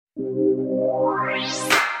You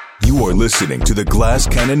are listening to the Glass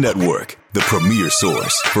Cannon Network, the premier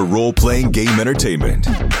source for role-playing game entertainment.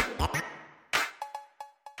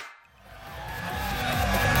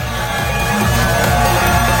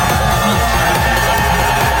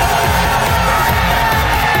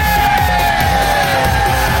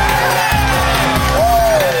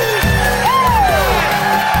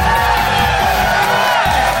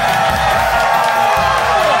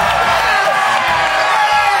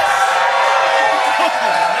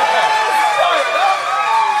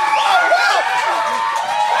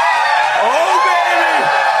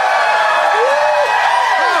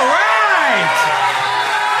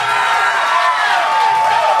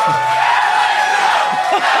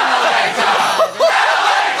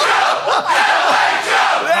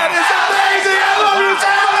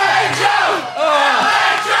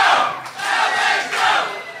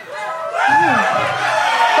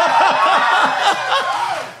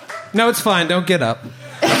 No, it's fine. Don't get up.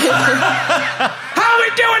 How we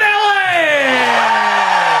doing, LA?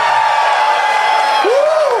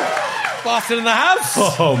 Woo! Boston in the house.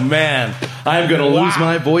 Oh, man. I'm going to lose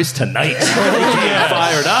my voice tonight. I'm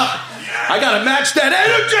fired up. I got to match that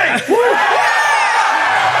energy.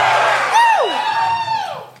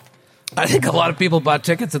 I think a lot of people bought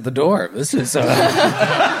tickets at the door. This is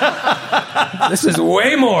this is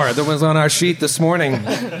way more than was on our sheet this morning.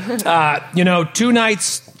 2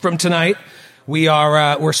 nights from tonight,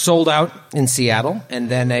 we're sold out in Seattle, and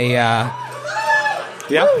then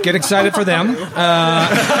get excited for them. And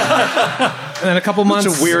then a couple months,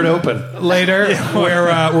 it's a weird open later,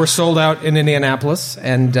 we're sold out in Indianapolis,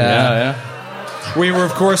 and we were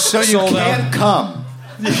of course so sold you can't out. Come.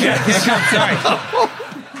 Yeah, can't come. Sorry.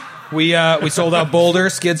 We sold out Boulder,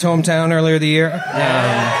 Skid's hometown, earlier the year.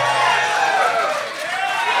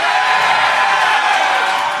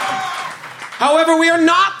 However, we are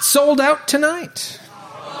not sold out tonight.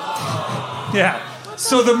 Yeah.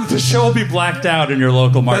 So the show will be blacked out in your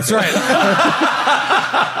local market. That's right.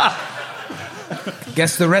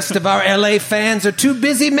 Guess the rest of our LA fans are too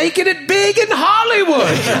busy making it big in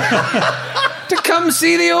Hollywood to come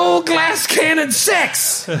see the old Glass Cannon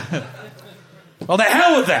 6. Well, the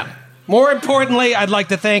hell with them. More importantly, I'd like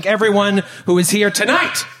to thank everyone who is here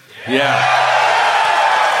tonight. Yeah.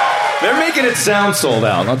 They're making it sound sold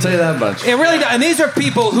out, I'll tell you that much. It really does. And these are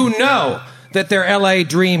people who know that their LA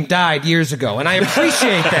dream died years ago, and I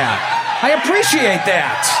appreciate that. I appreciate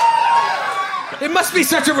that. It must be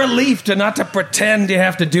such a relief to not to pretend you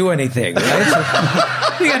have to do anything,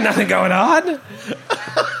 right? You got nothing going on.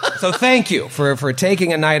 So thank you for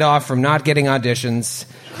taking a night off from not getting auditions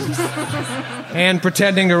and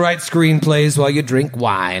pretending to write screenplays while you drink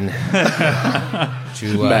wine.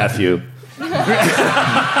 Matthew.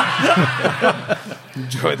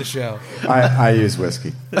 Enjoy the show. I use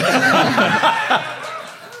whiskey.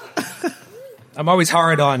 I'm always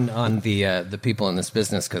hard on the people in this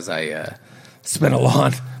business because I spent a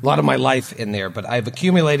lot of my life in there, but I've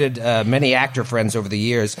accumulated many actor friends over the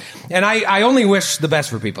years, and I only wish the best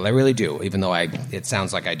for people. I really do, even though it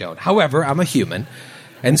sounds like I don't. However, I'm a human,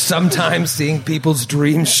 and sometimes seeing people's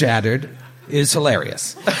dreams shattered is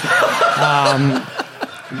hilarious.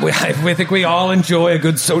 I think we all enjoy a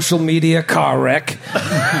good social media car wreck.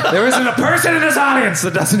 There isn't a person in this audience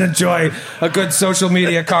that doesn't enjoy a good social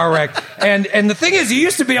media car wreck. And the thing is, you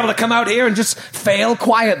used to be able to come out here and just fail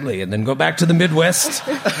quietly and then go back to the Midwest,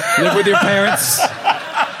 live with your parents,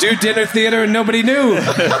 do dinner theater, and nobody knew.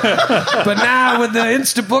 But now with the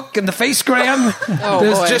Instabook and the Facegram,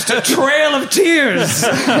 there's just a trail of tears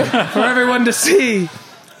for everyone to see.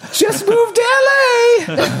 Just moved to LA.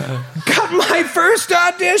 Got my first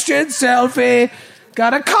audition selfie.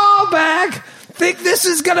 Got a call back. Think this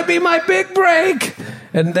is going to be my big break.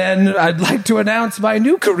 And then I'd like to announce my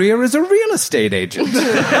new career as a real estate agent.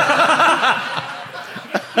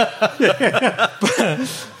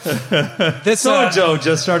 So-and-so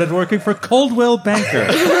just started working for Coldwell Banker.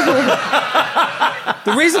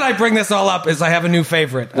 The reason I bring this all up is I have a new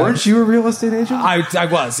favorite. Weren't you a real estate agent? I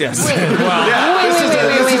was, yes. Wait.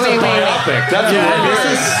 This is a biopic. That's what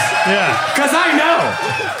it is. Yeah. Because I know.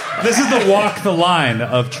 This is the walk the line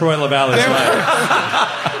of Troy LaValle's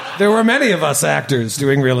life. There were many of us actors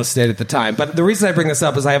doing real estate at the time. But the reason I bring this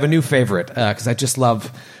up is I have a new favorite. Because I just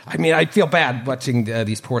love... I mean, I feel bad watching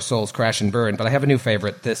these poor souls crash and burn. But I have a new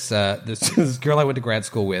favorite. This girl I went to grad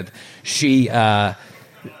school with, She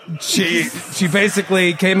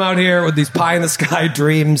basically came out here with these pie-in-the-sky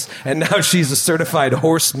dreams, and now she's a certified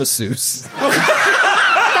horse masseuse.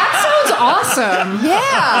 That sounds awesome.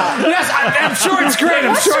 Yeah. Yes, I'm sure it's great.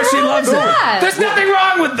 I'm sure she loves it. that? There's nothing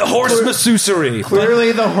wrong with the horse masseusery.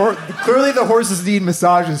 Clearly, the horses need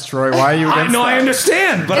massages, Troy. Why are you against I that?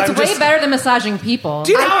 understand, but It's I'm way just... better than massaging people.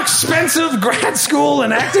 Do you know how expensive grad school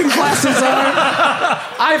and acting classes are?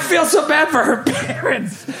 I feel so bad for her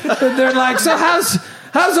parents. They're like, so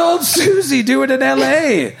how's old Susie doing in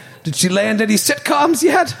L.A.? Did she land any sitcoms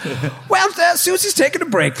yet? Well, Susie's taking a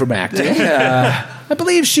break from acting. I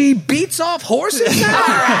believe she beats off horses now.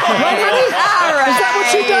 Is that what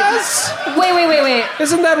she does? Wait.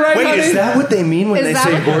 Isn't that right, Wait, honey? is that what they mean when Is they that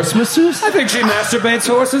say what- horse masseuse? I think she masturbates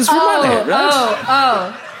horses for money, right?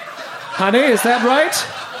 Oh. Honey, is that right?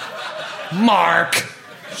 Mark.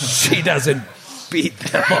 She doesn't beat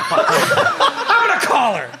them off. I'm going to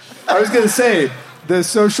call her. I was going to say the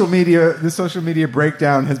social media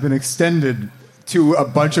breakdown has been extended to a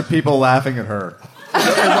bunch of people laughing at her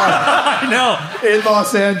I know. in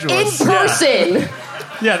Los Angeles. In person.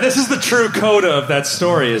 Yeah, this is the true coda of that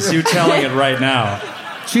story, is you telling it right now.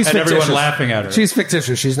 She's And fictitious. everyone laughing at her. She's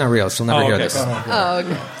fictitious. She's not real. She'll never hear okay. this. Oh,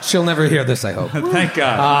 okay. She'll never hear this, I hope. Thank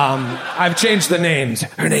God. I've changed the names.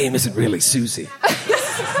 Her name isn't really Susie.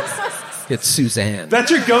 It's Suzanne. That's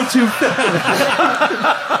your go-to thing.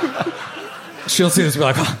 She'll see this and be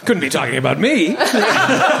like, oh, couldn't be talking about me.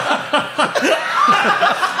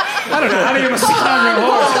 I don't know. How do you massage a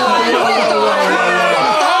horse?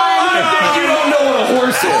 You don't know what a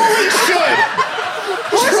horse is.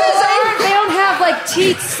 They don't have like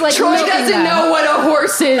teats. Like Troy milking doesn't them. know what a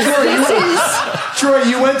horse is. This is Troy,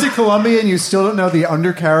 you went to Columbia and you still don't know the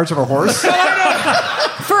undercarriage of a horse?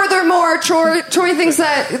 furthermore, Troy thinks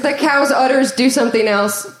that the cow's udders do something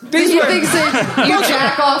else. These He were- thinks that you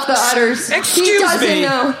jack off the udders. He Excuse doesn't me.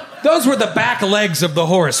 know. Those were the back legs of the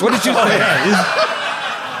horse. What did you think?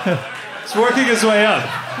 He's working his way up.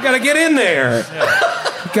 You gotta get in there.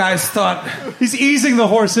 You guys thought, He's easing the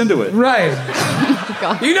horse into it. right.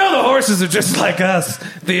 You know the horses are just like us.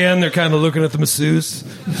 At the end, they're kind of looking at the masseuse,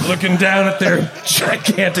 looking down at their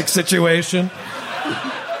gigantic situation.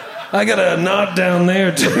 I got a knot down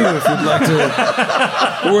there, too, if you'd like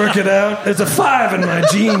to work it out. There's a 5 in my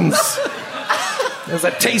jeans. There's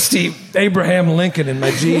a tasty Abraham Lincoln in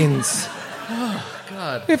my jeans. Oh,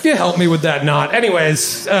 God. If you help me with that knot.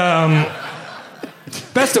 Anyways,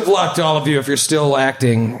 best of luck to all of you if you're still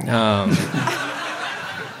acting.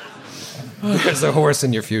 There's a horse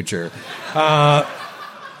in your future. I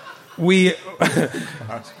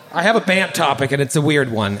have a bant topic, and it's a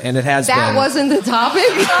weird one, and it has That been. wasn't the topic?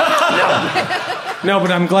 No,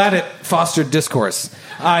 but I'm glad it fostered discourse.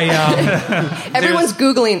 Everyone's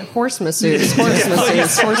Googling horse masseuse, horse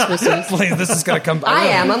masseuse, horse masseuse. Please, this is going to come. I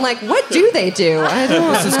am. I'm like, what do they do? I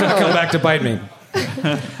don't This is going to come know. back to bite me.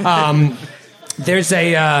 There's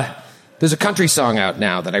a country song out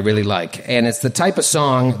now that I really like, and it's the type of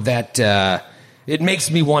song that it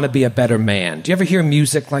makes me want to be a better man. Do you ever hear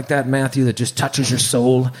music like that, Matthew, that just touches your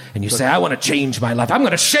soul, and you say, I want to change my life. I'm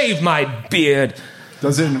going to shave my beard.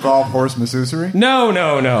 Does it involve horse masseusery?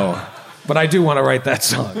 No. But I do want to write that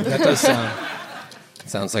song. That does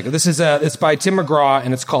sounds like it. This is it's by Tim McGraw,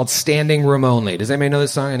 and it's called Standing Room Only. Does anybody know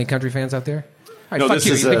this song? Any country fans out there? All right, No, fuck this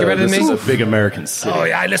you. is You think you're better than this me? is a big American city. Oh,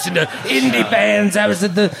 yeah, I listen to indie bands. I was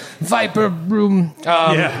at the Viper Room.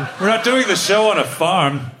 Yeah. We're not doing the show on a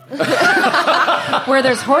farm. Where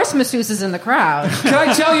there's horse masseuses in the crowd. Can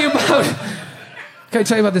I tell you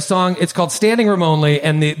about this song? It's called Standing Room Only,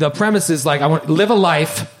 and the premise is like, I want to live a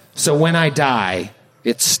life, so when I die,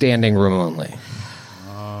 it's standing room only.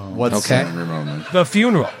 What's Okay. standing room only? The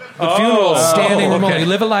funeral. The funeral is standing room okay. only.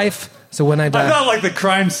 Live a life, so when I I die... felt like the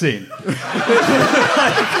crime scene.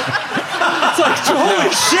 It's like,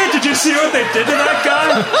 holy shit, did you see what they did to that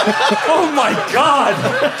guy? Oh my God.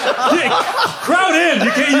 Crowd in.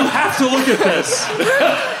 You have to look at this.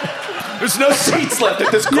 There's no seats left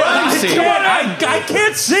at this crime scene. I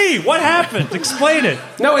can't see. What happened? Explain it.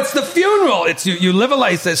 No, it's the funeral. It's you live a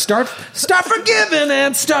life that start forgiving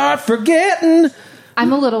and start forgetting.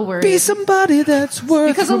 I'm a little worried. Be somebody that's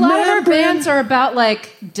worth Because a lot of our remembering. bands are about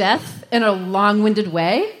like death in a long-winded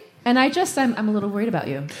way. And I'm a little worried about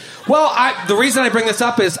you. Well, the reason I bring this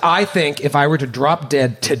up is I think if I were to drop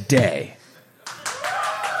dead today,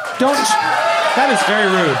 that is very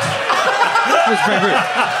rude. That is very rude.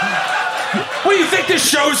 What, do you think this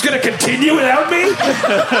show's going to continue without me?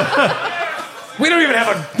 We don't even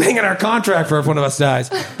have a thing in our contract for if one of us dies.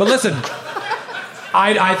 But listen,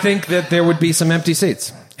 I think that there would be some empty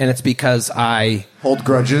seats. And it's because I Hold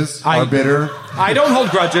grudges, are bitter. I don't hold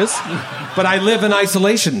grudges. But I live in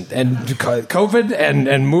isolation and COVID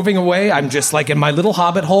and moving away. I'm just like in my little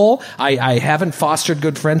hobbit hole. I haven't fostered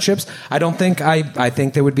good friendships. I don't think I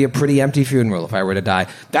think there would be a pretty empty funeral if I were to die.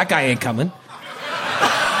 That guy ain't coming.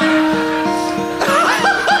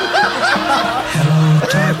 Hello,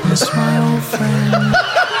 darkness, my old friend.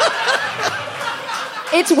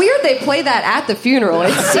 It's weird they play that at the funeral.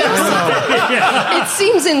 It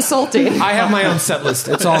seems insulting. I have my own set list.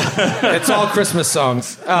 It's all Christmas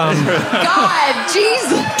songs. God,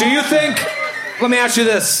 Jesus. Do you think? Let me ask you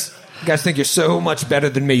this. You guys think you're so much better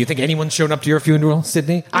than me. You think anyone's shown up to your funeral,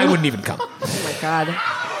 Sydney? I wouldn't even come. Oh my God.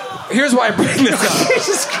 Here's why I bring this up.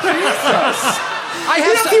 Jesus Christ.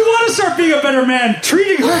 If you want to start being a better man,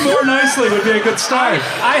 treating her more nicely would be a good start.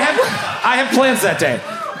 I have plans that day.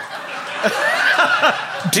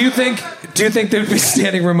 Do you think there would be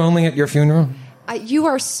standing room only at your funeral? You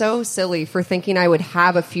are so silly for thinking I would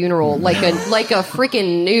have a funeral like a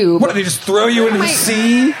freaking noob. What, do they just throw you into the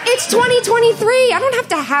sea? It's 2023. I don't have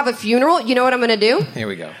to have a funeral. You know what I'm going to do? Here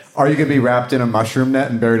we go. Are you going to be wrapped in a mushroom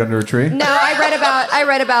net and buried under a tree? No, I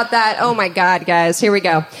read about that. Oh my God, guys. Here we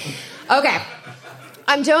go. Okay.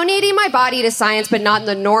 I'm donating my body to science, but not in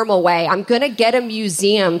the normal way. I'm going to get a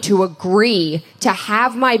museum to agree to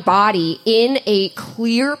have my body in a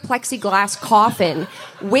clear plexiglass coffin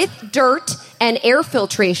with dirt and air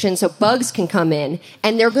filtration so bugs can come in.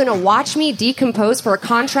 And they're going to watch me decompose for a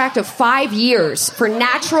contract of 5 years for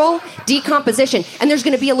natural decomposition. And there's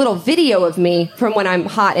going to be a little video of me from when I'm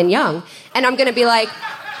hot and young. And I'm going to be like,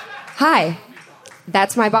 hi,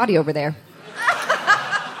 that's my body over there.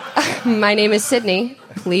 My name is Sydney.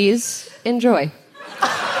 Please enjoy.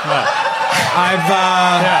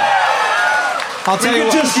 I'll tell you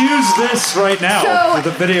what. Just use this right now for the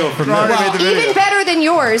video from me. Well, even better than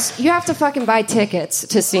yours, you have to fucking buy tickets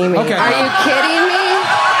to see me. Okay. Are you kidding me?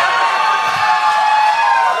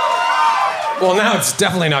 Well, now it's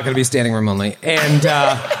definitely not going to be standing room only. And,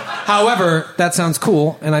 however, that sounds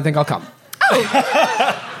cool, and I think I'll come. Oh,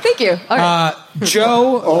 thank you. Okay.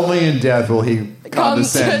 Joe, only in death will he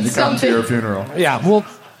condescend to come to your funeral. Yeah,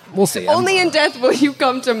 we'll see. Only in death will you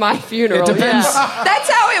come to my funeral. It depends. Yeah. That's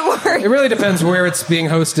how it works. It really depends where it's being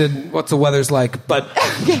hosted, what the weather's like, but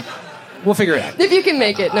we'll figure it out. If you can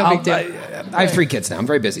make it, no big deal. I have 3 kids now. I'm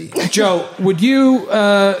very busy. Joe, would you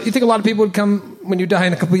think a lot of people would come when you die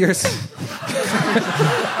in a couple years?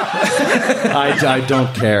 I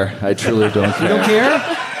don't care. I truly don't care. You don't care?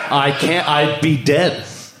 I can't. I'd be dead.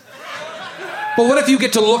 But what if you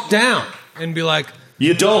get to look down and be like...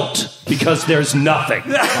 You don't, because there's nothing.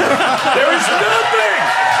 There is nothing!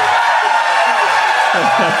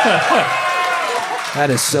 That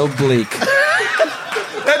is so bleak.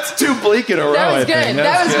 That's too bleak in a row, That was good. I think.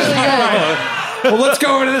 That was really good. Well, let's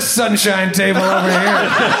go over to this sunshine table over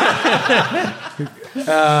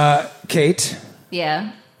here. Kate?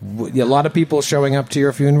 Yeah. A lot of people showing up to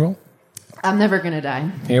your funeral? I'm never going to die.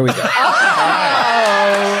 Here we go.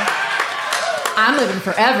 I'm living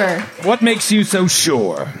forever. What makes you so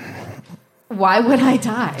sure? Why would I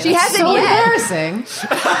die? She That's hasn't so yet. embarrassing.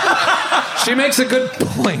 She makes a good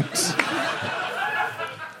point.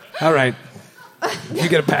 All right. You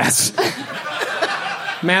get a pass.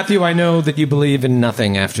 Matthew, I know that you believe in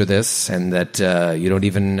nothing after this and that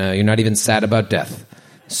you're not even sad about death.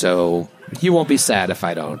 So you won't be sad if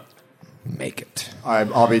I don't make it.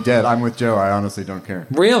 I'll be dead. I'm with Joe. I honestly don't care.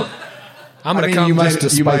 Really? I'm going to come you just to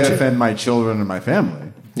might, you spite might you. offend my children and my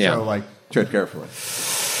family. Yeah. So, tread carefully.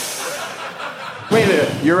 Wait a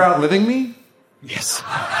minute. You're outliving me? Yes.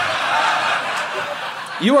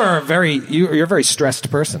 You're a very stressed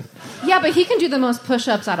person. Yeah, but he can do the most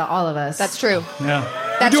push-ups out of all of us. That's true. Yeah.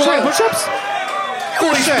 That's You do a lot of true. push-ups?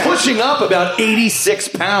 Well, he's pushing up about 86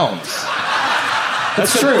 pounds.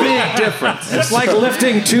 That's true. a big difference. It's like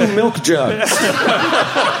lifting 2 milk jugs.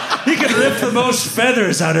 He can lift the most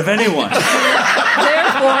feathers out of anyone.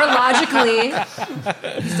 Therefore, logically,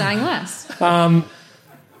 he's dying less. All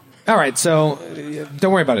right, so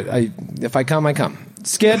don't worry about it. If I come, I come.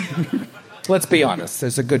 Skid, let's be honest.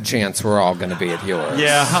 There's a good chance we're all going to be at yours.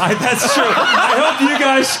 Yeah, that's true. I hope you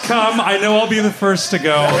guys come. I know I'll be the first to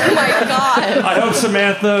go. Oh my God. I hope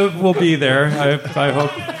Samantha will be there. I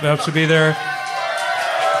hope she'll be there.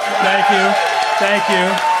 Thank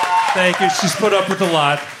you. She's put up with a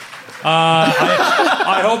lot.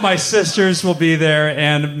 I hope my sisters will be there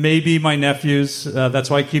and maybe my nephews.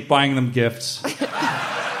 That's why I keep buying them gifts.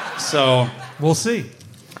 So we'll see.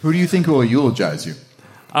 Who do you think will eulogize you?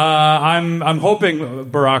 I'm hoping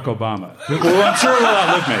Barack Obama, who I'm sure will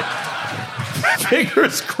outlive me.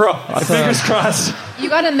 Fingers crossed. Fingers crossed. You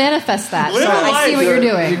got to manifest that. Live So a I see life. what you're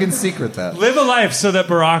doing. You can secret that. Live a life so that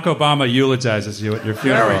Barack Obama eulogizes you at your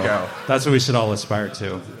funeral. There we go. That's what we should all aspire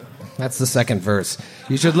to. That's the second verse.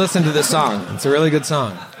 You should listen to this song. It's a really good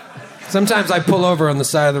song. Sometimes I pull over on the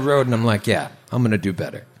side of the road and I'm like, yeah, I'm going to do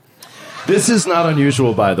better. This is not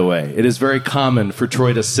unusual, by the way. It is very common for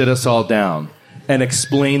Troy to sit us all down and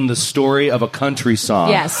explain the story of a country song.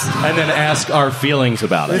 Yes. And then ask our feelings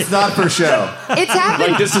about it. It's not for show. It's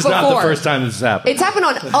happened Like, this is before. not the first time this has happened. It's happened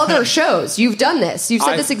on other shows. You've done this. You've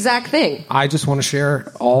said this exact thing. I just want to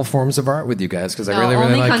share all forms of art with you guys because I No, really, really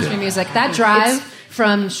only like country it. music. That drive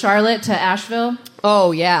from Charlotte to Asheville,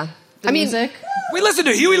 Oh, yeah. the music, We listened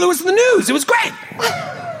to Huey Lewis in the News. It was great.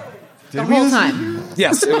 the whole time.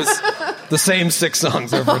 Yes, it was the same 6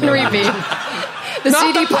 songs over and On over. repeat. The Not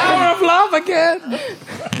CD the player. power of love again.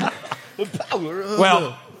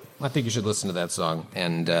 Well, I think you should listen to that song,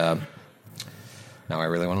 and now I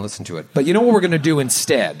really want to listen to it. But you know what we're going to do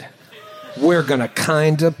instead? We're going to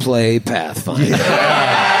kind of play Pathfinder. Yeah,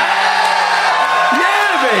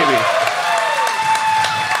 baby.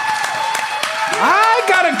 I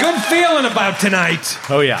got a good feeling about tonight.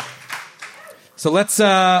 Oh, yeah. So let's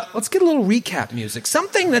get a little recap music.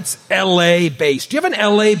 Something that's LA based. Do you have an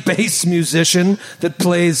LA based musician that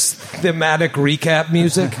plays thematic recap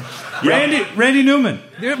music? Randy Newman.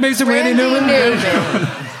 Maybe some Randy Newman.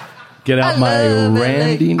 Get out my love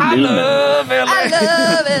Randy I Newman. love LA. I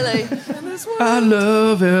love LA. I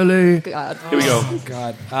love LA. God. Here we go.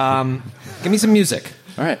 God. Give me some music.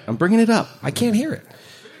 All right, I'm bringing it up. I can't hear it.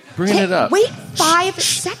 Bringing it up. Wait 5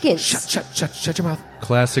 seconds. Shut your mouth.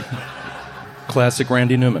 Classic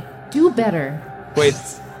Randy Newman. Do better. Wait.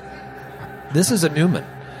 This is a Newman.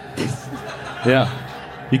 Yeah.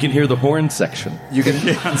 You can hear the horn section. You can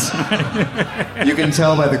you can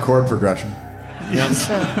tell by the chord progression.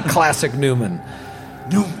 Classic Newman.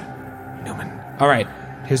 Newman. All right.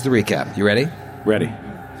 Here's the recap. You ready? Ready.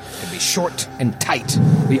 It'll be short and tight.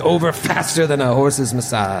 Be over faster than a horse's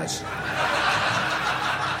massage.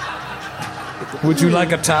 Would you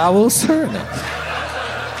like a towel, sir? No.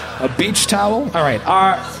 A beach towel? All right.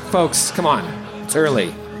 Folks, come on. It's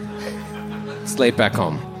early. It's late back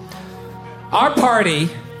home. Our party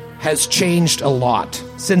has changed a lot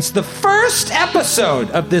since the first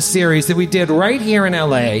episode of this series that we did right here in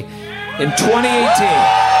LA in 2018.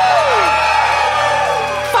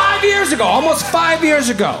 5 years ago, almost 5 years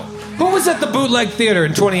ago. Who was at the Bootleg Theater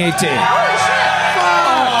in 2018?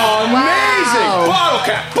 Oh, amazing! Bottle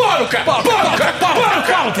cap!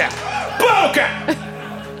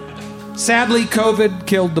 Sadly, COVID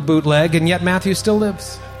killed the bootleg, and yet Matthew still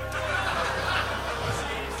lives.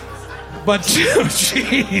 But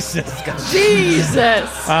Jesus.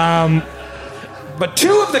 But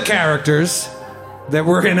 2 of the characters that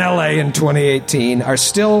were in LA in 2018 are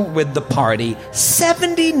still with the party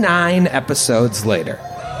 79 episodes later.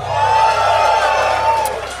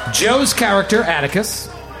 Joe's character, Atticus.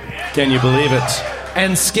 Can you believe it?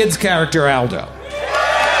 And Skid's character, Aldo. Aldo?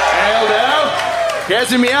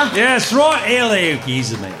 Casimir? Yes, right, LA.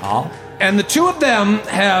 And the 2 of them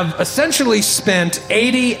have essentially spent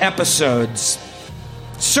 80 episodes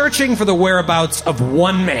searching for the whereabouts of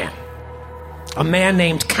one man. A man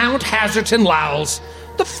named Count Hazerton Lowles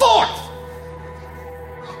the Fourth.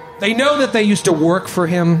 They know that they used to work for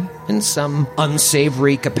him in some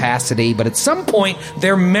unsavory capacity, but at some point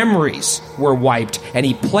their memories were wiped, and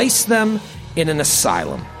he placed them in an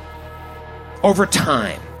asylum. Over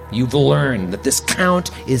time, you've learned that this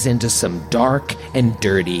Count is into some dark and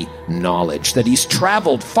dirty knowledge, that he's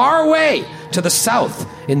traveled far away to the south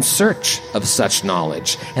in search of such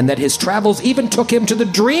knowledge, and that his travels even took him to the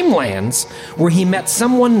Dreamlands, where he met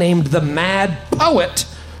someone named the Mad Poet,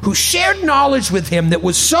 who shared knowledge with him that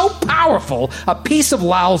was so powerful, a piece of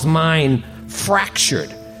Lowell's mind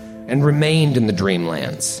fractured and remained in the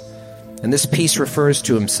Dreamlands. And this piece refers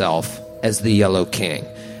to himself as the Yellow King.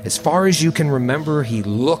 As far as you can remember, he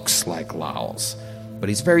looks like Lowell's, but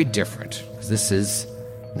he's very different, because this is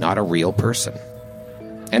not a real person.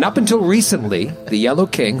 And up until recently, the Yellow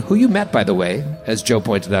King, who you met, by the way, as Joe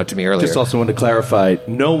pointed out to me earlier. Just also want to clarify,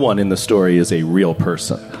 no one in the story is a real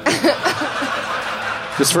person.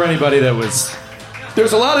 Just for anybody that was...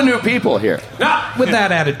 There's a lot of new people here. Not with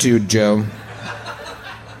that attitude, Joe.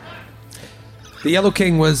 The Yellow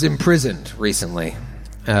King was imprisoned recently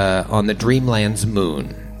on the Dreamlands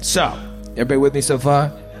moon. So, everybody with me so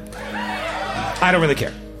far? I don't really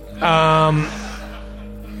care.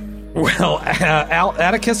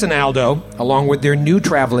 Atticus and Aldo, along with their new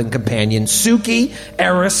traveling companions, Suki,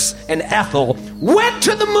 Eris, and Ethel, went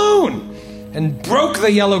to the moon and broke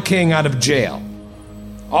the Yellow King out of jail.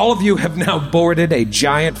 All of you have now boarded a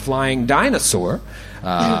giant flying dinosaur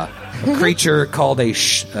a creature called a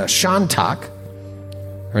Shantak.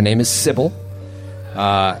 Her name is Sybil.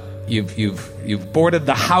 You've boarded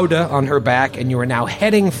the howdah on her back, and you are now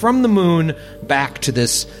heading from the moon back to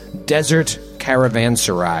this desert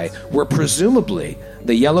caravanserai, where presumably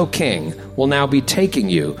the Yellow King will now be taking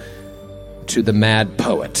you to the Mad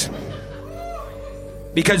Poet.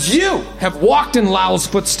 Because you have walked in Lao's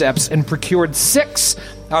footsteps and procured 6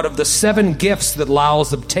 out of the 7 gifts that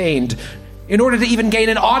Lao's obtained in order to even gain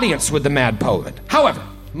an audience with the Mad Poet. However,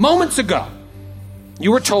 moments ago,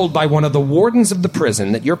 you were told by one of the wardens of the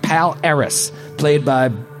prison that your pal Eris, played by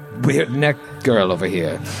weird neck girl over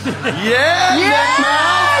here. Yes!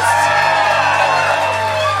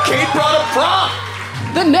 Kate brought a prop.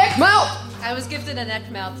 The neck mouth. I was gifted a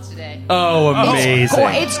neck mouth today. Oh, amazing.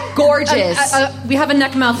 It's gorgeous. We have a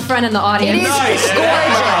neck mouth friend in the It audience. is gorgeous.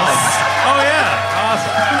 Oh, yeah.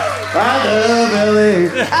 I love Ellie.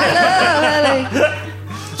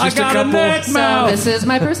 I got a neck So mouth. this is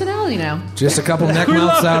my personality now. Just a couple neck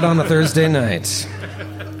mouths out on a Thursday night.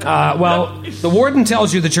 Well, the warden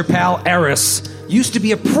tells you that your pal Eris used to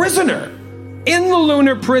be a prisoner in the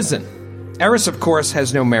lunar prison. Eris, of course,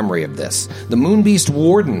 has no memory of this. The Moonbeast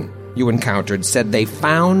warden you encountered said they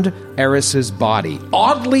found Eris's body,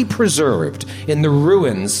 oddly preserved, in the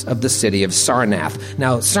ruins of the city of Sarnath.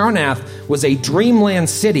 Now, Sarnath was a dreamland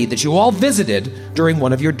city that you all visited during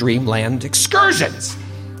one of your dreamland excursions.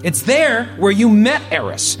 It's there where you met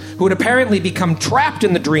Eris, who had apparently become trapped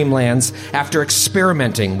in the dreamlands after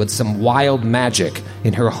experimenting with some wild magic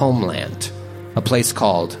in her homeland, a place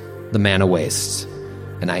called the Mana Wastes.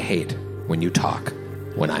 And I hate when you talk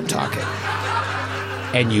when I'm talking.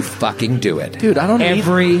 And you fucking do it. Dude, I don't need-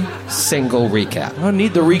 every single recap. I don't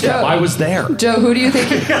need the recap. Joe. I was there. Joe, who do you think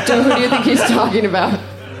he's talking about?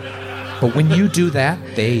 But when you do that,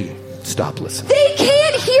 they stop listening. They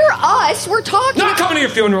can't hear us. We're talking. Not coming to your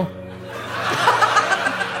funeral.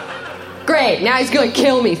 Great. Now he's going to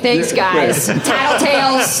kill me. Thanks, guys.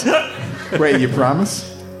 Tattletales. Wait, you promise?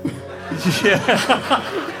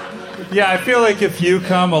 Yeah, I feel like if you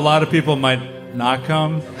come, a lot of people might not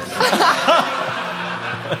come.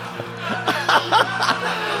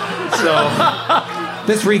 So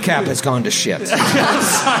This recap has gone to shit.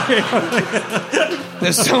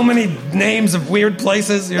 There's so many names of weird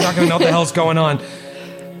places, you're not going to know what the hell's going on.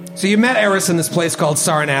 So you met Eris in this place called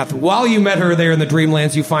Sarnath. While you met her there in the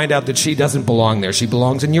Dreamlands, you find out that she doesn't belong there. She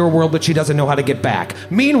belongs in your world, but she doesn't know how to get back.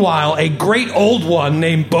 Meanwhile, a great old one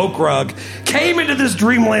named Bokrug came into this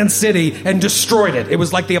Dreamland city and destroyed it. It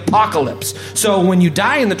was like the apocalypse. So when you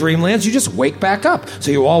die in the Dreamlands, you just wake back up.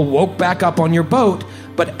 So you all woke back up on your boat,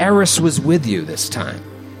 but Eris was with you this time.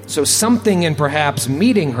 So something in perhaps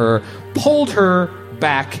meeting her pulled her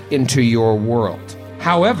back into your world.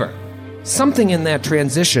 However, something in that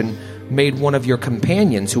transition made one of your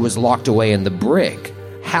companions who was locked away in the brig,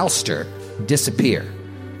 Halster, disappear.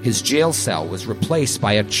 His jail cell was replaced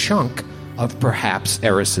by a chunk of perhaps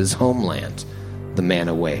Eris's homeland, the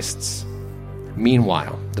Mana Wastes.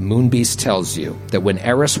 Meanwhile, the Moonbeast tells you that when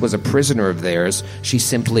Eris was a prisoner of theirs, she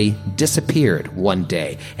simply disappeared one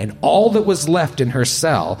day, and all that was left in her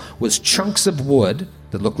cell was chunks of wood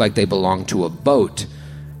that looked like they belonged to a boat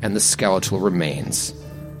and the skeletal remains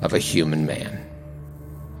of a human man.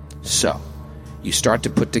 So, you start to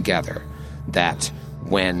put together that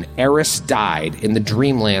when Eris died in the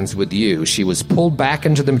Dreamlands with you, she was pulled back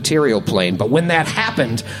into the material plane, but when that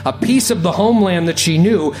happened, a piece of the homeland that she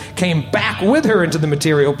knew came back with her into the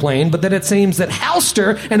material plane, but then it seems that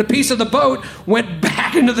Halster and a piece of the boat went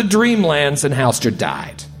back into the Dreamlands and Halster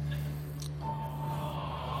died.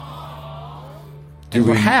 And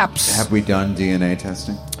perhaps Have we done DNA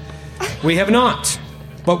testing? we have not.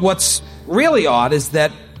 But what's really odd is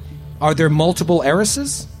that, are there multiple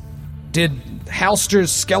Erises? Did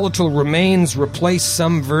Halster's skeletal remains replace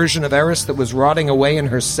some version of Eris that was rotting away in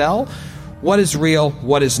her cell? What is real,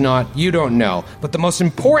 what is not, you don't know. But the most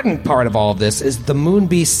important part of all of this is the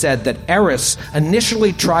Moonbeast said that Eris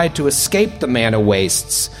initially tried to escape the Mana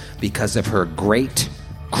Wastes because of her great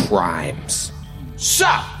crimes. So,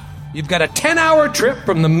 you've got a 10-hour trip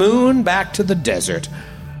from the moon back to the desert.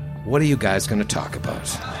 What are you guys going to talk about?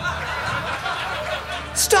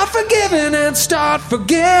 Stop forgiving and start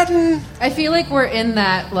forgetting. I feel like we're in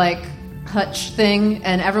that, like, hutch thing,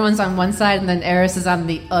 and everyone's on one side, and then Eris is on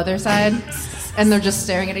the other side, and they're just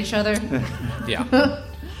staring at each other. Yeah.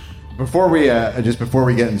 Before we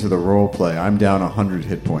get into the role play, I'm down 100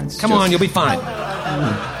 hit points. Come on, you'll be fine.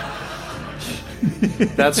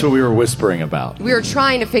 That's what we were whispering about. We were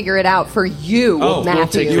trying to figure it out for you,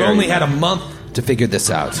 Matthew. You only had a month to figure this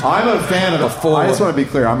out. I'm a fan of Before- I just want to be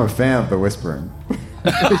clear. I'm a fan of the whispering.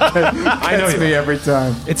 I know Gets me every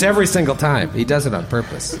time. It's every single time. He does it on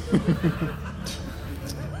purpose.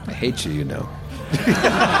 I hate you, you know.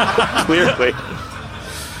 Clearly.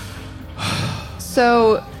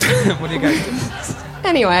 So, What do you guys do?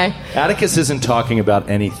 anyway, Atticus isn't talking about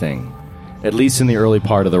anything, at least in the early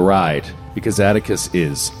part of the ride, because Atticus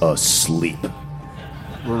is asleep.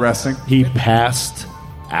 We're resting. He passed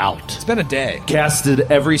out. It's been a day. Casted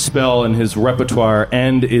every spell in his repertoire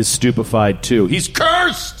and is stupefied too. He's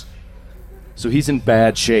cursed! So he's in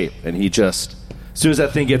bad shape, and he just, as soon as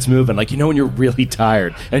that thing gets moving, like, you know when you're really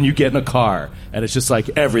tired and you get in a car and it's just like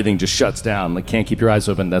everything just shuts down, like can't keep your eyes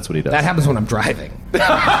open, that's what he does. That happens when I'm driving.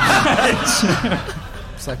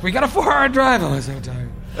 It's like, we got a 4-hour drive. I'm so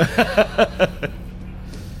tired.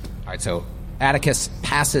 All right, so Atticus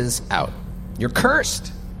passes out. You're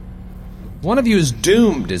cursed. One of you is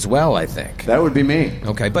doomed as well, I think. That would be me.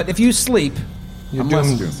 Okay, but if you sleep, I'm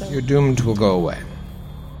less doomed. your doomed will go away.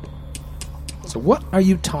 So what are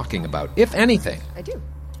you talking about, if anything? I do.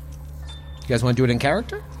 You guys want to do it in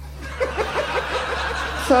character?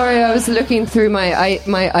 Sorry, I was looking through my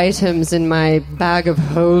items in my bag of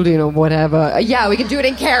holding or whatever. Yeah, we can do it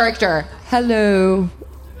in character. Hello,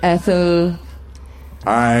 Ethel.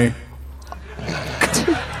 Hi.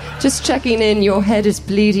 Just checking in. Your head is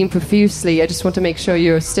bleeding profusely. I just want to make sure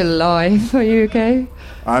you're still alive. Are you okay?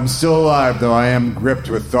 I'm still alive, though I am gripped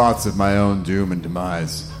with thoughts of my own doom and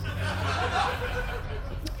demise.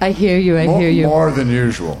 I hear you. I hear you. More than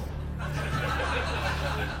usual.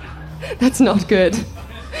 That's not good.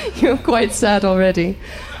 You're quite sad already.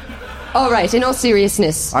 All right, in all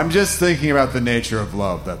seriousness. I'm just thinking about the nature of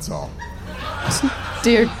love, that's all.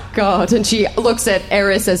 Dear God. And she looks at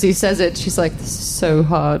Eris as he says it. She's like, this is so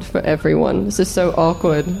hard for everyone. This is so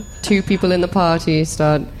awkward. Two people in the party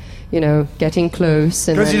start, getting close.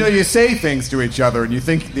 Because, you say things to each other and you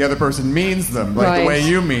think the other person means them, like the way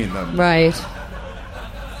you mean them. Right.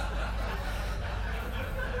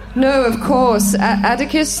 No, of course.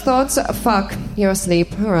 Atticus, thoughts? Fuck, you're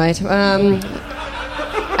asleep. All right.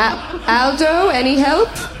 Aldo, any help?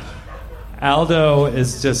 Aldo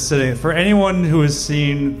is just sitting. For anyone who has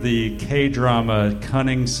seen the K-drama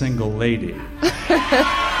Cunning Single Lady,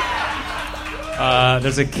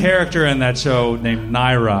 there's a character in that show named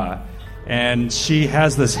Naira, and she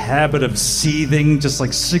has this habit of seething, just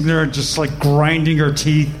like sitting there, just like grinding her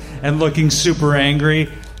teeth and looking super angry.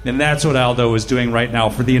 And that's what Aldo is doing right now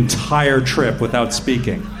for the entire trip without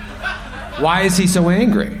speaking. Why is he so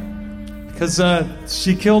angry? Because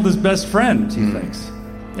she killed his best friend, he thinks.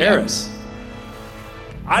 Eris.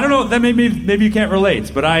 I don't know, that maybe you can't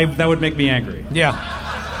relate, but that would make me angry. Yeah.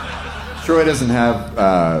 Troy doesn't have,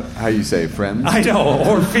 how you say, friends? I know,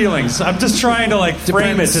 or feelings. I'm just trying to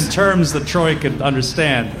frame Depends. it in terms that Troy could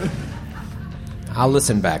understand. I'll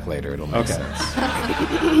listen back later. It'll make sense.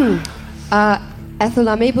 Ethel,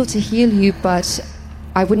 I'm able to heal you, but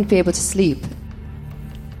I wouldn't be able to sleep.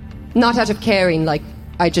 Not out of caring,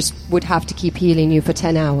 I just would have to keep healing you for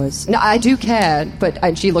 10 hours. No, I do care,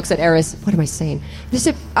 and she looks at Eris. What am I saying?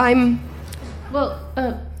 Well,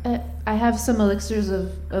 I have some elixirs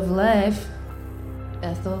of life,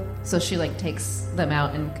 Ethel. So she takes them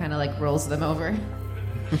out and kind of rolls them over.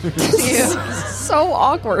 So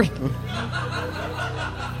awkward.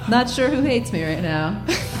 Not sure who hates me right now.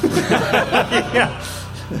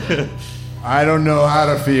 I don't know how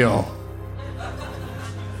to feel.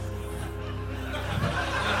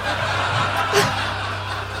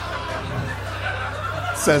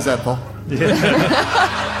 Says Ethel.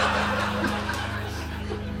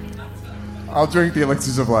 I'll drink the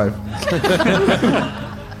elixirs of life.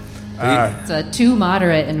 It's 2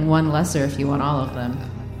 moderate and 1 lesser if you want all of them.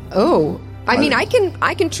 Oh. I mean, I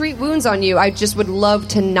can treat wounds on you. I just would love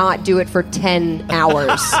to not do it for 10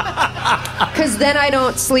 hours. Because then I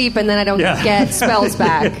don't sleep and then I don't get spells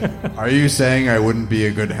back. Are you saying I wouldn't be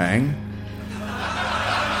a good hang?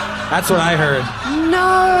 That's what I heard.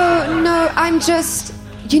 No, I'm just...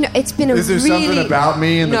 it's been a really... Is there something about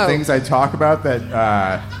me and the things I talk about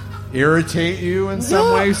that irritate you in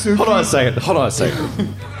some way, Suki? Hold on a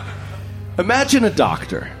second. Imagine a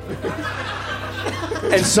doctor.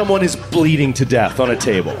 And someone is bleeding to death on a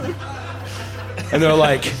table. And they're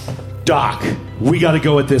like, Doc, we got to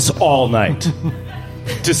go at this all night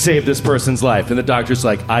to save this person's life. And the doctor's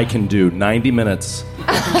like, I can do 90 minutes.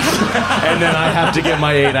 And then I have to get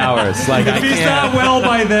my 8 hours. If he's not well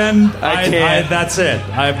by then, I can't. That's it.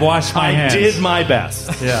 I've washed my hands. I did my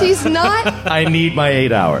best. Yeah. She's not... I need my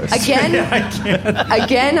 8 hours. Again, I can't.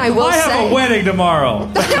 Again, I will I say... have a wedding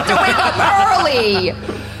tomorrow. I have to wake up early.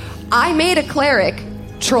 I made a cleric.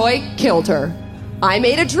 Troy killed her. I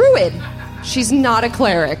made a druid. She's not a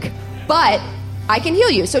cleric. But I can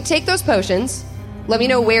heal you. So take those potions. Let me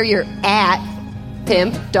know where you're at,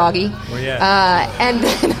 pimp, doggy. Where you at? And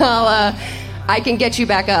then I can get you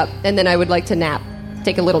back up. And then I would like to nap.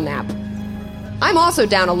 Take a little nap. I'm also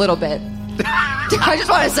down a little bit. I just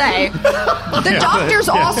want to say, the doctor's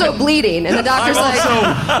also bleeding, and the doctor's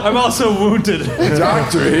I'm also wounded.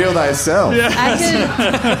 Doctor, heal thyself.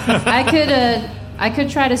 I could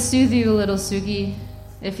try to soothe you a little, Sugi,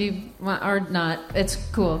 if you want, or not. It's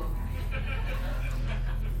cool.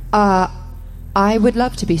 I would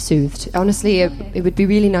love to be soothed. Honestly, it would be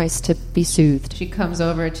really nice to be soothed. She comes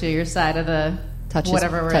over to your side of the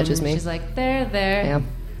Touches in. me. She's like, there, Yeah.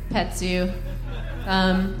 pets you.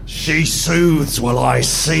 She soothes while I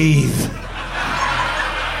seethe.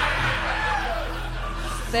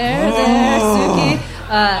 There, Suki.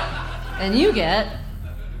 And you get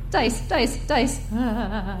dice.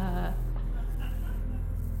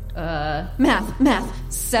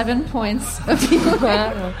 Math. 7 points of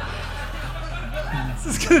healing. This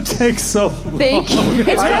is going to take so long. Thank you.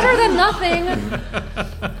 It's better than nothing.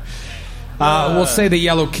 We'll say the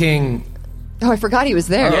Yellow King. Oh, I forgot he was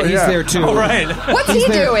there. Yeah, he's there too. All right. What's He's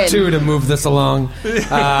he there doing? too to move this along.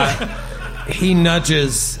 He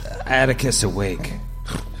nudges Atticus awake.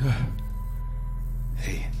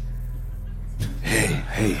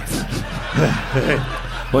 Hey.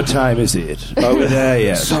 What time is it? Are we there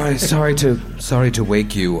yet? Sorry to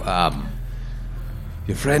wake you.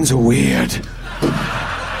 Your friends are weird.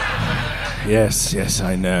 Yes,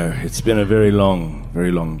 I know. It's been a very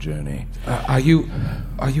long journey. Are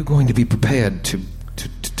you going to be prepared to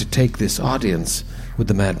take this audience with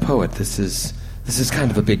the Mad Poet? This is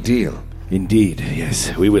kind of a big deal. Indeed,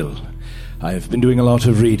 yes, we will. I've been doing a lot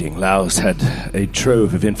of reading. Laos had a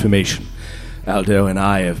trove of information. Aldo and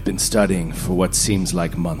I have been studying for what seems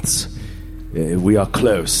like months. We are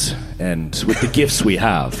close, and with the gifts we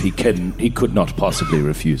have, he could not possibly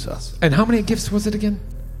refuse us. And how many gifts was it again?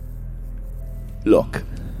 Look.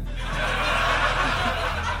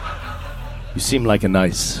 You seem like a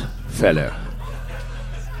nice fellow.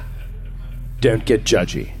 Don't get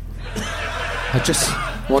judgy. I just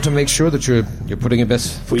want to make sure that you're putting your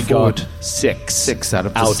best foot We forward. got six. 6 out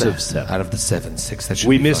of the Out seven. of seven. Out of the 7. 6. That should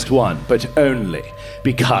We be missed fine. one, but only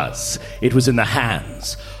because it was in the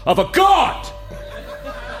hands of a god!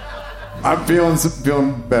 I'm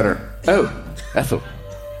feeling better. Oh, Ethel.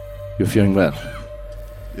 You're feeling well.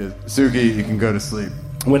 Yeah, Sugi, you can go to sleep.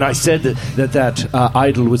 When I said that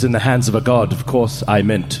idol was in the hands of a god, of course I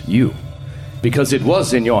meant you. Because it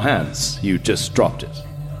was in your hands. You just dropped it.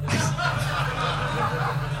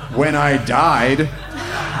 When I died...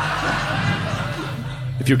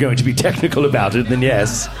 If you're going to be technical about it, then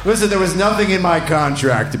yes. Listen, there was nothing in my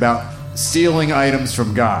contract about stealing items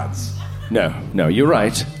from gods. No, you're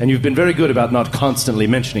right. And you've been very good about not constantly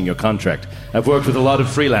mentioning your contract. I've worked with a lot of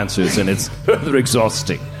freelancers, and it's rather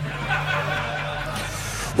exhausting.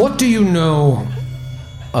 What do you know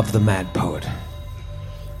of the Mad Poet?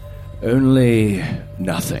 Only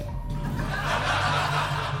nothing.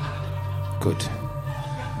 Good.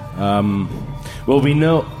 Well, we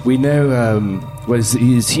know.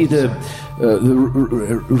 Is he the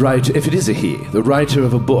writer? If it is a he, the writer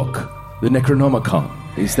of a book, the Necronomicon.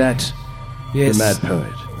 Is that Yes. the Mad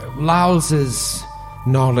Poet? Laus's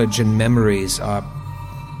knowledge and memories are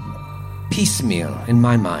piecemeal in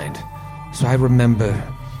my mind, so I remember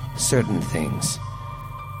certain things.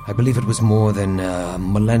 I believe it was more than a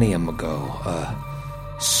millennium ago. A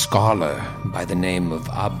scholar by the name of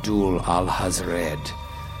Abdul al-Hazred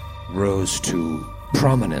rose to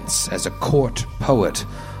prominence as a court poet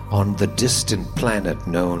on the distant planet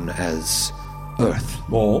known as Earth.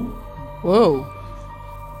 Whoa.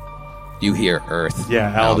 You hear Earth.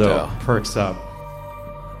 Yeah, Aldo perks up.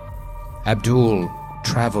 Abdul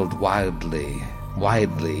traveled widely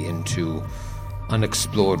into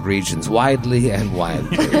unexplored regions. Widely and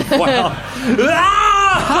wildly.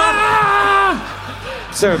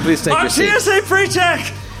 Sir, please take your seat. TSA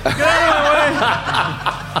pre-check! Get out of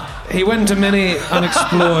my way! He went to many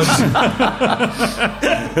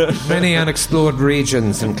unexplored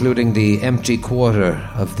regions, including the empty quarter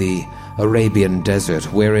of the Arabian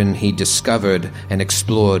desert, wherein he discovered and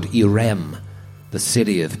explored Irem, the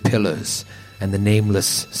city of pillars, and the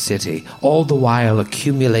nameless city, all the while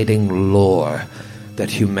accumulating lore that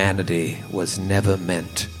humanity was never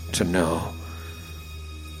meant to know.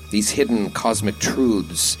 These hidden cosmic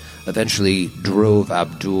truths eventually drove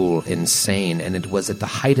Abdul insane, and it was at the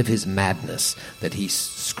height of his madness that he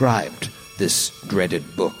scribed this dreaded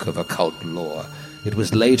book of occult lore. It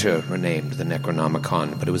was later renamed the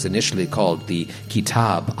Necronomicon, but it was initially called the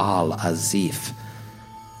Kitab al-Azif.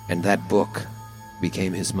 And that book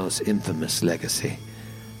became his most infamous legacy.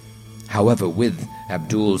 However, with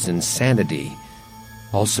Abdul's insanity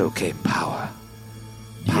also came power.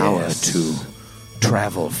 Power to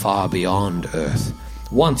travel far beyond Earth.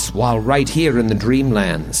 Once, while right here in the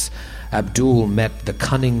Dreamlands, Abdul met the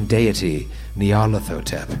cunning deity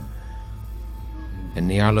Nyarlathotep.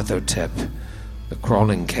 And Nyarlathotep, the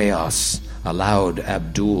crawling chaos, allowed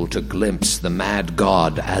Abdul to glimpse the mad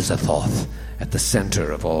god Azathoth at the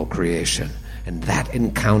center of all creation. And that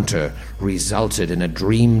encounter resulted in a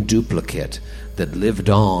dream duplicate that lived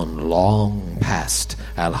on long past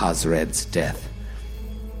Alhazred's death.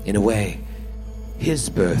 In a way, his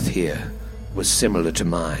birth here was similar to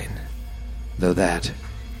mine, though that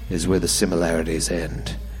is where the similarities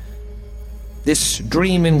end. This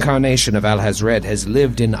dream incarnation of Alhazred has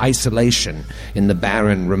lived in isolation in the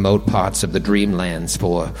barren, remote parts of the Dreamlands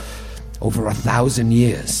for over 1,000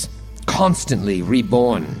 years, constantly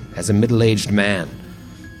reborn as a middle-aged man,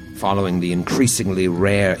 following the increasingly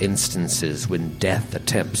rare instances when death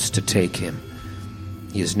attempts to take him.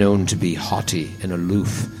 He is known to be haughty and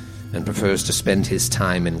aloof, and prefers to spend his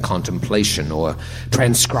time in contemplation or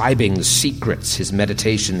transcribing the secrets his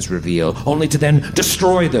meditations reveal, only to then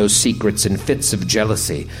destroy those secrets in fits of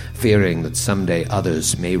jealousy, fearing that someday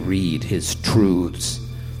others may read his truths.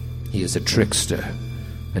 He is a trickster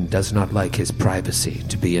and does not like his privacy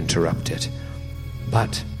to be interrupted.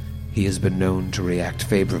 But he has been known to react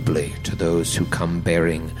favorably to those who come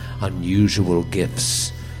bearing unusual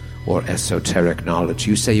gifts or esoteric knowledge.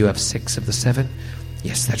 You say you have 6 of the 7?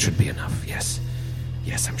 Yes, that should be enough, yes.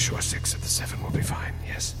 Yes, I'm sure 6 of the 7 will be fine,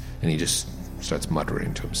 yes. And he just starts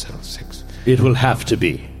muttering to himself, 6. It will have to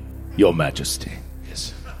be, Your Majesty.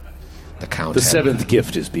 Yes. The Count The 7th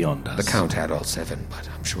gift is beyond us. The Count had all 7, but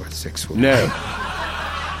I'm sure 6 will No.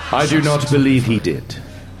 I do not believe he did.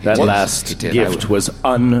 That last gift was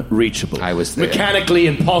unreachable. I was there. Mechanically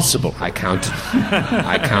impossible. I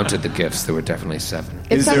counted the gifts. There were definitely 7.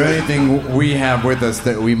 Is there anything we have with us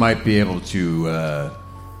that we might be able to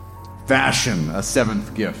fashion a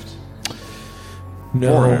 7th gift?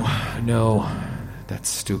 No, that's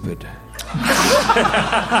stupid.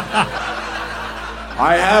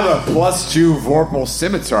 I have a +2 Vorpal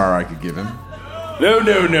scimitar I could give him. No.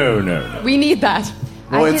 We need that.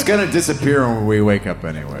 Well, it's going to disappear when we wake up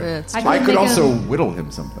anyway. I could also whittle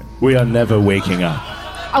him something. We are never waking up.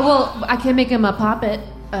 Oh, well, I can make him a puppet.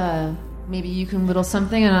 Maybe you can whittle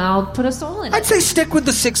something and I'll put a soul in it. I'd say stick with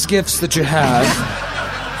the 6 gifts that you have.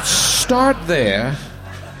 Start there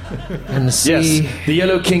and see. Yes, the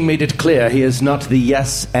Yellow King made it clear he is not the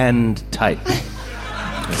yes and type.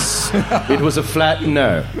 It was a flat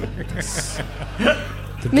no.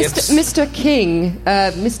 Mr. King,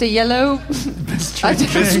 Mr. Yellow.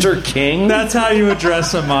 Mr. King? That's how you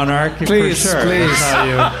address a monarch. Please, for sure. please. That's how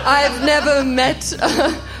you... I've never met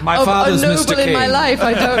My father's a noble Mr. in King. my life.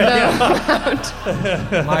 I don't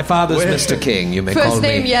know. My father's Mr. King. You may call me. First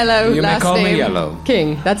name Yellow, You last may call name me Yellow.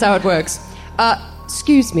 King. That's how it works.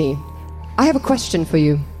 Excuse me. I have a question for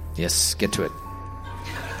you. Yes, get to it.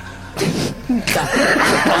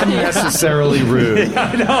 Unnecessarily rude.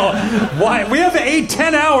 I know. Why? We have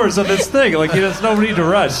 8-10 hours of this thing. Like, there's no need to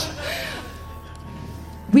rush.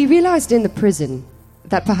 We realized in the prison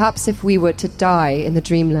that perhaps if we were to die in the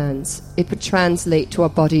Dreamlands, it would translate to our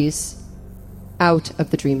bodies out of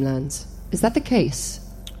the Dreamlands. Is that the case?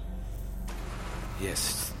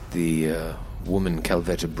 Yes, the woman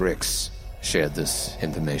Calvetta Bricks shared this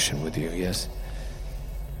information with you, yes?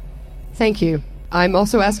 Thank you. I'm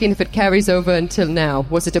also asking if it carries over until now.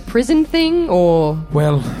 Was it a prison thing, or...?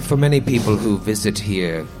 Well, for many people who visit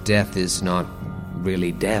here, death is not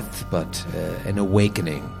really death, but an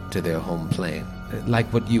awakening to their home plane, like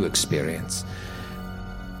what you experience.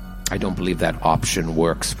 I don't believe that option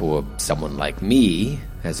works for someone like me,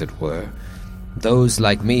 as it were. Those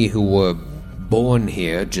like me who were born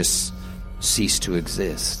here just cease to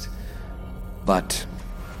exist. But,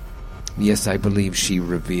 yes, I believe she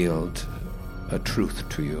revealed a truth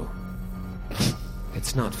to you.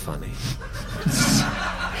 It's not funny.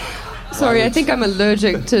 Sorry, I think I'm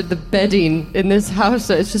allergic to the bedding in this house,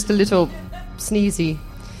 so it's just a little sneezy.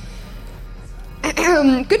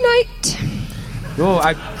 Good night. Oh,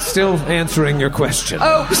 I'm still answering your question.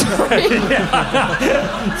 Oh, sorry.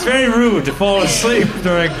 It's very rude to fall asleep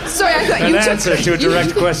during Sorry, I thought an you answer to a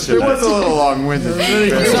direct question. It was a little long-winded.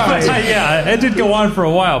 Sorry. Yeah, it did go on for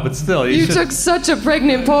a while, but still. You took such a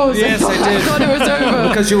pregnant pause. Yes, I did. I thought it was over.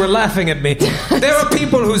 Because you were laughing at me. There are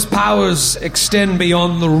people whose powers extend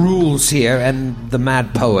beyond the rules here, and the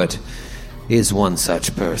Mad Poet is one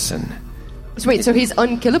such person. Wait, so he's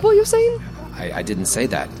unkillable, you're saying? I didn't say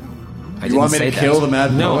that. I You want me didn't to say kill that. the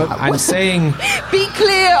mad No, poet? I'm saying... Be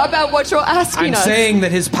clear about what you're asking I'm us. saying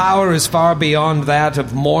that his power is far beyond that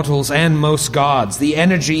of mortals and most gods. The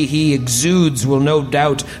energy he exudes will no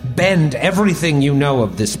doubt bend everything you know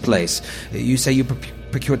of this place. You say you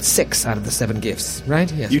procured 6 out of the 7 gifts,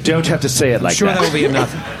 right? Yes. You don't have to say it like I'm sure that. that will be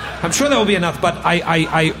enough. I'm sure that will be enough, but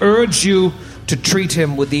I urge you to treat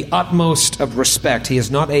him with the utmost of respect. He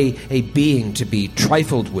is not a being to be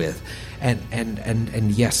trifled with.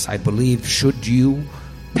 And yes, I believe should you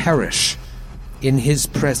perish in his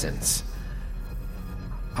presence,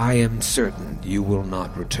 I am certain you will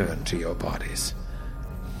not return to your bodies.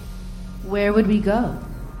 Where would we go?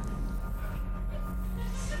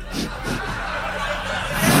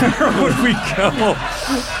 Where would we go?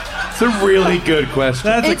 It's a really good question.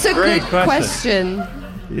 That's It's a great good question.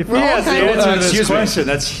 If We're he all has the kind of- answer to this excuse me. question,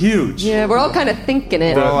 that's huge. Yeah, we're all kind of thinking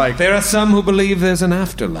it. Well, like, There are some who believe there's an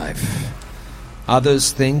afterlife.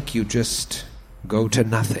 Others think you just go to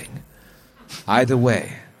nothing. Either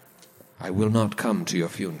way, I will not come to your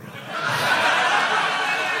funeral.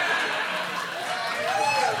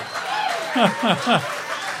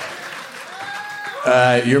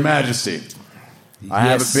 Your Majesty, I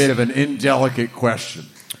have a Yes. bit of an indelicate question.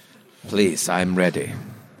 Please, I'm ready.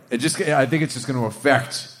 I think it's just going to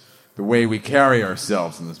affect the way we carry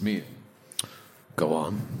ourselves in this meeting. Go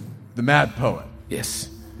on. The mad poet, Yes.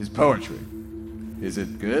 his poetry, is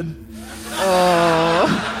it good?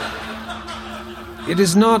 It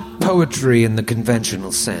is not poetry in the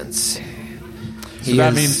conventional sense. So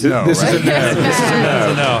that means no, This right? is a no. This is a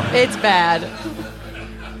no. No. It's bad.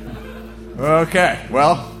 Okay,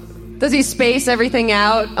 well, Does he space everything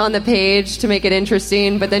out on the page to make it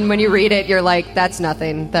interesting? But then when you read it, you're like, that's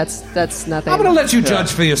nothing. That's nothing. I'm going to let you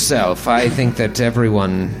judge for yourself. I think that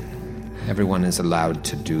everyone is allowed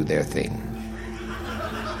to do their thing.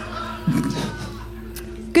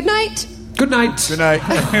 Good night. Good night. good night.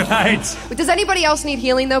 Right. Does anybody else need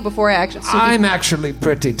healing though before I actually? I'm actually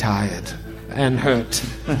pretty tired and hurt.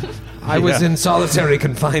 I was in solitary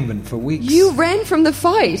confinement for weeks. You ran from the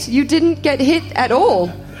fight. You didn't get hit at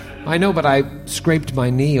all. I know, but I scraped my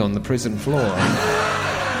knee on the prison floor.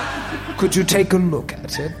 Could you take a look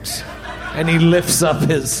at it? And he lifts up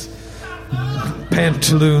his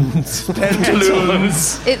pantaloons.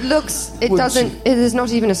 It looks. It doesn't. It is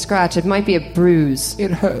not even a scratch. It might be a bruise.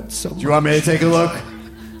 It hurts so Do much. you want me to take a look?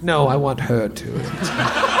 No, I want her to.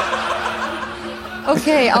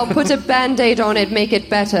 Okay, I'll put a band-aid on it. Make it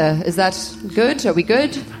better. Is that good? Are we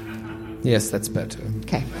good? Yes, that's better.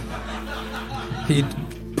 Okay. He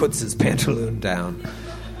puts his pantaloon down.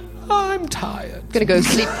 I'm tired. Gonna go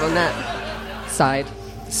sleep on that side.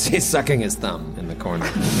 He's sucking his thumb in the corner.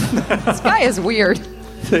 This guy is weird.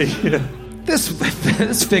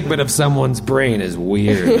 This figment of someone's brain is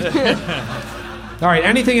weird. All right,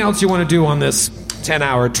 anything else you want to do on this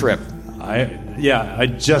 10-hour trip? I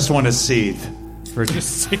just want to seethe for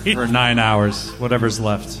 9 hours, whatever's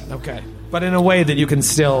left. Okay. But in a way that you can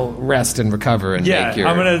still rest and recover and Yeah, make your...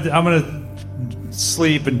 I'm gonna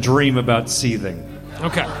sleep and dream about seething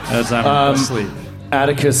Okay. as I'm asleep.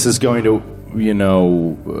 Atticus is going to,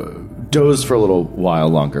 doze for a little while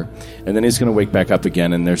longer, and then he's going to wake back up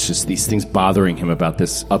again, and there's just these things bothering him about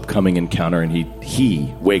this upcoming encounter, and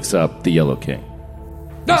he wakes up the Yellow King.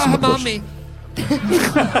 Mommy.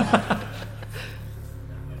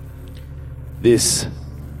 This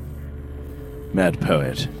mad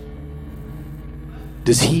poet,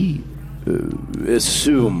 does he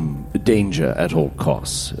assume danger at all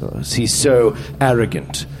costs? Is he so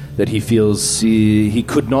arrogant that he feels he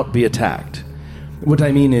could not be attacked? What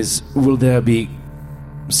I mean is, will there be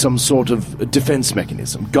some sort of defense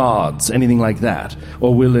mechanism, guards, anything like that?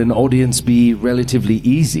 Or will an audience be relatively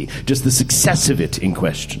easy? Just the success of it in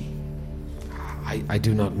question? I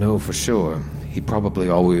do not know for sure. He probably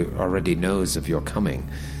already knows of your coming.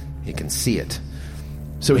 He can see it.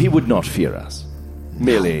 So he would not fear us?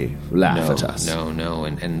 Merely laugh No, at us? No.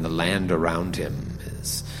 And the land around him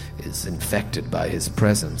is infected by his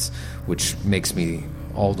presence, which makes me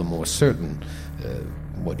all the more certain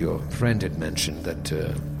what your friend had mentioned, that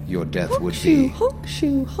your death would be Honk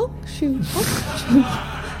shoe, honk shoe,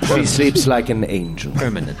 honk shoe. She sleeps like an angel.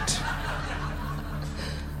 permanent.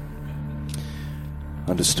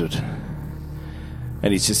 Understood.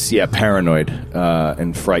 And he's just, paranoid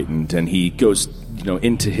and frightened. And he goes,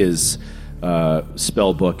 into his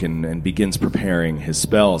spell book and begins preparing his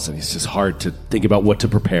spells. And it's just hard to think about what to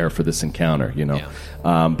prepare for this encounter,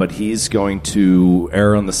 But he's going to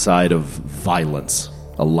err on the side of violence.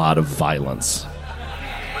 A lot of violence.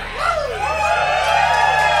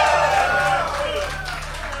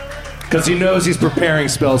 Because he knows he's preparing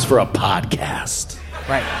spells for a podcast.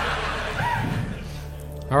 Right.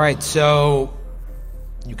 All right, so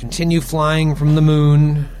you continue flying from the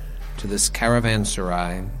moon to this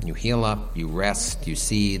caravanserai. You heal up, you rest, you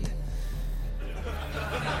seethe.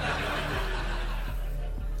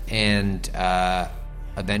 And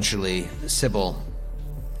eventually, Sybil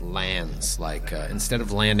lands. Instead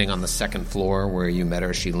of landing on the second floor where you met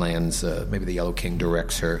her, she lands, maybe the Yellow King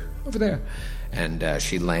directs her over there. And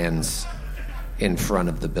she lands in front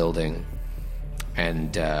of the building.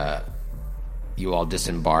 And you all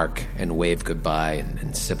disembark and wave goodbye,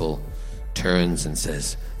 and Sybil turns and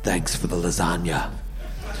says, "Thanks for the lasagna."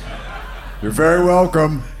 You're very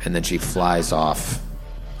welcome. And then she flies off,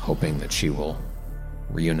 hoping that she will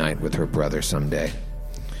reunite with her brother someday.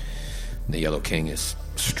 The Yellow King is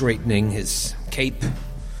straightening his cape.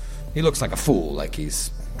 He looks like a fool, like he's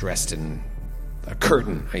dressed in a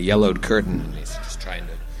curtain, a yellowed curtain, and he's just trying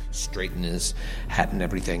to straighten his hat and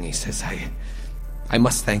everything. He says, I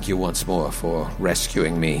must thank you once more for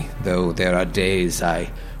rescuing me, though there are days I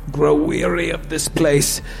grow weary of this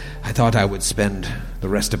place. I thought I would spend the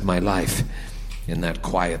rest of my life in that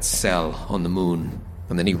quiet cell on the moon.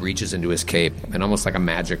 And then he reaches into his cape, and almost like a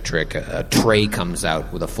magic trick, a tray comes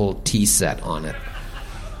out with a full tea set on it.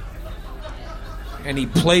 And he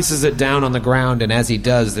places it down on the ground, and as he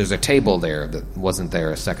does, there's a table there that wasn't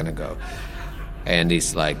there a second ago. And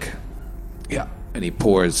he's like, yeah. And he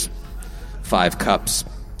pours 5 cups,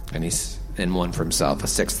 and one for himself, a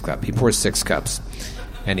 6th cup. He pours 6 cups,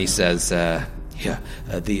 and he says,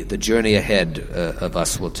 the journey ahead of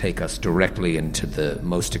us will take us directly into the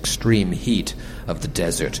most extreme heat of the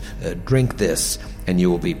desert. Drink this, and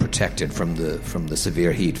you will be protected from the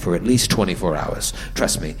severe heat for at least 24 hours.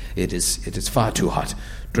 Trust me, it is far too hot.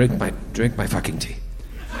 Drink my fucking tea.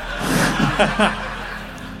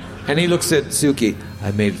 And he looks at Suki.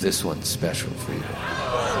 I made this one special for you.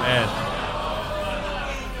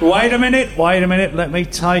 Wait a minute. Let me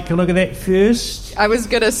take a look at that first. I was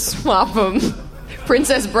going to swap them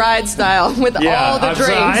Princess Bride style with all the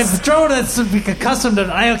drinks. I've drawn accustomed to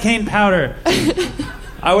alkane powder.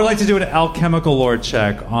 I would like to do an alchemical lore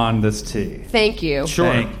check on this tea. Thank you.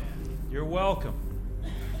 Sure. You're welcome.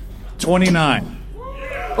 29.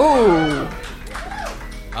 Ooh.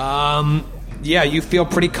 Yeah, you feel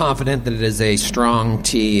pretty confident that it is a strong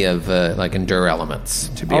tea of endure elements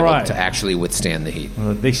to be able to actually withstand the heat.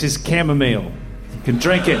 This is chamomile. You can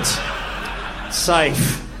drink it.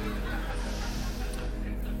 Safe.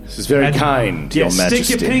 This is very kind, Your Majesty.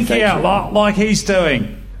 Stick your pinky out like he's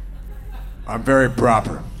doing. I'm very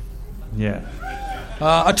proper. Yeah.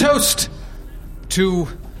 A toast to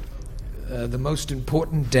the most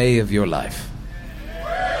important day of your life.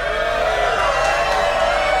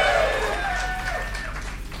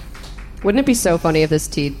 Wouldn't it be so funny if this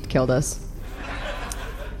tea killed us?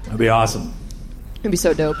 That'd be awesome. It'd be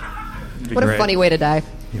so dope. What great. a funny way to die.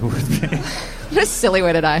 It would be. What a silly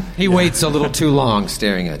way to die. He waits a little too long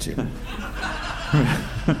staring at you.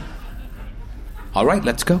 All right,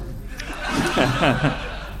 let's go.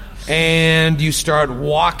 And you start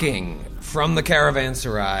walking from the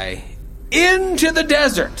caravanserai into the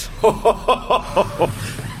desert.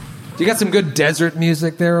 You got some good desert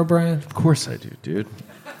music there, O'Brien? Of course I do, dude.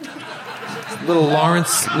 Little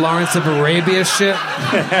Lawrence of Arabia shit.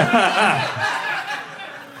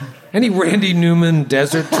 Any Randy Newman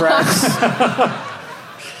desert tracks?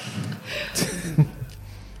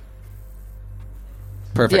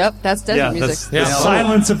 Perfect. Yep, that's desert music. The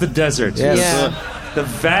silence of the desert. Yes. Yeah. The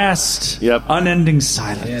vast, unending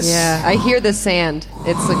silence. Yes. Yeah, I hear the sand.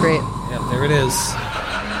 It's a great... Yeah, there it is.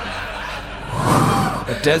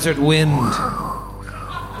 The desert wind.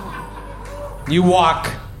 You walk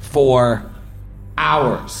for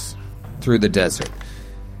hours through the desert,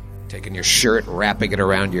 taking your shirt, wrapping it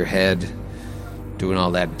around your head, doing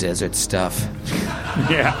all that desert stuff.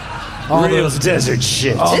 Yeah. All Real those desert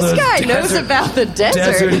shit. This guy knows about the desert.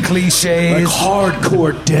 Desert cliches. Like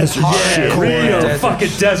hardcore desert shit. Real desert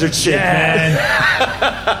fucking desert shit, man.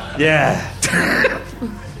 Yeah.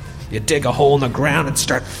 You dig a hole in the ground and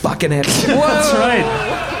start fucking it. That's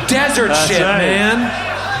right. Desert shit, man.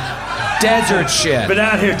 Desert shit. Been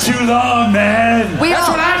out here too long, man. That's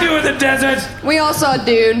what I do in the desert. We all saw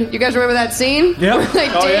Dune. You guys remember that scene? Yep. Where they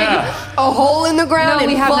dig a hole in the ground No,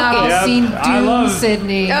 and we have not all Yep. seen I Dune, love-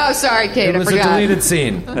 Sydney. Oh, sorry, Kate. It was I a forgot. deleted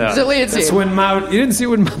scene. Yeah. Deleted That's scene. when you didn't see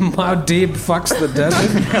when Muad'Dib fucks the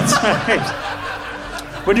desert? That's right.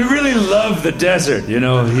 When you really love the desert, you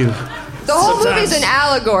know, you... The whole sometimes- movie's an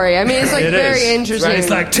allegory. I mean, it's like It very is. interesting. Right,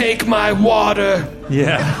 it's like, take my water.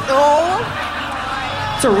 Yeah. Oh,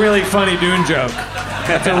 It's a really funny Dune joke.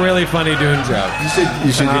 That's a really funny Dune joke.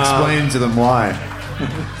 You should explain to them why.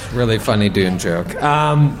 Really funny Dune joke.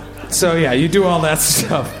 So yeah, you do all that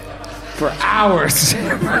stuff for hours.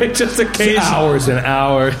 Right? Just occasionally. Hours and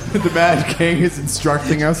hours. The Mad King is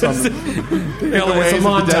instructing us on the It's a ways of the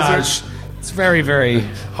montage. desert. It's very, very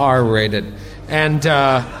R-rated. And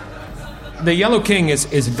the Yellow King is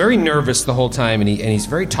very nervous the whole time, and he's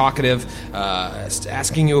very talkative,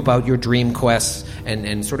 asking you about your dream quests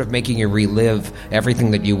and sort of making you relive everything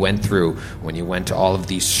that you went through when you went to all of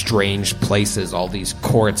these strange places, all these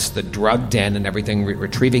courts, the drug den and everything,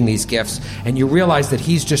 retrieving these gifts. And you realize that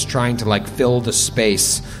he's just trying to like fill the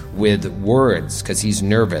space with words because he's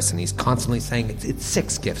nervous, and he's constantly saying it's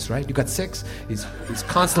 6 gifts, right? You got 6? He's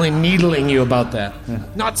constantly needling you about that.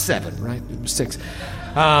 Not 7, right? 6.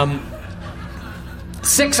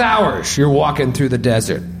 6 hours you're walking through the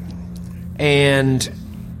desert, and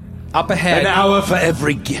up ahead, An hour for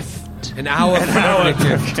every gift. an hour for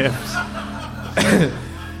every gift.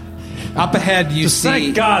 Up ahead you see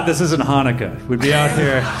Thank God this isn't Hanukkah. We'd be out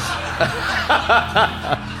here.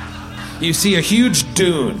 you see a huge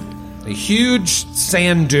dune, a huge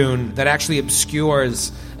sand dune that actually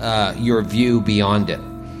obscures your view beyond it.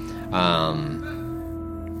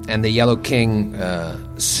 And the Yellow King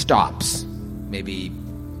stops, maybe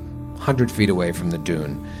 100 feet away from the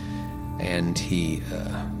dune, and he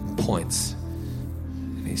points.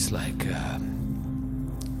 And he's like,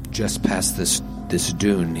 just past this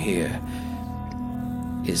dune here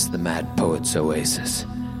is the Mad Poet's Oasis.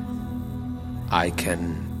 I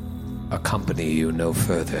can accompany you no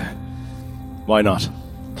further. Why not?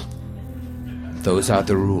 Those are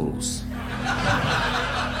the rules.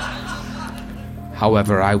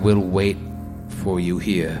 However, I will wait for you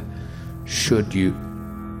here,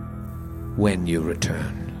 when you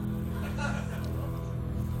return.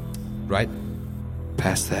 Right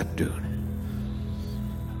past that dune.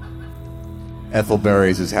 Ethel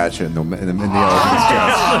buries his hatchet in the elephant's chest.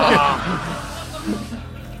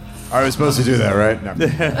 I was supposed to do that, right? No.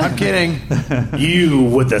 I'm kidding. You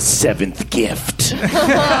were the 7th gift.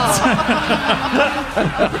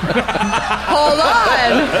 Hold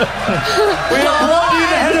on. We have brought you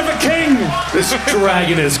the head of a king. This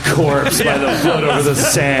dragging his corpse by the foot over the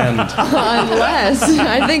sand. Unless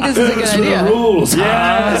I think this is a good Those were idea. the rules.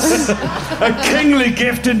 Yes. A kingly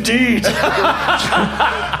gift indeed.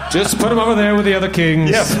 Just put him over there with the other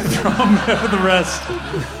kings. Yeah, throw him with the rest.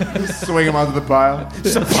 Swing him onto the pile.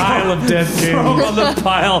 Just a pile of dead kings. Throw him on the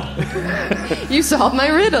pile. You solved my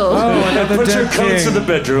riddle. Oh, another Put your dead coats in king. the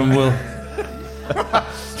bedroom, Will.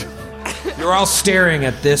 You're all staring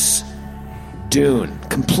at this dune.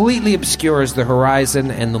 Completely obscures the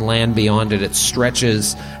horizon and the land beyond it. It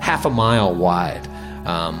stretches half a mile wide.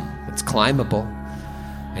 It's climbable.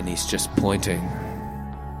 And he's just pointing.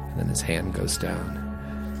 And then his hand goes down.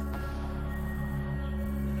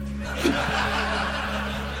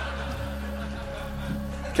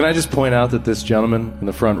 Can I just point out that this gentleman in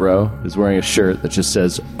the front row is wearing a shirt that just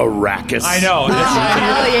says Arrakis? I know. Oh,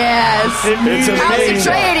 hell yes. It's House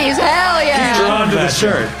amazing. Atreides, hell yeah. Drawn to the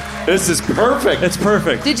shirt. This is perfect. It's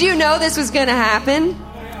perfect. Did you know this was going to happen?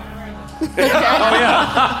 Oh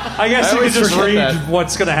yeah. I guess I you could always just forget read that.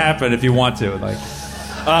 what's going to happen if you want to. Like,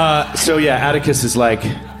 So yeah, Atticus is like,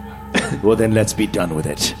 well then let's be done with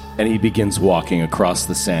it. And he begins walking across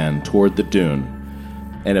the sand toward the dune.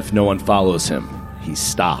 And if no one follows him, he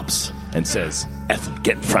stops and says, Ethel,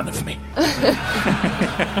 get in front of me.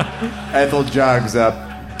 Ethel jogs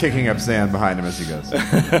up, kicking up sand behind him as he goes.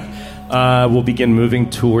 We'll begin moving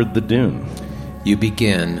toward the dune. You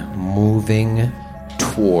begin moving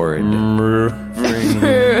toward.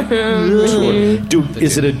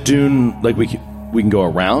 Is it a dune like we can go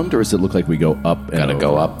around, or does it look like we go up? And Gotta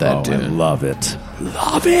go over? up that I dune. love it.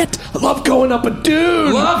 Love it. I love going up a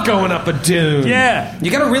dune. Love going up a dune. Yeah.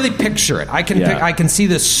 You got to really picture it. I can Yeah. I can see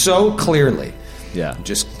this so clearly. Yeah.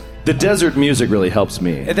 Just The desert music really helps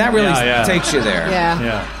me. that really Yeah. takes you there. Yeah.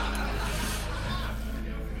 yeah.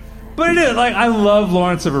 But it is like I love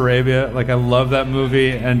Lawrence of Arabia. Like I love that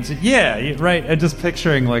movie, and yeah, right. And just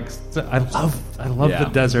picturing like I love Yeah. the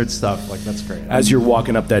desert stuff. Like that's great. As you're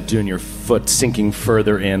walking up that dune, your foot sinking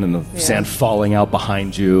further in and the sand falling out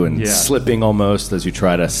behind you and Yeah. slipping almost as you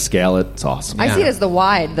try to scale it. It's awesome. I see it as the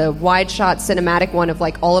wide shot cinematic one of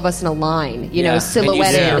like all of us in a line, you know, And you see your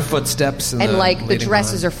silhouetted. footsteps And like the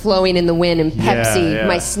dresses are flowing in the wind, and Pepsi, yeah.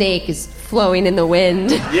 my snake, is flowing in the wind.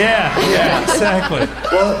 yeah, exactly.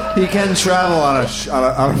 Well, he can travel on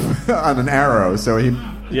on an arrow, so he.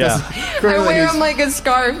 Yeah. I wear him like a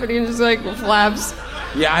scarf, and he just like flaps.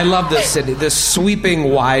 Yeah, I love this city. This sweeping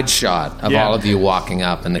wide shot of Yeah. all of you walking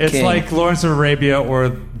up, and the It's king. like Lawrence of Arabia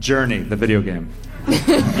or Journey, the video game.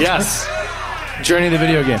 Yes. Journey the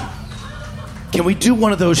video game. Can we do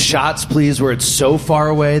one of those shots, please, where it's so far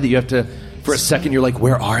away that you have to, for a second, you're like,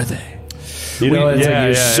 where are they? You know, it's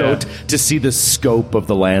like you're to see the scope of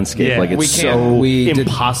the landscape. Yeah. Like it's so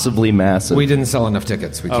impossibly massive. We didn't sell enough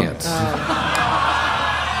tickets. We can't.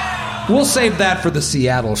 We'll save that for the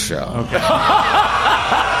Seattle show. Okay.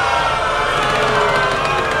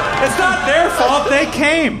 It's not their fault. They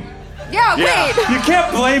came. Yeah, wait. You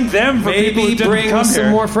can't blame them for people who Maybe didn't bring come some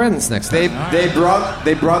here. more friends next time. They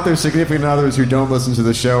brought their significant others who don't listen to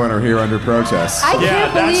the show and are here under protest. I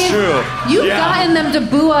can't that's believe true. you've gotten them to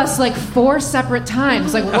boo us like 4 separate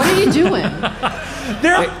times. Like, what are you doing?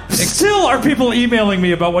 There still are people emailing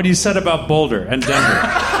me about what you said about Boulder and Denver.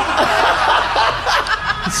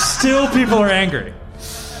 Still people are angry.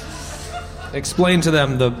 Explain to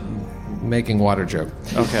them the making water joke.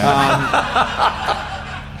 Okay.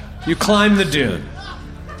 You climb the dune.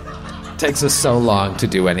 Takes us so long to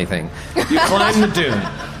do anything. You climb the dune.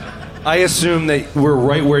 I assume that we're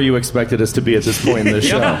right where you expected us to be at this point in the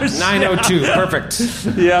show. 9:02. Perfect.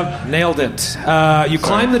 Yep. Nailed it. You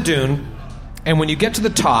climb the dune, and when you get to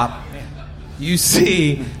the top, you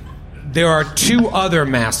see there are 2 other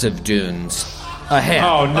massive dunes ahead.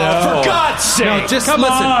 Oh, no. For God's sake! No, just Come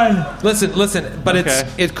on. Listen. But Okay.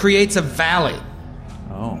 it creates a valley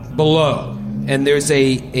below, and there's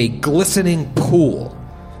a glistening pool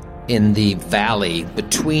in the valley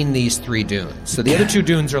between these 3 dunes. So the other 2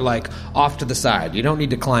 dunes are like off to the side. You don't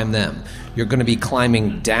need to climb them. You're going to be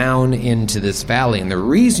climbing down into this valley, and the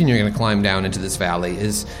reason you're going to climb down into this valley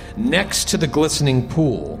is next to the glistening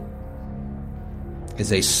pool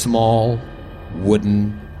is a small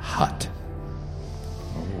wooden hut.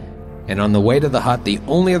 And on the way to the hut, the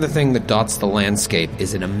only other thing that dots the landscape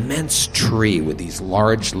is an immense tree with these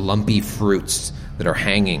large, lumpy fruits that are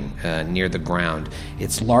hanging near the ground.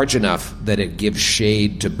 It's large enough that it gives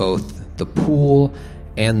shade to both the pool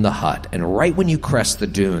and the hut. And right when you crest the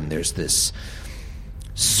dune, there's this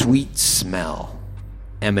sweet smell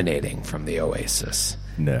emanating from the oasis.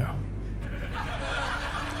 No.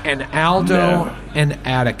 And Aldo and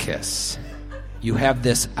Atticus, you have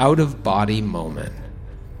this out-of-body moment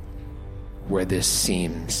where this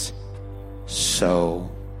seems so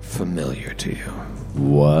familiar to you.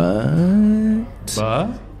 What? But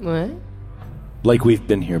What? Like we've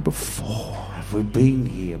been here before. Have we been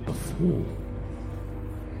here before?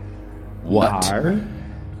 What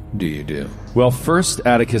do you do? Well, first,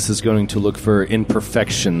 Atticus is going to look for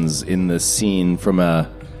imperfections in the scene from an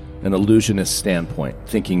illusionist standpoint,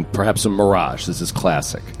 thinking perhaps a mirage. This is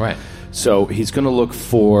classic. Right. So he's going to look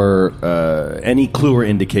for any clue or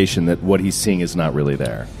indication that what he's seeing is not really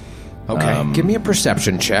there. Okay, give me a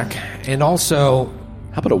perception check. And also...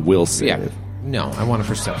 How about a will save? Yeah. No, I want a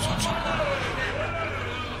perception check.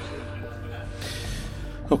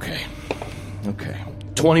 Okay.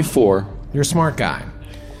 24. You're a smart guy.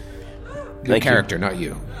 Your Thank you. character, not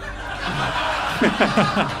you.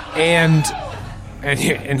 and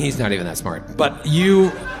he's not even that smart. But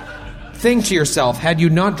you think to yourself, had you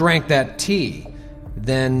not drank that tea,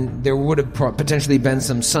 then there would have potentially been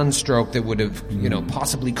some sunstroke that would have,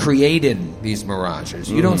 possibly created these mirages.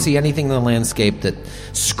 You don't see anything in the landscape that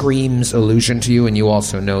screams illusion to you, and you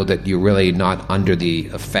also know that you're really not under the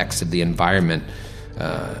effects of the environment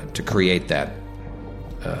to create that,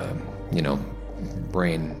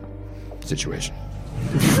 brain situation.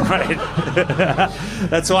 right.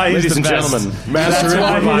 That's why he's Ladies the and best. gentlemen, Master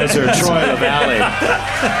Improviser Troy LaValle.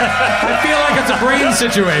 I feel like it's a brain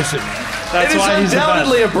situation. That's It why is he's the best.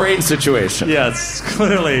 undoubtedly a brain situation. Yeah, it's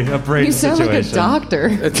clearly a brain You sound situation. like a doctor.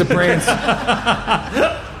 It's a brain...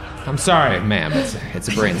 I'm sorry, ma'am. It's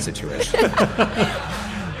a brain situation.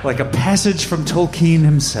 Like a passage from Tolkien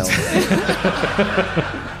himself.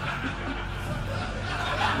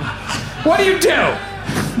 What do you do?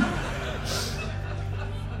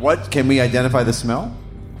 What? Can we identify the smell?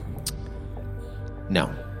 No.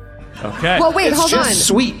 Okay. Well, wait, It's hold just on.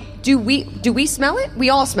 sweet. Do we smell it? We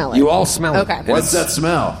all smell it. You all smell it. Okay. What's that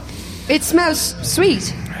smell? It smells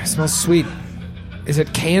sweet. It smells sweet. Is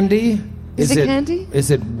it candy? Is it candy?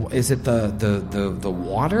 Is it the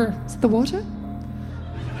water? Is it the water?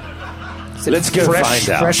 Is it Let's go fresh, find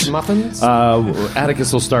out. fresh muffins?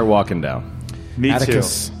 Atticus will start walking down. Me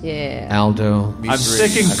Atticus, Yeah. Aldo, too. I'm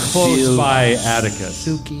sticking close by Atticus.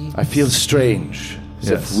 Suki. I feel strange. As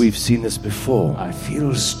Yes. if we've seen this before. I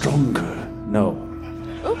feel stronger. No.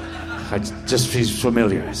 I just feel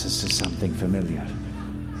familiar. This is something familiar.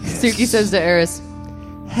 Suki says to Eris,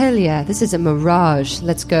 "Hell yeah, this is a mirage.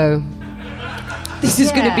 Let's go. This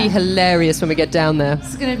is going to be hilarious when we get down there."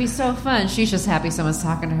 It's gonna be so fun. She's just happy someone's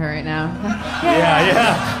talking to her right now.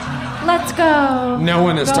 Yeah. Let's go. No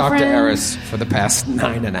one has talked to Girlfriend. Eris for the past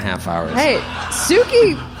 9.5 hours. Hey,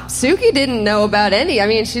 Suki didn't know about any. I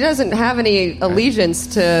mean, she doesn't have any allegiance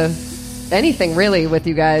to anything really with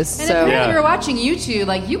you guys. And So if we were watching you two,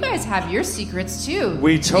 like, you guys have your secrets too.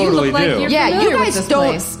 We totally you look like do. You're Yeah, you familiar with guys this don't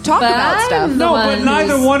place. talk But about I'm stuff. the No, one but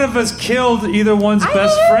neither who's- one of us killed either one's I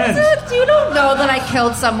best know, friend. You don't know that I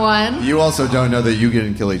killed someone. You also don't know that you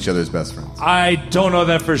didn't kill each other's best friends. I don't know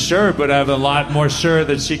that for sure, but I'm a lot more sure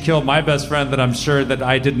that she killed my best friend than I'm sure that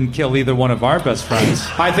I didn't kill either one of our best friends.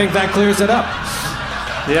 I think that clears it up.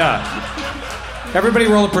 Yeah. Everybody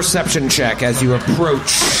roll a perception check as you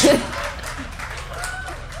approach.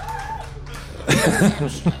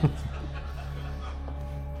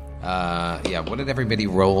 What did everybody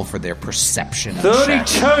roll for their perception check?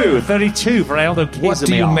 32 for Aldo What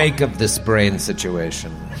do you make of this brain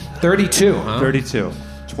situation? 32, huh? 32.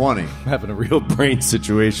 20. I'm having a real brain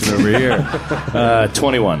situation over here.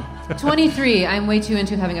 21. 23. I'm way too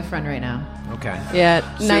into having a friend right now. Okay. yeah,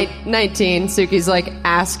 19. Suki's like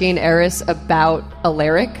asking Eris about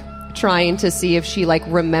Alaric, trying to see if she like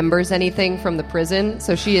remembers anything from the prison.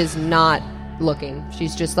 So she is not looking.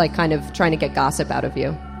 She's just like kind of trying to get gossip out of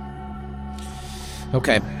you.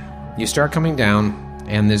 Okay. You start coming down,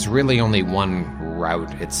 and there's really only one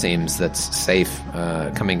route, it seems, that's safe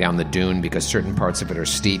coming down the dune because certain parts of it are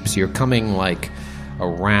steep. So you're coming like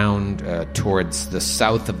around towards the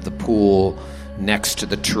south of the pool, next to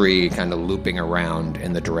the tree, kind of looping around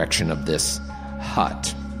in the direction of this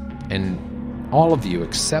hut. And all of you,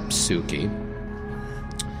 except Suki,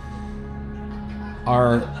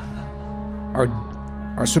 are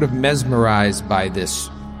sort of mesmerized by this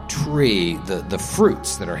tree, the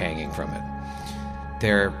fruits that are hanging from it.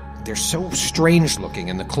 They're so strange looking,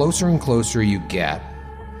 and the closer and closer you get,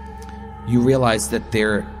 you realize that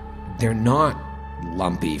they're not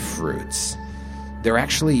lumpy fruits. They're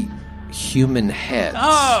actually human heads.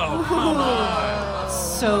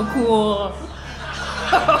 So cool.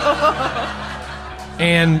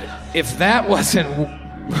 And if that wasn't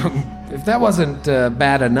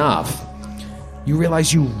bad enough, you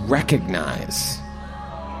realize you recognize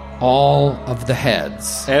all of the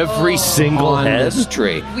heads. Every single on head? this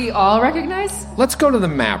tree. We all recognize? Let's go to the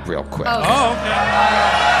map real quick. Oh,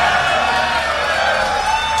 okay.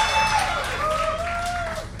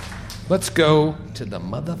 Let's go to the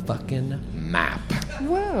motherfucking map.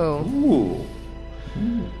 Whoa.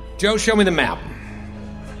 Joe, show me the map.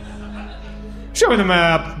 Show me the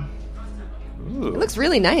map. It looks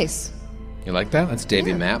really nice. You like that? That's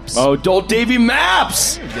Davy Maps. Oh, old Davy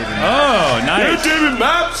Maps! Oh, nice. Davy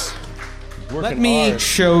Maps! Let me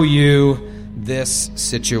show you this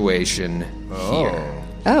situation here.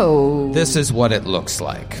 Oh. This is what it looks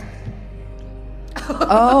like.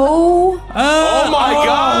 Oh. Oh my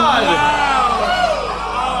God! Wow.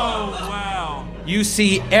 You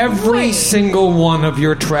see every single one of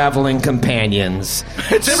your traveling companions.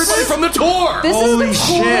 It's everybody from the tour! This Holy is the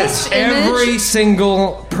coolest shit. image. Every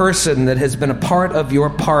single person that has been a part of your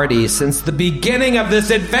party since the beginning of this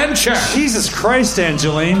adventure. Jesus Christ,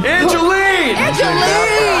 Angeline. Angeline!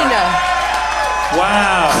 Angeline!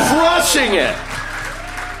 Wow. Crushing it!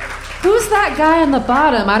 Who's that guy on the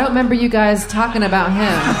bottom? I don't remember you guys talking about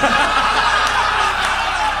him.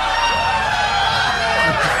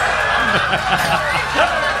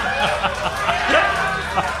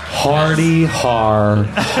 Hardy Har.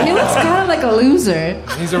 He looks kind of like a loser.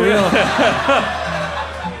 He's a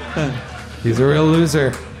real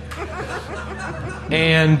loser.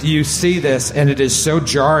 And you see this, and it is so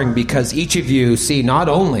jarring because each of you see not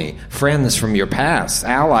only friends from your past,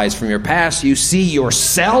 allies from your past, you see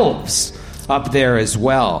yourselves up there as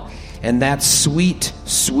well. And that sweet,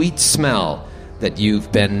 sweet smell that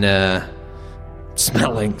you've been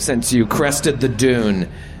smelling since you crested the dune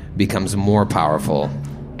becomes more powerful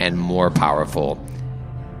and more powerful.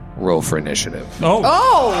 Roll for initiative. Oh. Oh!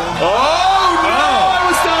 Oh no! I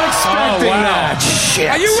was not expecting wow. that! Shit!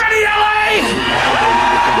 Are you ready, LA?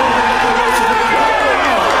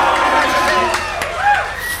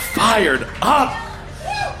 Fired up!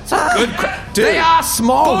 Good Dude, they are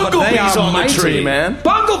small, but they Bumblebees are on the mighty. tree, man.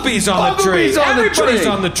 Bumblebees on the tree. Bumblebees on the Everybody's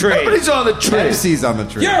tree. on the tree. Everybody's on the tree. Pepsi's on the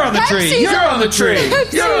tree. You're on the tree. Pepsi's You're on on the the tree. tree.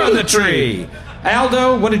 You're on the tree.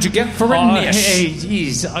 Aldo, what did you get for a niche? Hey,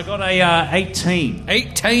 geez, I got a 18.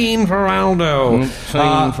 18 for Aldo.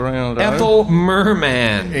 18 for Aldo. Ethel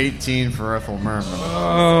Merman. 18 for Ethel Merman.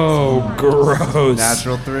 Oh, gross.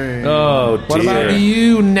 Natural 3. Oh, dear. What about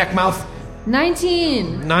you, Neckmouth?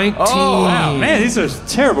 19. 19. Oh, wow, man, these are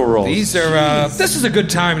terrible rolls. These are, this is a good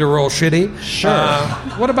time to roll shitty. Sure.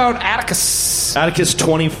 What about Atticus? Atticus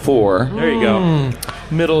 24. There you go.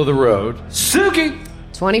 Middle of the road. Suki.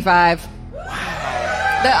 25. Wow.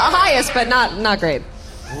 The highest, but not great.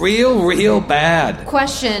 Real bad.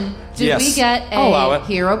 Question: did Yes. we get I'll allow a it.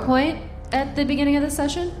 hero point at the beginning of the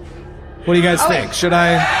session? What do you guys think? wait. Should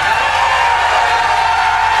I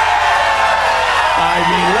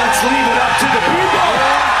mean, let's leave it up to the people.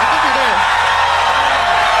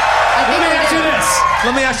 I think we do.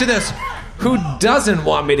 Let me ask you this. Who doesn't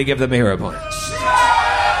want me to give them a hero point?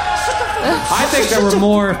 I think there were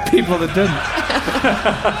more people that didn't.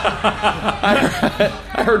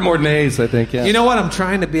 I heard more nays, I think, yeah. You know what? I'm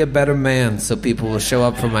trying to be a better man so people will show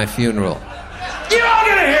up for my funeral. You all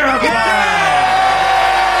get a hero point!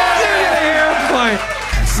 You get a hero point!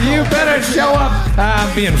 You better show up.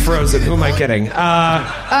 I'm being frozen. Who am I kidding?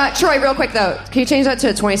 Troy, real quick, though. Can you change that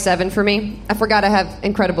to 27 for me? I forgot I have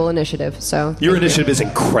incredible initiative, so... Your initiative is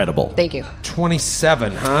incredible. Thank you.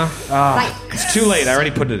 27, huh? It's too late. I already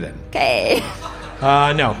put it in. Okay.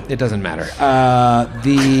 No, it doesn't matter.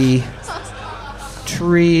 The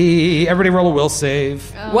tree... Everybody roll a will save.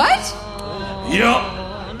 What? Yup.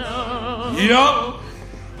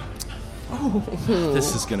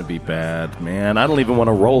 This is going to be bad, man. I don't even want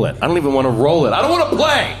to roll it. I don't want to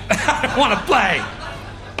play. I don't want to play.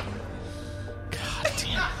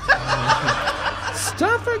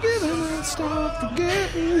 Stop forgetting.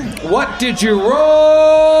 What did you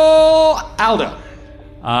roll, Aldo?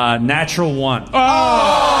 Natural 1.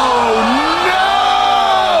 Oh,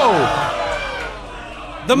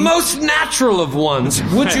 no! The most natural of ones.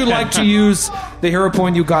 Would you like to use the hero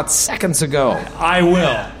point you got seconds ago? I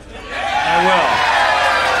will.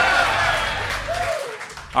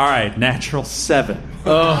 All right, natural 7.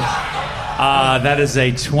 That is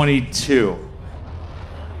a 22.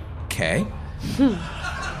 Okay.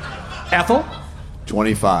 Ethel?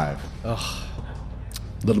 25. A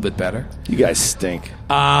little bit better. You guys stink.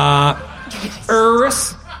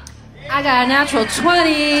 Uris? I got a natural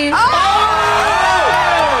 20.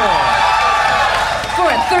 For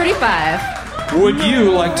a 35. Would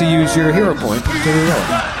you like to use your hero point to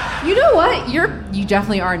reroll? You know what? You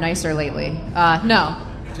definitely are nicer lately. No.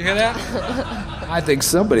 Did you hear that? I think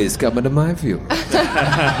somebody's coming to my funeral.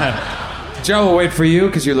 Joe will wait for you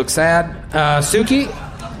because you look sad. Suki?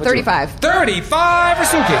 35. 35 for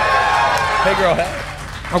Suki. Hey, girl.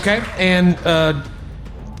 Okay, and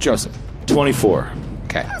Joseph. 24.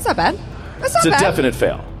 Okay. That's not bad. That's not It's a bad. definite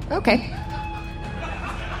fail. Okay.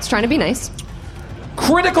 It's trying to be nice.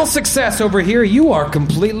 Critical success over here. You are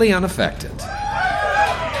completely unaffected.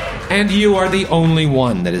 And you are the only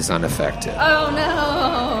one that is unaffected. Oh,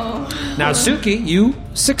 no. Now, Suki, you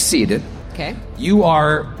succeeded. Okay. You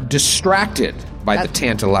are distracted by the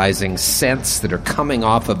tantalizing scents that are coming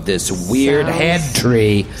off of this weird head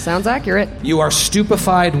tree. Sounds accurate. You are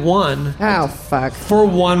stupefied 1 Oh, fuck. for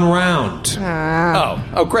 1 round.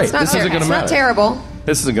 Oh, great. It's not, This isn't going to it's matter. not terrible.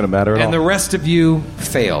 This isn't going to matter at And all. the rest of you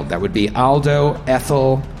failed. That would be Aldo,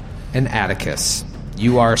 Ethel, and Atticus.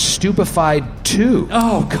 You are stupefied 2.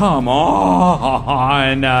 Oh, come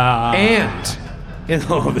on. And,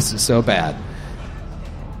 oh, this is so bad.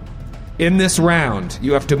 In this round,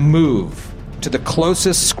 you have to move to the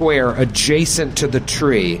closest square adjacent to the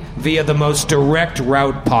tree via the most direct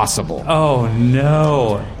route possible, Oh,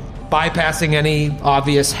 no. bypassing any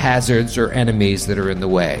obvious hazards or enemies that are in the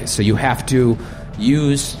way. So you have to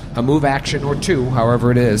use a move action or 2,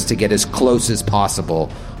 however it is, to get as close as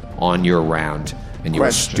possible on your round. And you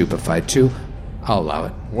Question. are stupefied 2. I'll allow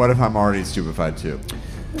it. What if I'm already stupefied too?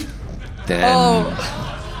 Then...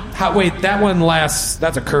 wait, that one lasts...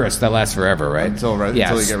 That's a curse. That lasts forever, right? Until you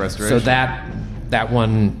get restoration. So that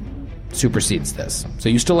one supersedes this. So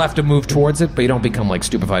you still have to move towards it, but you don't become like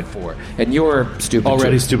stupefied 4. And you're stupid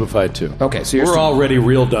Already too. stupefied, too. Okay, so you're We're already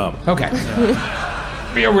real dumb. Okay.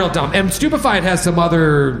 You're real dumb. And stupefied has some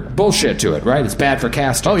other bullshit to it, right? It's bad for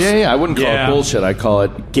casters. Oh, yeah. I wouldn't call Yeah. it bullshit. I call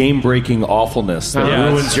it game-breaking awfulness that Yeah.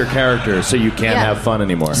 ruins your character so you can't Yeah. have fun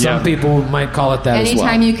anymore. Some people might call it that as well.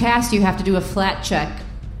 Anytime you cast, you have to do a flat check.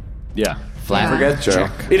 Yeah. Flat Forget Joe.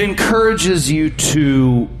 check. It encourages you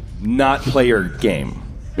to not play your game.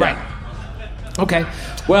 Right. Okay.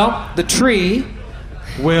 Well, the tree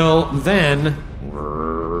will then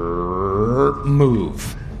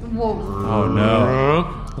move. Oh, no.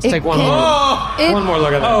 Let's take one more. One more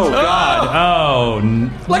look at that. Oh, God. Oh,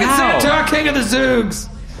 Look at Xantar, King of the Zoogs.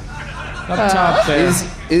 Up top there.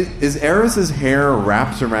 Is Eris's hair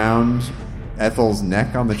wrapped around Ethel's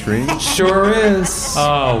neck on the tree? Sure is.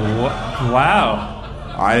 Oh,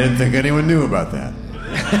 wow. I didn't think anyone knew about that.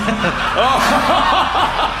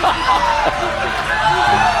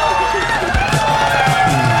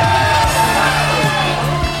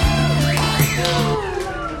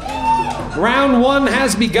 Round 1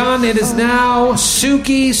 has begun. It is now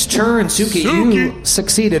Suki's turn. Suki, you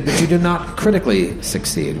succeeded, but you did not critically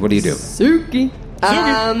succeed. What do you do? Suki.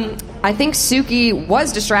 I think Suki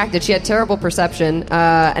was distracted. She had terrible perception,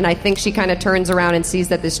 and I think she kind of turns around and sees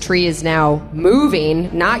that this tree is now moving,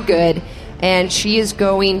 not good, and she is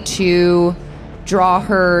going to draw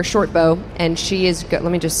her short bow, and she is... Let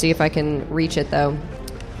me just see if I can reach it, though.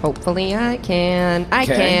 Hopefully I can. I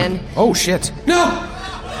can. Oh, shit. No!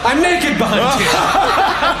 I'm naked behind you!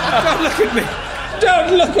 Don't look at me!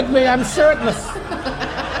 Don't look at me, I'm shirtless!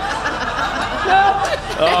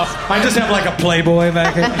 I just have like a Playboy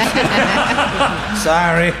back here.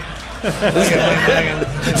 Sorry. Look at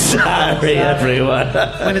my Sorry, everyone.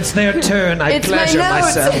 When it's their turn, I pleasure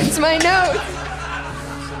myself. It's my notes.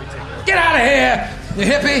 Get out of here, you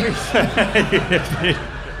hippie!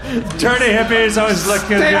 Dirty hippies always look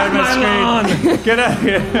good Stay on off my screen. lawn. Get out of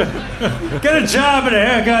here. Get a job and a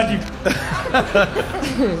haircut.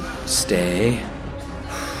 You. Stay.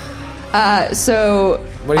 So...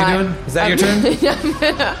 What are you doing? Is that your turn?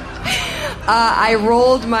 I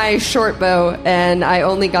rolled my short bow, and I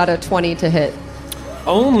only got a 20 to hit.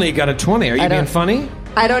 Only got a 20. Are you being funny?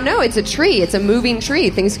 I don't know. It's a tree. It's a moving tree.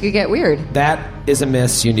 Things could get weird. That is a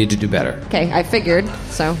miss. You need to do better. Okay, I figured.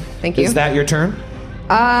 So, thank you. Is that your turn?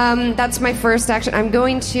 That's my first action. I'm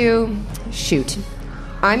going to... Shoot.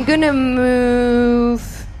 I'm going to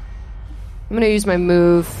move... I'm going to use my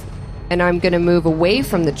move, and I'm going to move away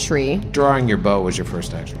from the tree. Drawing your bow was your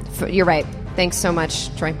first action. You're right. Thanks so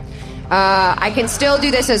much, Troy. I can still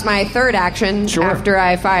do this as my third action after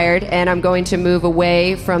I fired, and I'm going to move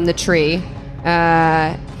away from the tree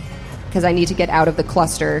because I need to get out of the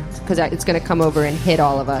cluster because it's going to come over and hit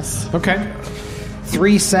all of us. Okay.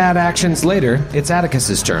 3 sad actions later, it's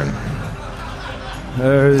Atticus's turn.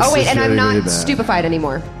 Oh, wait, and I'm not stupefied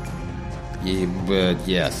anymore.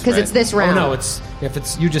 Yes. Because it's this round. Oh, no, it's... If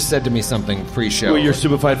it's... You just said to me something pre-show. Well, you're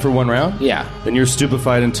stupefied for 1 round? Yeah. Then you're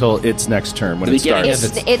stupefied until its next turn when it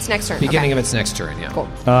starts. It's next turn. Beginning of its next turn, yeah. Cool.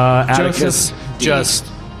 Atticus just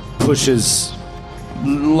pushes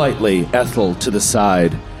lightly Ethel to the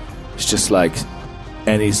side. It's just like...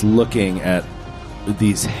 And he's looking at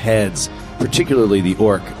these heads, particularly the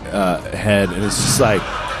orc head, and it's just like...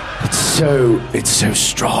 It's so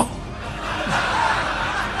strong.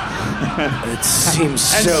 It seems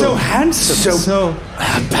so handsome, so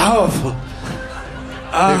powerful.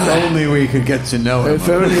 If only we could get to know him. If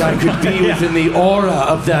only I could be within the aura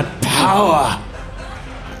of that power.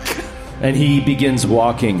 And he begins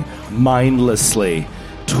walking mindlessly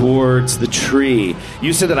towards the tree.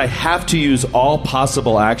 You said that I have to use all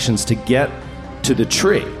possible actions to get to the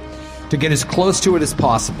tree. To get as close to it as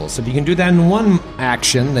possible. So if you can do that in 1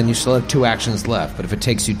 action, then you still have 2 actions left. But if it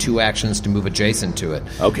takes you 2 actions to move adjacent to it,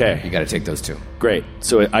 okay, you got to take those 2. Great.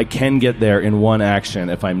 So I can get there in 1 action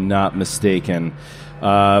if I'm not mistaken.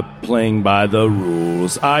 Playing by the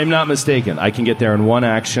rules. I'm not mistaken. I can get there in 1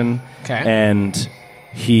 action. Okay. And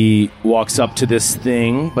he walks up to this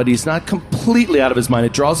thing, but he's not completely out of his mind.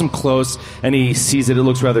 It draws him close, and he sees it. It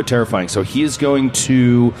looks rather terrifying. So he is going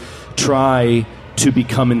to try to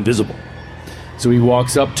become invisible. So he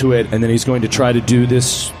walks up to it, and then he's going to try to do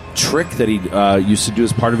this trick that he used to do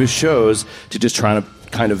as part of his shows to just try to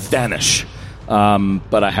kind of vanish.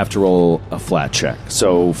 But I have to roll a flat check.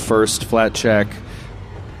 So first flat check,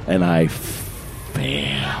 and I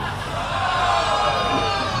fail.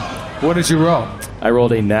 What did you roll? I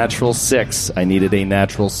rolled a natural 6. I needed a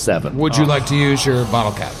natural 7. Would you like to use your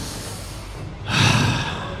bottle cap?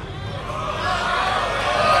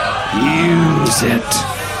 Use it.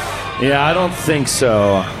 Yeah, I don't think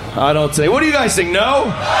so. I don't say. What do you guys think? No?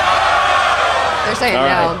 They're saying All no.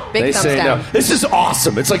 right. Big They thumbs say down. no. This is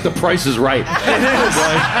awesome. It's like The Price is Right.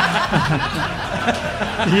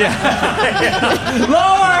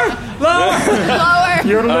 Lower.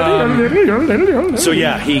 So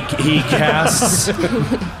yeah, he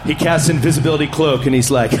casts invisibility cloak, and he's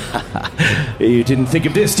like, "You didn't think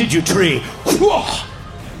of this, did you, tree?"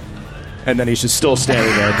 And then he's just still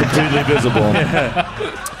standing there, completely visible.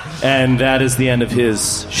 And that is the end of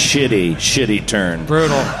his shitty turn.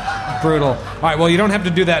 Brutal. All right, well, you don't have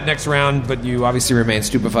to do that next round, but you obviously remain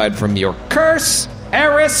stupefied from your curse.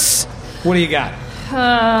 Eris, what do you got?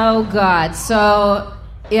 Oh, God. So,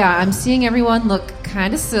 yeah, I'm seeing everyone look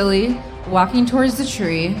kind of silly, walking towards the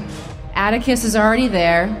tree. Atticus is already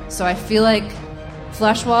there, so I feel like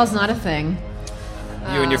flesh wall is not a thing.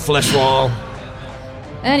 You and your flesh wall.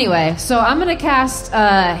 Anyway, so I'm going to cast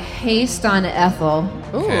haste on Ethel.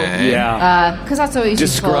 Okay. Yeah. Because that's always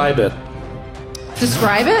Describe useful. it.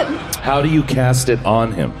 Describe it? How do you cast it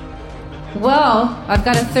on him? Well, I've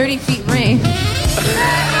got a 30 feet range.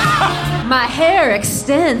 My hair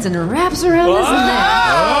extends and wraps around his neck.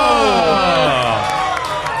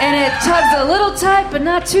 And it tugs a little tight, but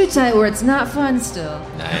not too tight, where it's not fun still.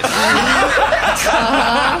 Nice.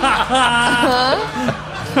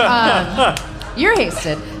 You're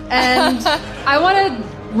hasted. And I want to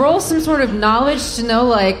roll some sort of knowledge to know,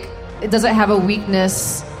 like, does it have a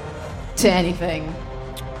weakness to anything?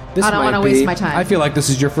 This I don't might want to waste be- my time. I feel like this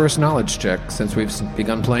is your first knowledge check since we've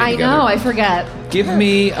begun playing I together. know, I forget. Give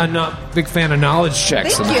me a big fan of knowledge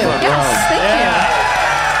checks. Thank in you. the front Yes, row.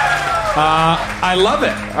 thank I love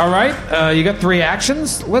it. All right. You got 3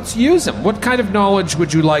 actions. Let's use them. What kind of knowledge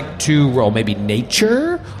would you like to roll? Maybe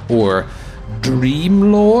nature or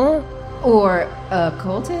dream lore? you. Or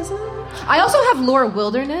occultism? I also have lore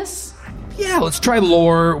wilderness. Yeah, let's try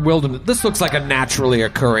lore wilderness. This looks like a naturally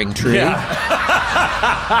occurring tree.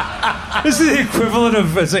 This is the equivalent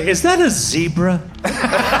of, is that a zebra?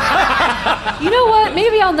 You know what?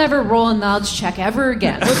 Maybe I'll never roll a knowledge check ever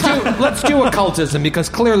again. Let's do occultism because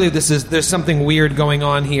clearly there's something weird going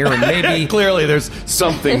on here, and maybe Clearly, there's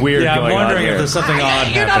something weird Yeah, I'm going on wondering here. if there's something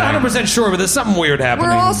odd you're not happening. 100% sure, but there's something weird happening.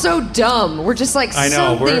 We're all so dumb. We're just like, I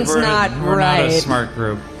know, something's we're not we're right. not a smart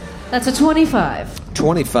group. That's a 25.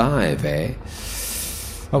 25, eh?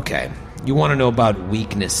 Okay. You want to know about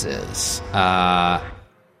weaknesses.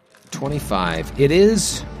 25. It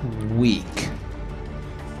is weak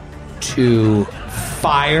to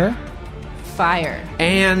fire, Fire.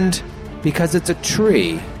 and because it's a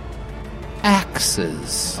tree,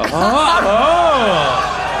 axes. Ethel,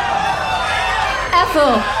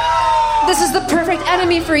 this is the perfect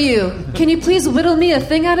enemy for you. Can you please whittle me a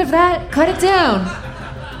thing out of that? Cut it down.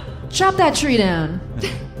 Chop that tree down.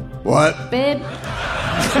 What? Babe.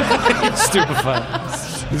 Stupefied.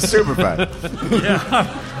 It's super fun.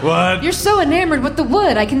 What? You're so enamored with the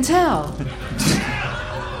wood, I can tell.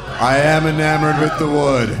 I am enamored with the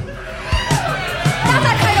wood. Not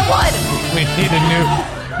that kind of wood! We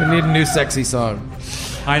need a new sexy song.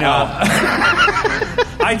 I know.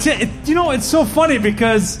 You know, it's so funny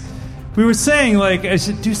because we were saying, like, I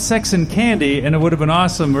should do Sex and Candy, and it would have been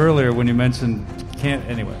awesome earlier when you mentioned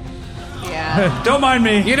Anyway. Yeah. Don't mind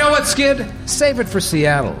me. You know what, Skid? Save it for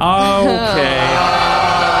Seattle. Okay.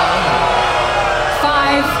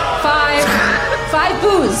 Five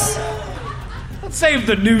booze. Let's save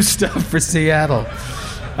the new stuff for Seattle.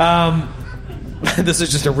 This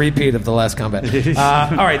is just a repeat of the last combat.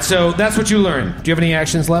 All right, so that's what you learned. Do you have any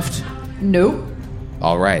actions left? Nope.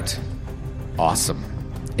 All right. Awesome.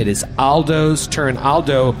 It is Aldo's turn.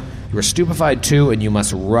 Aldo, you're stupefied too, and you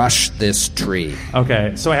must rush this tree.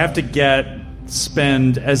 Okay, so I have to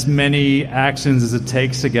spend as many actions as it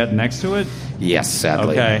takes to get next to it? Yes,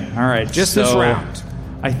 sadly. Okay, all right. Just this round.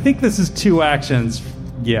 I think this is 2 actions.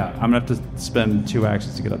 Yeah, I'm going to have to spend 2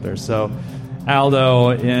 actions to get up there. So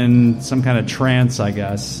Aldo, in some kind of trance, I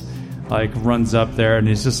guess, like runs up there and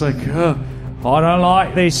he's just like, I don't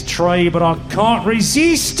like this tree, but I can't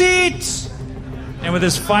resist it. And with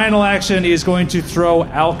his final action, he is going to throw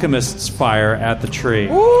Alchemist's Fire at the tree.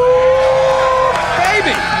 Baby!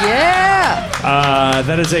 Yeah.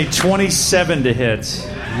 That is a 27 to hit.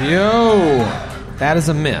 Yo! That is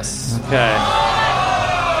a miss. Okay.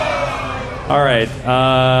 All right.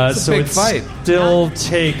 It's a So big it fight. still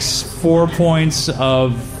takes 4 points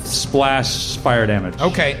of splash fire damage.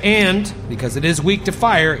 Okay, and because it is weak to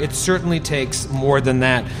fire, it certainly takes more than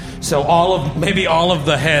that. So maybe all of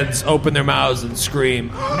the heads open their mouths and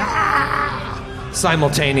scream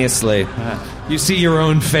simultaneously. You see your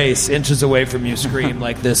own face inches away from you scream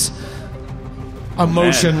like this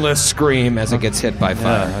emotionless scream as it gets hit by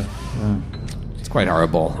fire. It's quite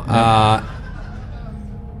horrible.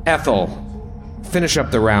 Ethel, finish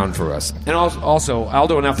up the round for us. And also,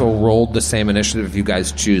 Aldo and Ethel rolled the same initiative if you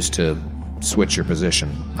guys choose to switch your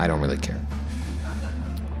position. I don't really care.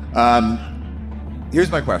 Here's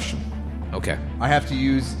my question. Okay. I have to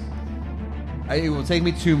use... It will take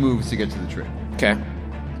me 2 moves to get to the tree. Okay.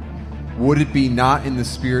 Would it be not in the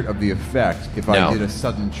spirit of the effect if No. I did a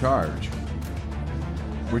sudden charge?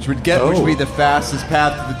 Which would be the fastest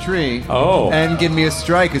path to the tree. Oh. And give me a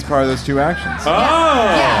strike as part of those 2 actions.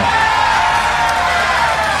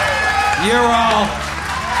 You're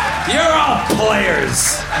all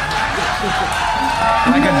players.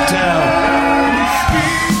 I can tell.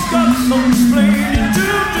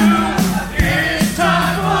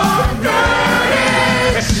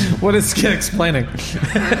 What is Skid explaining?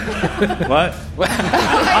 What?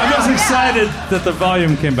 I'm just excited that the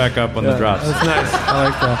volume came back up on the drops. That's nice. I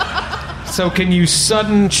like that. So can you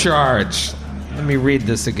sudden charge? Let me read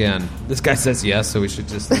this again. This guy says yes, so we should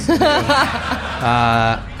just listen to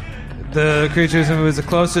it. The creatures who is the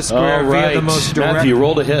closest square via the most direct... Matthew, you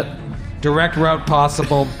rolled a hit. Direct route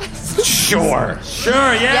possible. Sure. Sure,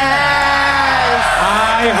 yeah. Yes.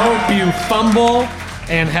 I hope you fumble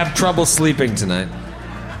and have trouble sleeping tonight.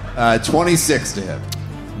 26 to hit.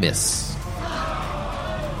 Miss.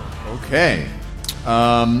 Okay.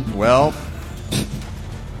 Well,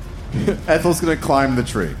 Ethel's going to climb the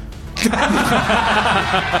tree.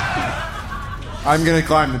 I'm going to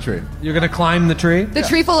climb the tree. You're going to climb the tree? The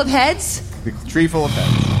tree full of heads? The tree full of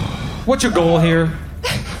heads. What's your goal here?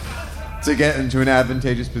 To get into an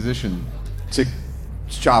advantageous position to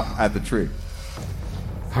chop at the tree.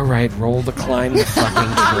 All right, roll to climb the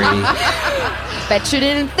fucking tree. Bet you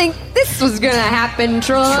didn't think this was gonna happen,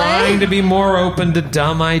 Troy. Trying to be more open to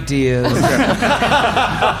dumb ideas.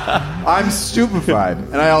 I'm stupefied,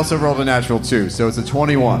 and I also rolled a natural 2, so it's a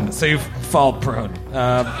 21. So you fall prone.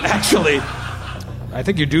 Actually, I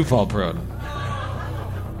think you do fall prone.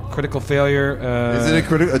 Critical failure. Is it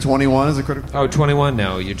a 21 is a critical? Oh, 21?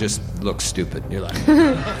 No, you just look stupid. You're like...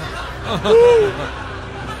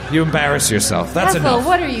 You embarrass yourself. That's Ethel, enough.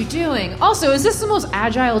 what are you doing? Also, is this the most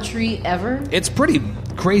agile tree ever? It's pretty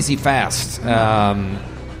crazy fast. All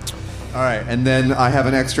right, and then I have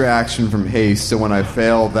an extra action from haste, so when I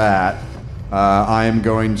fail that, I am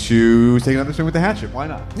going to take another swing with the hatchet. Why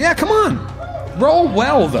not? Yeah, come on. Roll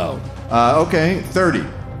well, though. Okay, 30 to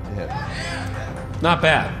hit. Not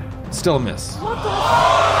bad. Still a miss.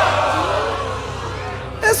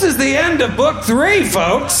 This is the end of book 3,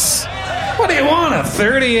 folks. What do you want, a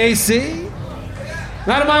 30 AC?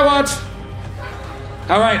 Not on my watch.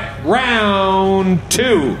 All right, round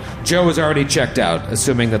 2. Joe is already checked out,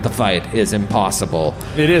 assuming that the fight is impossible.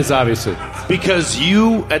 It is, obviously. Because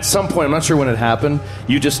you, at some point, I'm not sure when it happened,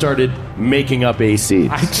 you just started making up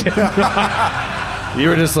ACs. You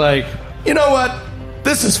were just like, you know what?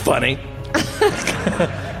 This is funny.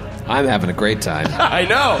 I'm having a great time. I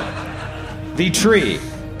know. The tree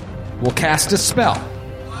will cast a spell.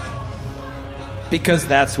 Because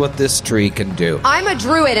that's what this tree can do. I'm a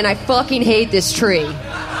druid and I fucking hate this tree.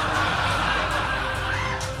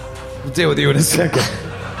 We'll deal with you in a second.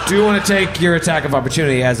 Do you want to take your attack of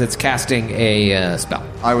opportunity as it's casting a spell?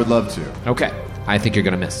 I would love to. Okay. I think you're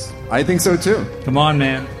going to miss. I think so, too. Come on,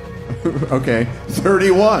 man. Okay,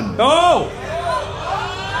 31. Oh!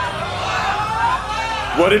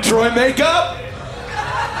 What did Troy make up?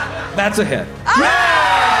 That's a hit.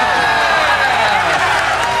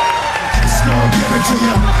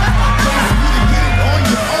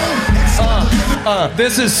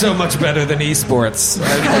 This is so much better than esports.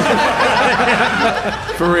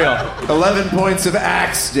 For real. 11 points of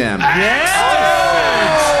axe damage.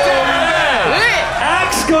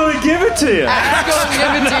 Axe gonna give it to you.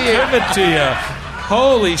 Give it to you.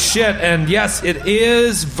 Holy shit. And yes, it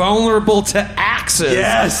is vulnerable to axes.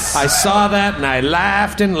 Yes. I saw that and I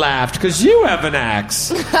laughed because you have an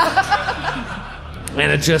axe. And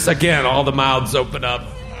it just, again, all the mouths open up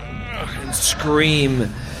and scream.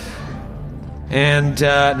 And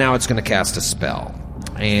now it's going to cast a spell.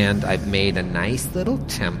 And I've made a nice little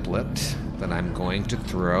template that I'm going to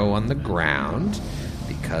throw on the ground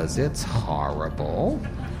because it's horrible.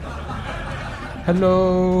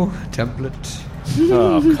 Hello, template.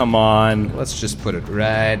 Oh, come on. Let's just put it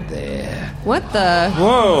right there. What the?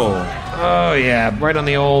 Whoa. Oh, yeah, right on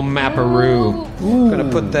the old mapperoo. Gonna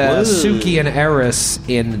put the Suki and Eris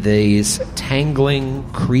in these tangling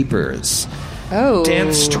creepers. Oh.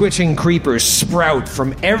 Dense, twitching creepers sprout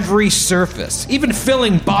from every surface, even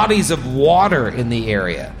filling bodies of water in the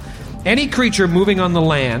area. Any creature moving on the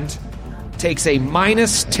land takes a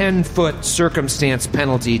minus 10-foot circumstance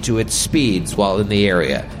penalty to its speeds while in the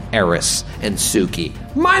area. Eris and Suki.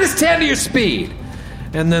 Minus 10 to your speed!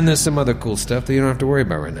 And then there's some other cool stuff that you don't have to worry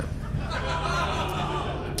about right now.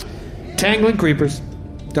 Tangling creepers.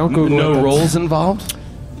 Don't Google it. No rolls involved?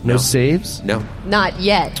 No saves? No. Not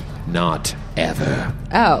yet. Not ever.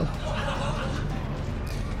 Oh.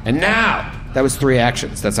 And now, that was 3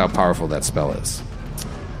 actions. That's how powerful that spell is.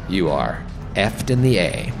 You are effed in the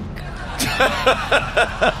A.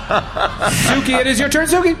 Suki, it is your turn,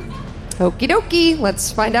 Suki. Okie dokie.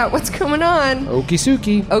 Let's find out what's going on. Okie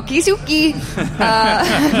Suki. Okie Suki.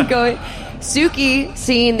 Going. Suki,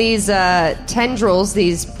 seeing these tendrils,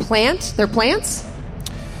 these they're plants?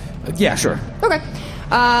 Yeah, sure. Okay.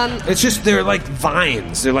 It's just, they're like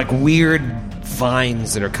vines. They're like weird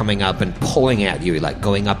vines that are coming up and pulling at you, like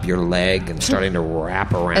going up your leg and starting to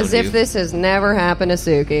wrap around As you. if this has never happened to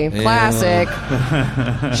Suki. Classic.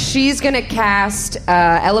 She's going to cast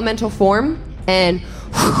elemental form and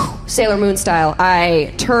Sailor Moon style,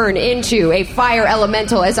 I turn into a fire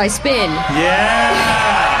elemental as I spin. Yeah!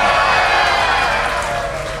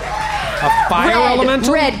 A fire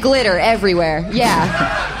elemental? Red glitter everywhere.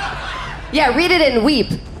 Yeah. Yeah, read it and weep.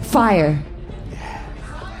 Fire.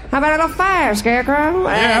 How about a little fire, Scarecrow?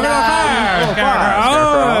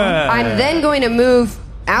 I'm then going to move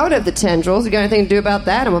out of the tendrils. You got anything to do about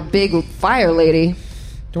that? I'm a big fire lady.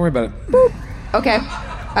 Don't worry about it. Boop. Okay.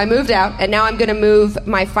 I moved out, and now I'm going to move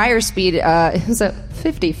my fire speed. Is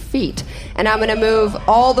 50 feet. And I'm going to move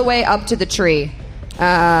all the way up to the tree.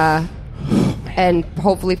 And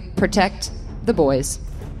hopefully protect the boys.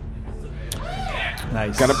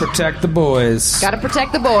 Nice. Gotta protect the boys. Gotta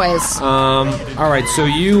protect the boys. All right, so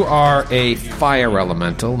you are a fire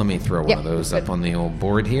elemental. Let me throw one of those up on the old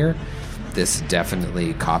board here. This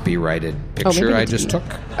definitely copyrighted picture I just took.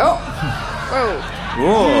 Oh.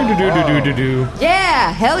 Whoa.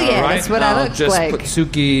 Yeah, hell yeah. Right, That's what I'll I look just like. put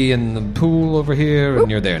Suki in the pool over here, and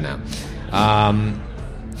you're there now. All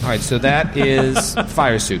right, so that is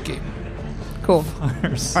Fire Suki. Cool.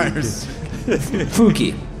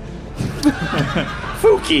 Fuki.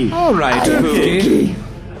 Fuki. All right, Fuki.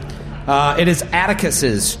 It is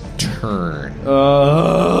Atticus's turn.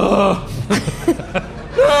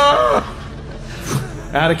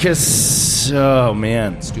 Atticus. Oh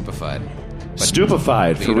man, Stupefied.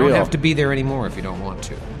 Stupefied But for you real. don't have to be there anymore if you don't want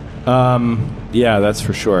to. Yeah, that's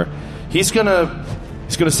for sure. He's gonna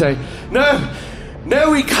say,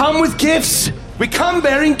 no, we come with gifts. We come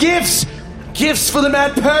bearing gifts. Gifts for the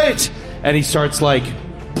mad poet. And he starts like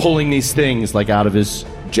pulling these things like out of his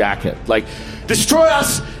jacket, like destroy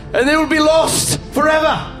us, and they will be lost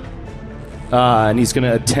forever. And he's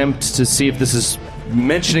gonna attempt to see if this is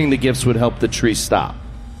mentioning the gifts would help the tree stop,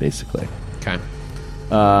 basically. Okay.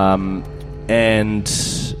 And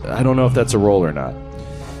I don't know if that's a roll or not.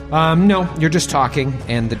 No, you're just talking,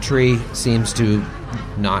 and the tree seems to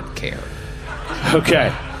not care.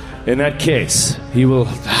 Okay. In that case, he will...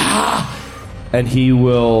 And he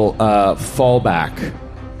will fall back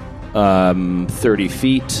 30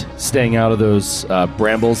 feet, staying out of those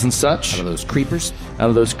brambles and such. Out of those creepers? Out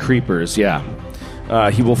of those creepers, yeah.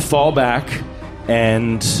 He will fall back,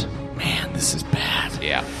 and... Man, this is bad.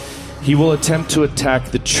 Yeah. He will attempt to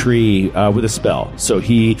attack the tree with a spell. So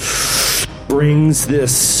he brings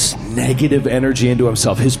this negative energy into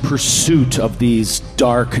himself. His pursuit of these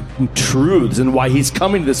dark truths and why he's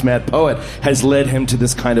coming to this mad poet has led him to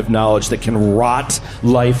this kind of knowledge that can rot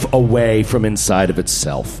life away from inside of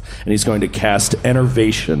itself. And he's going to cast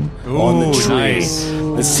Enervation on the tree. Nice.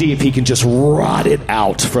 Let's see if he can just rot it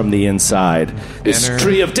out from the inside. This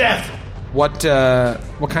tree of death. What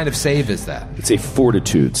kind of save is that? It's a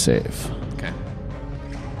fortitude save. Okay.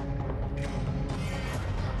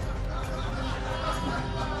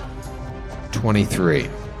 $23.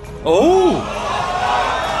 Oh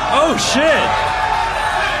shit!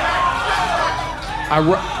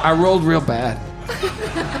 I rolled real bad.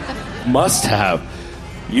 Must have.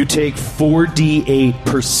 You take 4d8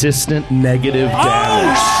 persistent negative damage.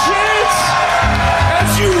 Oh shit!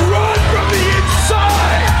 As you run from the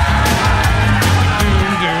inside!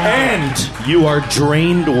 And you are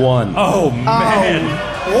drained 1. Oh man!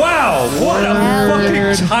 Wow! What a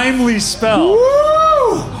fucking timely spell!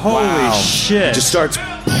 Holy shit! Just starts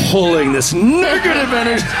pulling this negative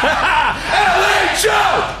energy. LA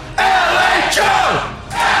Joe! LA Joe!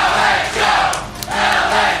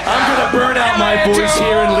 I'm gonna burn out my voice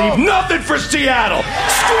here and leave nothing for Seattle.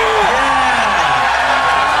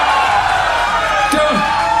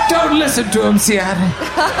 Don't listen to him, Seattle.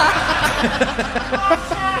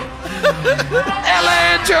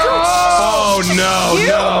 LA Joe! Oh no!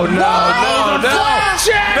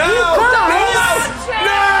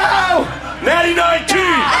 Natty 19!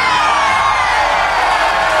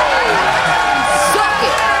 Suck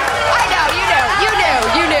it. I know,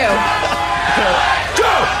 you knew.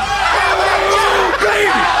 Go! Baby!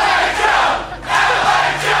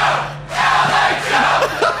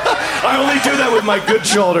 I only do that with my good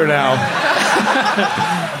shoulder now.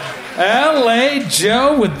 L.A.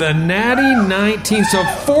 Joe with the natty 19. So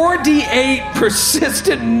 4d8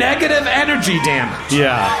 persistent negative energy damage.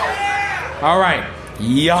 Yeah. All right.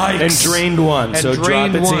 Yikes. And drained 1, so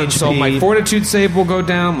drop its HP. So my fortitude save will go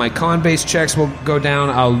down. My con-based checks will go down.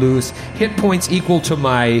 I'll lose hit points equal to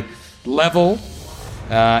my level. And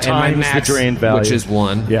my Times the max, drained value. which is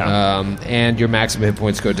 1. Yeah. And your maximum hit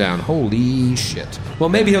points go down. Holy shit. Well,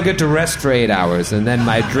 maybe he'll get to rest for 8 hours, and then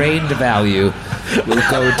my drained value will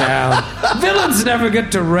go down. Villains never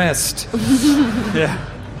get to rest. Yeah.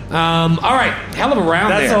 All right. Hell of a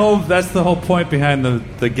round there. That's the whole point behind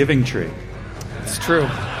the giving tree. It's true.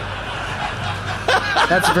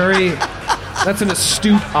 That's an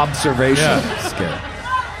astute observation. Yeah. Skip.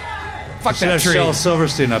 Fuck Should that have tree. Shel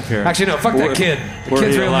Silverstein up here. Actually, no, fuck that kid. The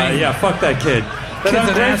kid's real mean. Yeah, fuck that kid. That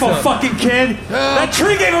ungrateful fucking kid. That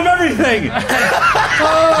tree gave him everything.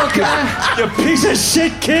 Oh, God. You piece of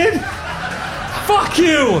shit kid. Fuck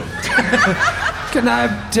you. Can I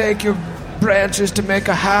take your branches to make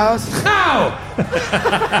a house? No!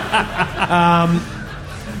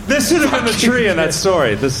 This should have been the tree in that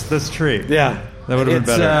story. This tree. Yeah. That would have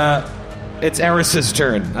been better. It's Eris's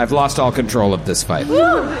turn. I've lost all control of this fight. Woo!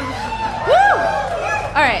 All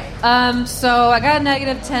right. So I got a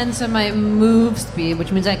 -10 to my move speed,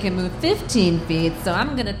 which means I can move 15 feet. So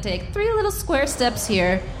I'm gonna take 3 little square steps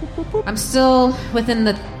here. I'm still within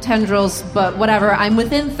the tendrils, but whatever. I'm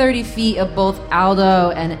within 30 feet of both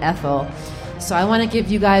Aldo and Ethel. So I want to give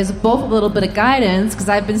you guys both a little bit of guidance because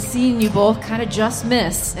I've been seeing you both kind of just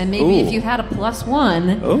miss, and maybe if you had a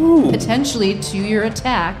 +1 potentially to your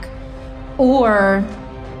attack, or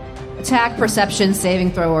attack, perception,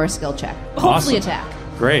 saving throw, or a skill check. Hopefully attack.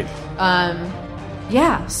 Great.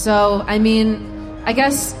 Yeah, so, I mean, I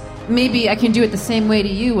guess maybe I can do it the same way to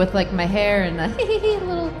you with, like, my hair and a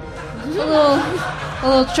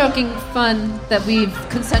little choking fun that we've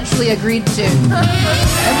consensually agreed to. And we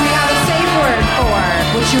have a safe word for,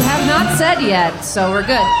 which you have not said yet, so we're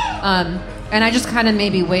good. And I just kind of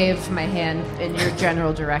maybe wave my hand in your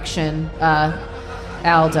general direction,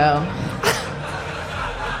 Aldo.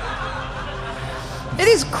 It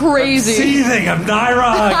is crazy. Seething of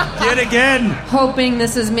Naira yet again. Hoping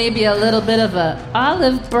this is maybe a little bit of a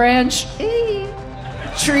olive branch.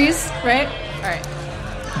 Trees, right? All right.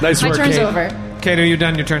 Nice My work, turn's Kate. over. Kate, are you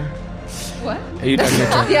done your turn? What? Are you done your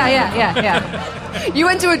turn? Yeah. You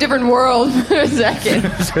went to a different world for a second.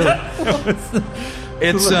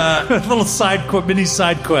 It's a little mini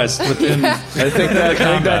side quest within. I think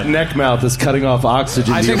that neck mouth is cutting off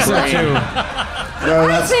oxygen. I to your think so brain. too. No,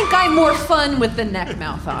 I think I'm more fun with the neck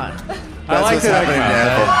mouth on. I like what's the neck happening to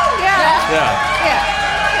mouth. Ethel.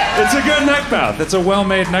 Yeah. It's a good neck mouth. It's a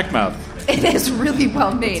well-made neck mouth. It is really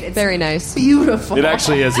well made. It's Very nice. beautiful. It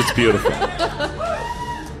actually is. It's beautiful.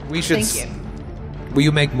 We should. Thank you. Will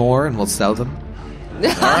you make more and we'll sell them?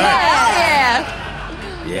 Yeah.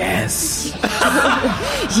 Yes.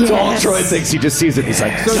 So all Troy thinks, he just sees it. He's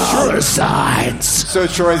like, dollar signs. So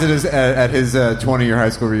Troy's at his 20-year high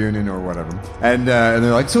school reunion or whatever, and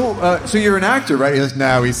they're like, so you're an actor, right? He goes,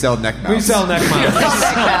 no, we sell neck mounts. We sell neck mouths.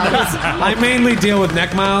 I mainly deal with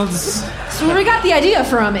neck mouths. So where we got the idea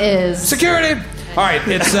from is Security. All right,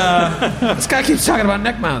 it's this guy keeps talking about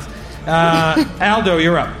neck mouths. Aldo,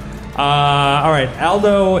 you're up. All right,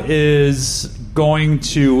 Aldo is going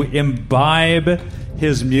to imbibe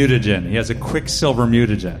his mutagen. He has a quicksilver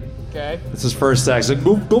mutagen. Okay. It's his first act. It's like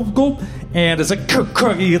goop, goop, goop. And it's like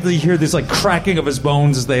you hear this like cracking of his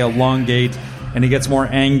bones as they elongate, and he gets more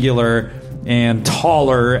angular and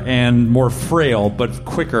taller and more frail, but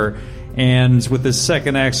quicker. And with his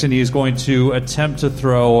second action, he's going to attempt to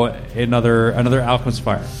throw another alchemist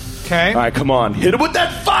fire. Okay. All right, come on. Hit him with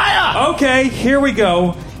that fire! Okay, here we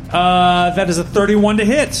go. That is a 31 to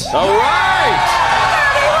hit. All right!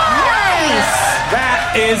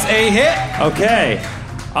 That is a hit. Okay.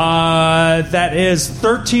 That is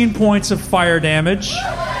 13 points of fire damage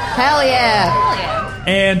Hell yeah.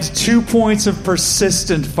 and 2 points of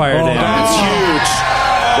persistent fire damage. That's huge.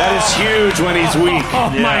 That is huge when he's weak. Oh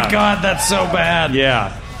my God, that's so bad.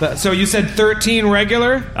 Yeah. So you said 13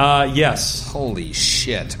 regular? Yes. Holy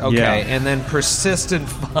shit. Okay, Yeah. and then persistent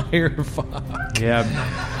fire. Fuck. Yeah.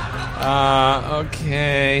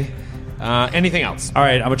 Okay. Anything else? All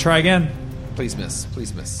right, I'm going to try again. Please miss.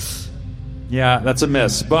 Please miss. Yeah, that's a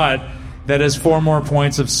miss. But that is 4 more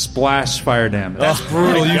points of splash fire damage. That's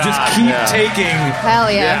brutal. You just keep taking.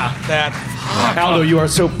 Hell yeah. That. Aldo, you are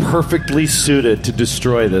so perfectly suited to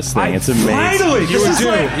destroy this thing. It's amazing. Finally! You were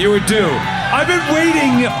due. You were due. I've been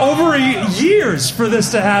waiting over years for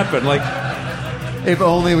this to happen. Like, If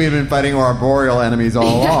only we had been fighting our arboreal enemies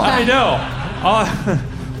all along. I know.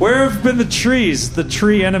 Where have been the trees, the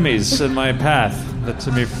tree enemies in my path? That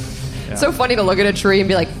to me, So funny to look at a tree and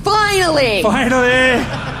be like, finally! finally.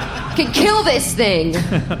 Can kill this thing!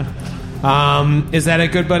 Is that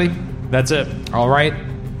it, good buddy? That's it. All right.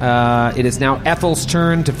 It is now Ethel's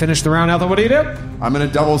turn to finish the round. Ethel, what do you do? I'm going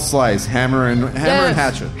to double slice, hammer and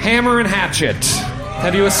hatchet. Hammer and hatchet.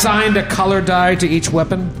 Have you assigned a color die to each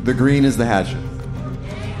weapon? The green is the hatchet.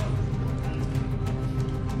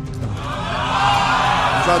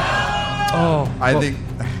 I think.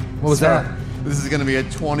 What was that? This is going to be a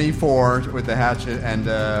 24 with the hatchet and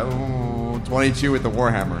 22 with the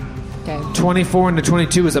warhammer. Okay. 24 into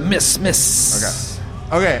 22 is a miss.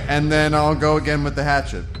 Okay, and then I'll go again with the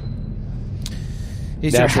hatchet.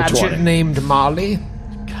 Is your Natural hatchet 20. named Molly?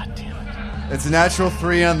 It's a natural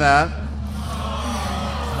 3 on that.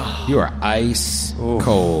 You are ice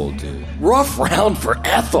cold, dude. Rough round for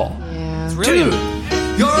Ethel. Yeah. Really,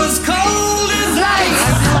 You're as cold as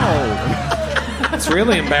ice. it's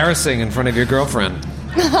really embarrassing in front of your girlfriend.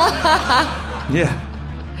 Yeah.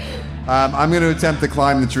 I'm going to attempt to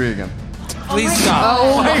climb the tree again. Please stop.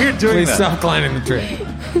 Why are you doing Please that? stop climbing the tree.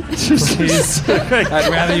 Please. I'd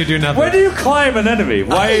rather you do nothing. When do you climb an enemy?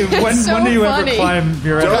 Why? When do you ever climb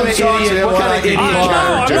your enemy? What kind of idiot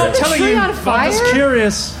I'm not telling tree you. on I'm fire? just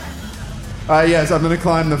curious. Yes, I'm going to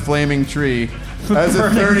climb the flaming tree. That's a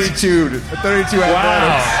 32. A 32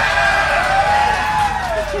 athletics.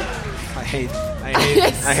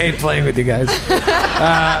 I hate playing with you guys. All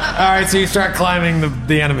right, so you start climbing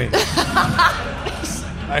the enemy.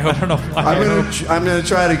 I don't know why. I'm going to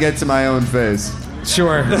try to get to my own face.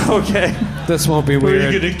 Sure. Okay. This won't be Are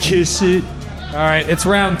weird. you gonna kiss it? All right, it's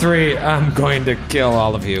round 3. I'm going to kill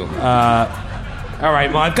all of you. All right,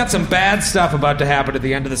 well, I've got some bad stuff about to happen at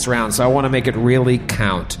the end of this round, so I want to make it really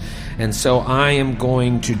count. And so I am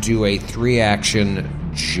going to do a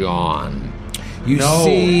 3-action John. You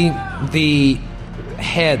see the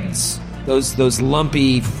heads, those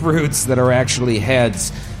lumpy fruits that are actually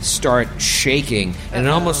heads, start shaking, and it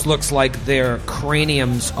almost looks like their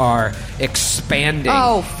craniums are expanding.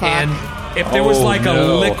 Oh, fuck. And if there was like a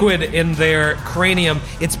liquid in their cranium,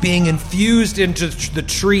 it's being infused into the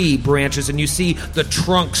tree branches, and you see the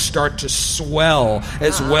trunk start to swell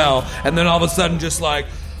as well. And then all of a sudden, just like,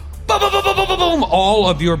 boom, boom, boom, boom, boom, boom, all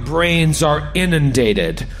of your brains are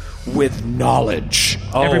inundated with knowledge.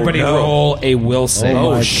 Everybody roll a will save.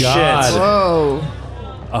 Oh, shit. Whoa.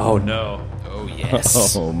 Oh no. Oh,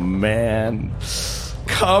 yes. Oh, man.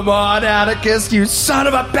 Come on, Atticus, you son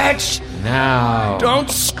of a bitch! Now, Don't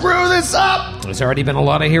screw this up! there's already been a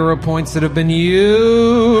lot of hero points that have been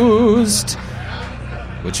used,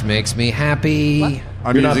 which makes me happy.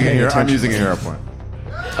 I'm using a hero point.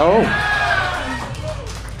 Oh.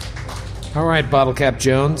 All right, Bottle Cap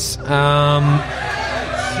Jones.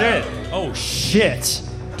 Shit. Oh shit.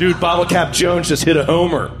 Dude, Bottle Cap Jones just hit a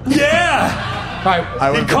homer. Yeah. All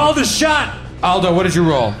right, He called a shot. Aldo, what did you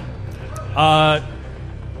roll?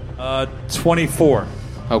 24.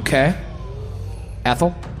 Okay.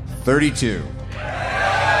 Ethel? 32.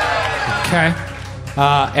 Okay.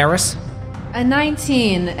 Eris? A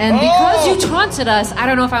 19. And because you taunted us, I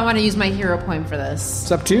don't know if I want to use my hero point for this.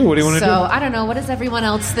 It's up to you. What do you want to So, I don't know. What does everyone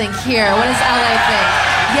else think here? What does LA think?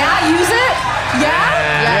 Yeah, use it?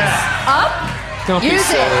 Yeah? Yes. Up? Don't be Use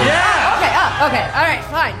silly. it. Yeah. Okay, up. Okay. All right,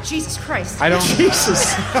 fine. Jesus Christ. I don't.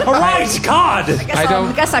 Jesus. All right, God.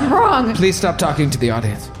 I guess I'm wrong. Please stop talking to the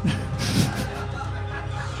audience.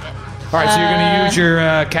 All right, so you're going to use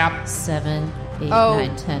your cap. 7, 8, Oh.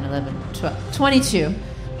 9, 10, 11, 12, 22.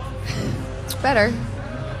 It's better.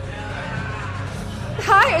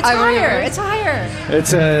 Higher. It's I higher. remember. It's higher.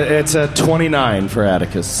 It's a 29 for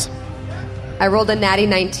Atticus. I rolled a natty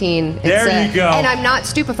 19. There you go. And I'm not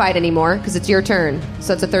stupefied anymore because it's your turn.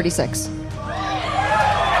 So it's a 36.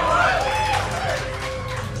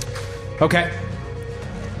 Okay.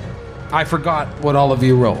 I forgot what all of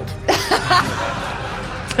you rolled.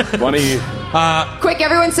 Why don't you... Quick,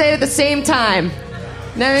 everyone say it at the same time.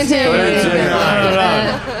 19.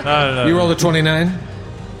 No. You rolled a 29?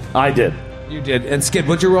 I did. You did. And Skid,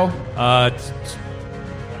 what'd you roll?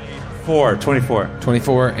 24.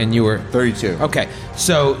 24, and you were 32. Okay,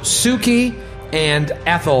 so Suki and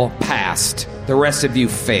Ethel passed. The rest of you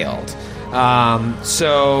failed.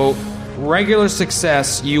 So regular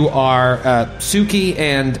success, you are Suki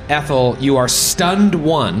and Ethel. You are stunned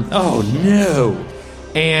 1. Oh no.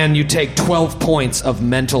 And you take 12 points of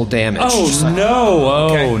mental damage. Oh Just like- no.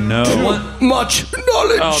 Okay. Oh no. Much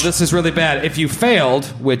knowledge! Oh, this is really bad. If you failed,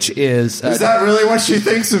 which is Is that really what she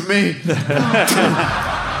thinks of me?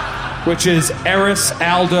 which is Eris,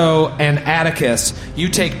 Aldo, and Atticus, you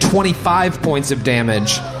take 25 points of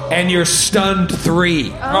damage, and you're stunned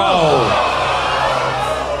 3. Oh.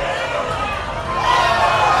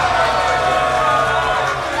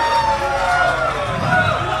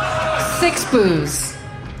 6 booze.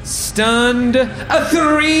 Stunned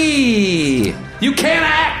 3. You can't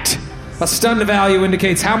act. A stunned value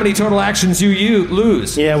indicates how many total actions you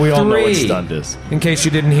lose. Yeah, we all know what 3. stunned is. In case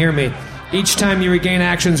you didn't hear me. Each time you regain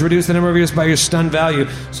actions, reduce the number of years by your stun value.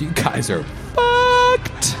 So you guys are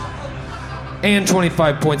fucked. And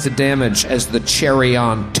 25 points of damage as the cherry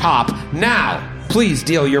on top. Now, please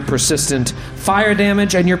deal your persistent fire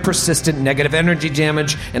damage and your persistent negative energy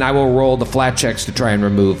damage, and I will roll the flat checks to try and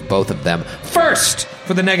remove both of them. First,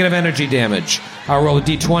 for the negative energy damage, I'll roll a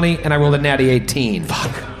d20, and I roll a natty 18.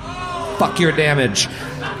 Fuck your damage.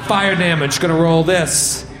 Fire damage, gonna roll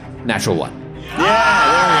this. Natural 1.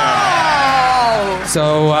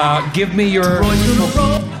 So give me your...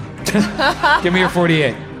 give me your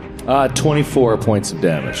 48. 24 points of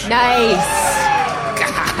damage. Nice.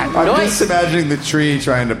 I'm just imagining the tree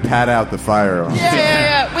trying to pat out the fire.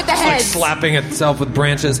 Yeah, with the Like heads. slapping itself with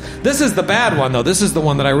branches. This is the bad one, though. This is the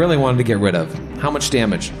one that I really wanted to get rid of. How much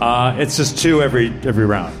damage? It's just 2 every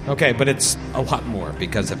round. Okay, but it's a lot more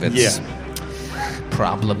because of its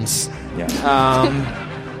problems. Yeah.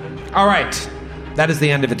 All right. That is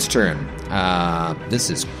the end of its turn. This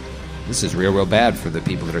is real bad for the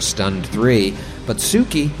people that are stunned 3. But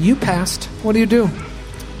Suki, you passed. What do you do?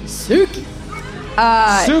 Suki.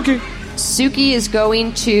 Suki is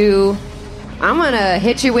going to... I'm going to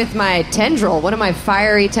hit you with my tendril. One of my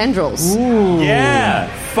fiery tendrils. Ooh. Yeah.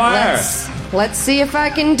 Fire. Let's see if I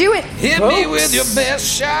can do it. Hit me with your best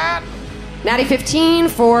shot. Natty 15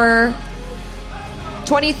 for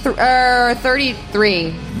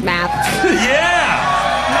 33 math. Yeah.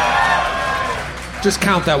 Just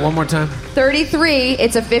count that one more time. 33.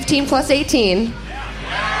 It's a 15 plus 18.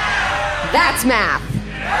 That's math.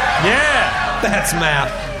 Yeah. That's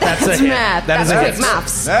math. That's a hit. Math. That is That's a quick hit.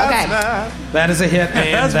 maths. Okay. That is a hit,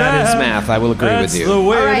 and that is math. I will agree That's with you. the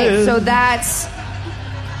way All it right. is. So that's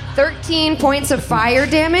 13 points of fire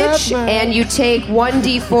damage, and you take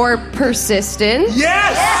 1d4 persistent.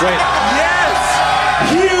 Yes.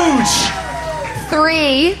 Yes. Huge.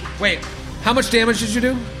 3. Wait, how much damage did you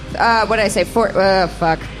do? What did I say? 4.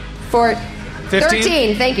 Fuck. 4. 15?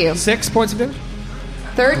 13. Thank you. 6 points of damage?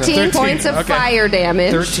 13 points of okay. fire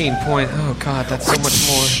damage. 13 point. Oh, God, that's so much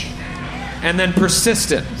more. And then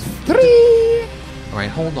persistent. 3. All right,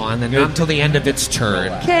 hold on. Then not until the end of its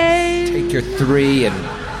turn. Okay. Take your 3 and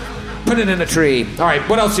put it in a tree. All right,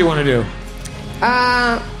 what else do you want to do?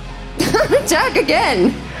 Attack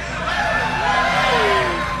again.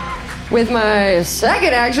 With my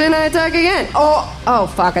second action, I attack again.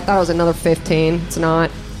 Oh, fuck. I thought it was another 15. It's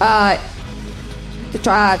not.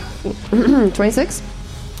 Try 26.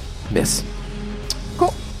 Miss.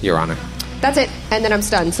 Cool. Your Honor. That's it. And then I'm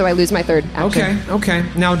stunned, so I lose my third action. Okay.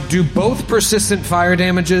 Now, do both persistent fire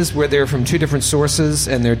damages, where they're from 2 different sources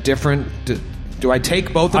and they're different, do I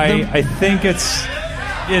take both of them? I think it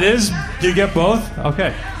is. Do you get both?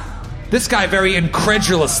 Okay. This guy very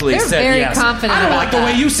incredulously They're said very yes. confident I don't about like the that.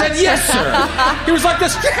 way you said yes, sir. He was like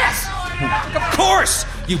this, yes! Of course!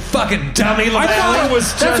 You fucking dummy, LaValle. I thought it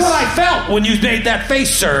was That's just- what I felt when you made that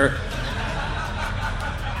face, sir.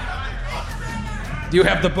 You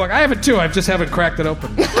have the book. I have it too. I just haven't cracked it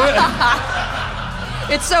open. It's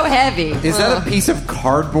so heavy. Is that a piece of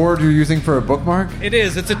cardboard you're using for a bookmark? It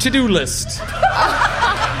is. It's a to-do list.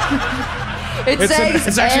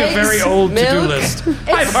 It's actually a very old to-do list.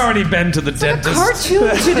 I've already been to the dentist. Cartoon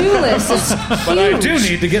to-do list. It's But I do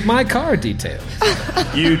need to get my car detailed.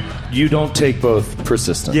 You don't take both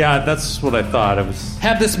persistent. Yeah, that's what I thought. It was.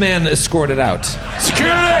 Have this man escorted out.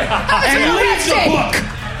 Security! And leave the book!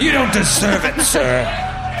 You don't deserve it, sir.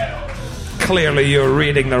 Clearly you're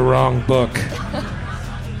reading the wrong book.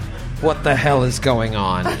 What the hell is going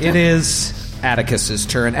on? It is Atticus's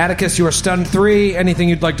turn. Atticus, you are stunned 3. Anything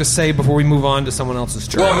you'd like to say before we move on to someone else's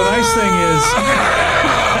turn? Well, the nice thing is,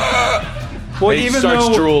 well, He even starts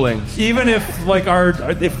though, drooling. even if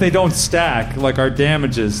if they don't stack like our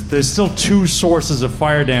damages, there's still 2 sources of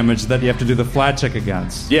fire damage that you have to do the flat check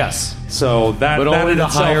against. Yes. So that But that only in the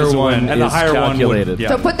itself higher is a win. one and the is higher calculated. one would, yeah.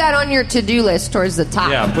 So put that on your to-do list towards the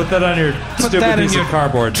top. Yeah, put that on your Put stupid that in piece your of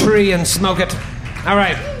cardboard. tree and smoke it. All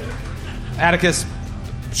right. Atticus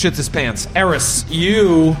shits his pants. Eris,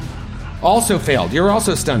 you also failed. You're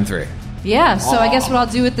also stunned 3. Yeah, so I guess what I'll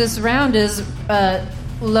do with this round is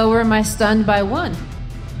lower my stun by 1.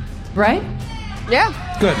 Right? Yeah.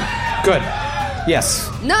 Good. Yes.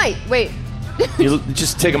 Night. Wait. You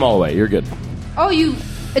just take them all away. You're good. Oh,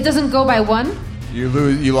 it doesn't go by 1? You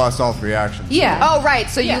lost all 3 actions. Yeah. Oh, right.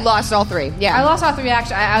 So Yeah. you lost all 3. Yeah. I lost all 3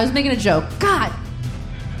 actions. I was making a joke. God,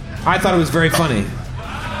 I thought it was very funny.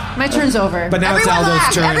 my turn's over. But now Everyone it's Aldo's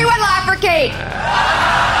laugh. turn. Everyone laugh for Kate.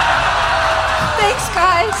 Thanks,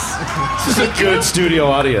 guys. This is a good studio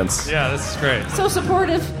audience. Yeah, this is great. So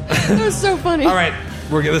supportive. That was so funny. All right.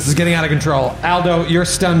 This is getting out of control. Aldo, you're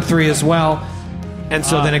stunned 3 as well. And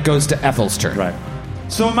so then it goes to Ethel's turn. Right.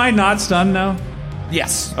 So am I not stunned now?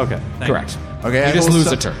 Yes. Okay. thank Correct. Okay, You just Ethel's lose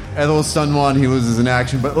stun- a turn. Ethel's stun 1, he loses an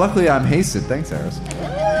action, but luckily I'm hasted. Thanks, Eris.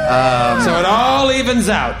 So it all evens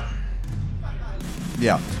out.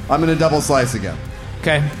 Yeah, I'm going to double slice again.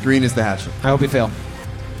 Okay. Green is the hatchet. I hope you fail.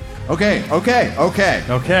 Okay. Okay. Okay.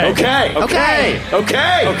 Okay. Okay.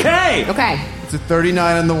 Okay. It's a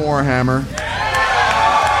 39 on the Warhammer.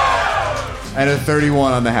 And a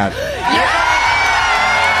 31 on the hatchet.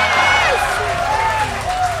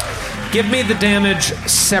 Give me the damage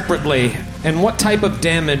separately. And what type of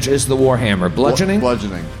damage is the Warhammer? Bludgeoning?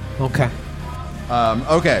 Bludgeoning. Okay.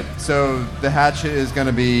 Okay, so the hatchet is going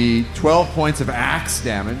to be 12 points of axe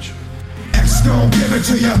damage. X gon' give it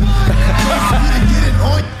to you.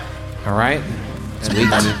 All right.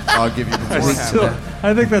 I'll give you the Warhammer.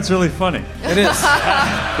 I think that's really funny. It is.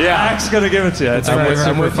 Axe gonna give it to you. It's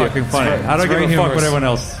I'm with you. fucking funny. I don't give very a fuck what humorous. everyone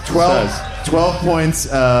else 12 says. 12 points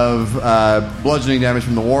of bludgeoning damage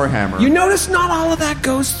from the Warhammer. You notice not all of that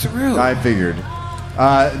goes through. I figured.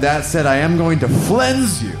 That said, I am going to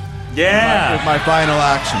flens you Yeah. with my final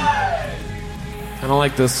action. I don't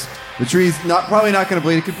like this. The tree's probably not going to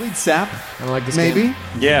bleed. It could bleed sap. I don't like this Maybe. game.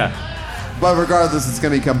 Yeah. But regardless, it's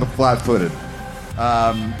going to become flat-footed.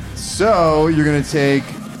 So you're going to take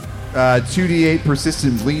 2d8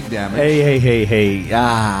 persistent bleed damage. Hey.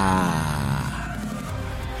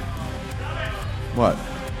 What?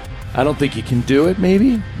 I don't think you can do it,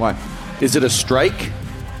 maybe? What? Is it a strike?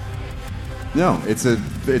 No, it's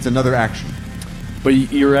another action. But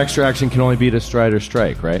your extra action can only be to stride or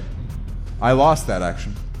strike, right? I lost that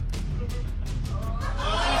action.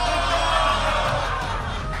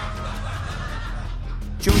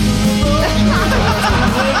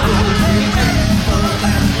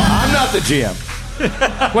 I'm not the GM.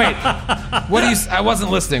 Wait. What do you? I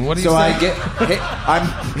wasn't listening. What do you So say? I get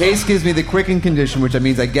haste gives me the quicken condition, which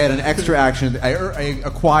means I get an extra action. I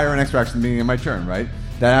acquire an extra action at the beginning of my turn. Right?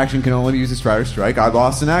 That action can only be used to stride or strike. I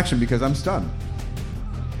lost an action because I'm stunned.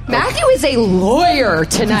 Matthew is a lawyer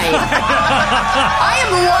tonight. I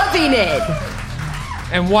am loving it.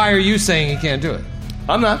 And why are you saying he can't do it?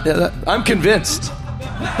 I'm not. I'm convinced. Stop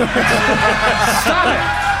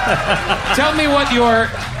it. Tell me what you're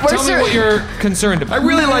concerned about. I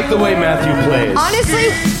really like the way Matthew plays. Honestly,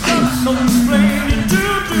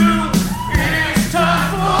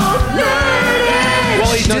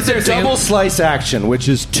 Well, he did the double slice action, which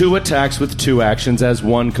is 2 attacks with 2 actions as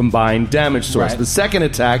one combined damage source. Right. The second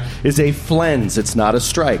attack is a flens. It's not a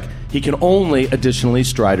strike. He can only additionally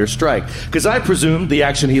stride or strike. Because I presumed the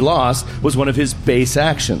action he lost was one of his base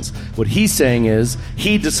actions. What he's saying is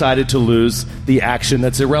he decided to lose the action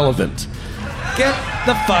that's irrelevant. Get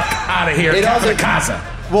the fuck out of here, Casa.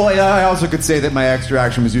 Well, I also could say that my extra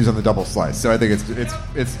action was used on the double slice, so I think it's.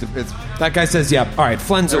 That guy says, "Yep." All right,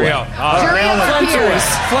 flens away. Flens away.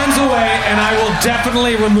 Flens away, and I will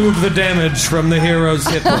definitely remove the damage from the hero's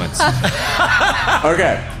hit points.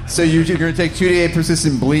 Okay, so you're going to take 2d8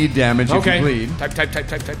 persistent bleed damage if you bleed. Type.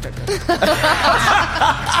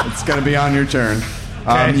 It's going to be on your turn.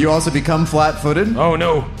 Okay. You also become flat-footed, Oh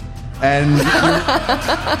no! and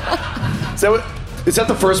Is that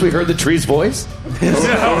the first we heard the tree's voice?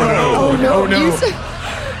 oh no. You said-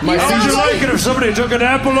 Would you like it if somebody took an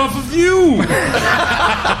apple off of you?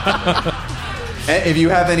 if you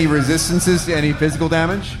have any resistances to any physical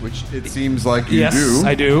damage, which it seems like you Yes, do,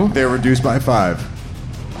 I do. they're reduced by 5.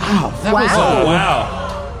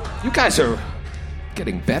 Wow. You guys are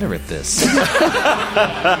getting better at this,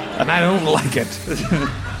 and I don't like it.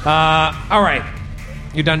 All right,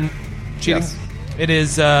 you done cheating? Yes. It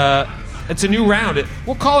is. It's a new round.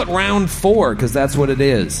 We'll call it round 4 because that's what it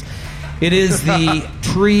is. It is the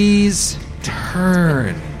tree's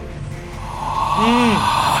turn.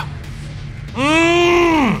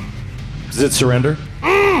 Does it surrender?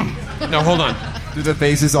 No, hold on. Do the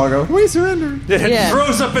faces all go, we surrender? It Yeah.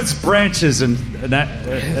 throws up its branches and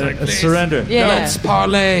surrender. Yeah. Let's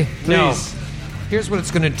parlay. No. Please. Here's what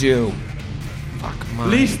it's gonna do. Fuck my.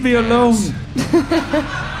 Leave me alone.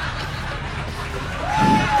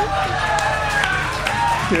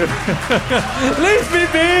 Leave me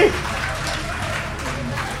be.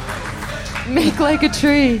 Make like a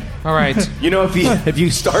tree. All right. You know, if you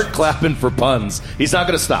start clapping for puns, he's not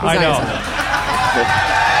going to stop. I know.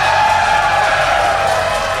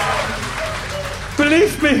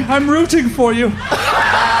 Believe me, I'm rooting for you.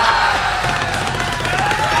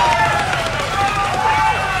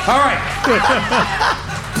 All right.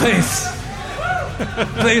 Please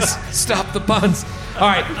stop the puns. All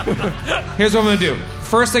right. Here's what I'm going to do.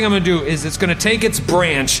 First thing I'm going to do is it's going to take its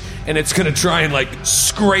branch and it's going to try and, like,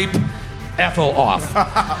 scrape Ethel off.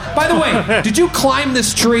 By the way, did you climb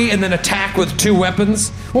this tree and then attack with 2 weapons?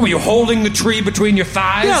 What, were you holding the tree between your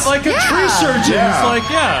thighs? Yeah, like a tree surgeon. Yeah. It's like,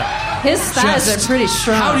 yeah. His thighs Just- are pretty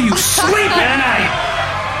strong. How do you sleep at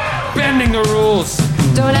night? Bending the rules.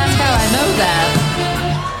 Don't ask how I know that.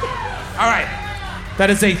 All right. That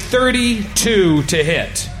is a 32 to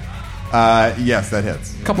hit. Yes, that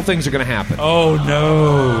hits. A couple things are going to happen. Oh,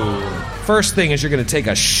 no. First thing is you're going to take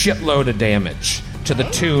a shitload of damage to the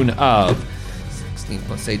tune of 16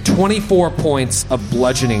 plus 8, 24 points of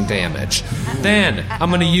bludgeoning damage. Then I'm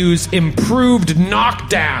going to use improved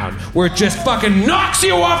knockdown, where it just fucking knocks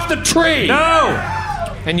you off the tree. No!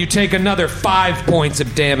 And you take another 5 points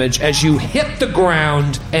of damage as you hit the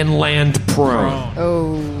ground and land prone.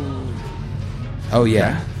 Oh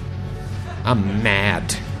yeah. I'm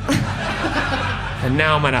mad. And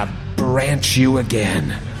now I'm gonna branch you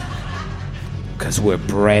again. Because we're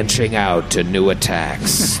branching out to new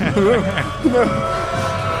attacks. I'm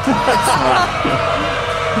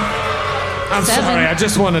sorry, I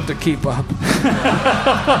just wanted to keep up.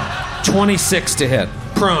 26 to hit.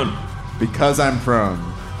 Prone. Because I'm prone.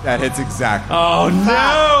 That hits exactly. Oh,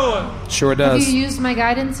 no! Sure Have does. you used my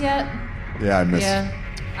guidance yet? Yeah, I missed. Yeah.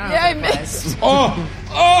 I missed. Oh,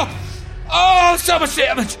 so much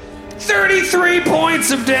damage. 33 points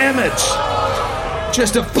of damage.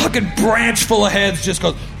 Just a fucking branch full of heads just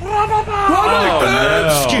goes. no.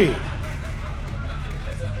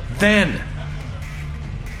 Then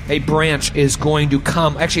a branch is going to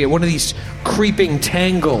come. Actually, one of these creeping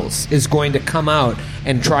tangles is going to come out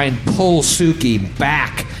and try and pull Suki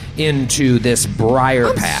back into this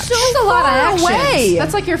briar patch. That's a lot of far actions. away.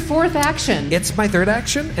 That's like your fourth action. It's my third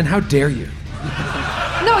action, and how dare you?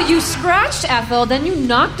 No, you scratched Ethel, then you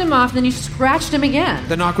knocked him off, then you scratched him again.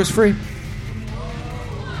 The knock was free.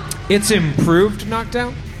 It's improved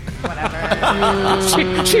knockdown. Whatever.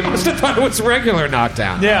 She must have thought it was regular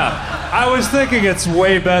knockdown. Yeah, I was thinking it's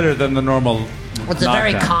way better than the normal. It's a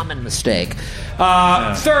very knockdown. common mistake.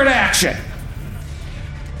 Third action.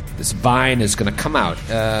 This vine is going to come out.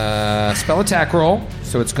 Spell attack roll.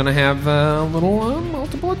 So it's going to have a little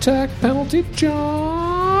multiple attack penalty.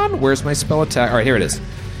 John, where's my spell attack? All right, here it is.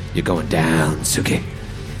 You're going down, Suki.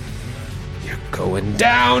 You're going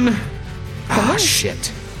down. Ah,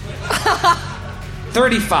 shit.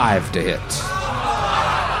 35 to hit.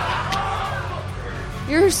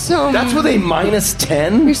 You're so That's with a minus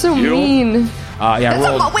 10? You're so mean. Yeah, I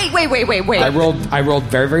rolled. Wait. I rolled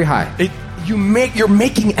very, very high. You're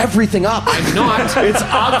making everything up. I'm not. It's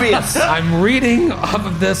obvious. I'm reading off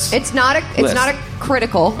of this. It's not a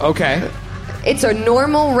critical. Okay. It's a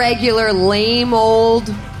normal, regular, lame old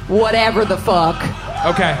whatever the fuck.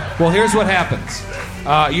 Okay. Well, here's what happens.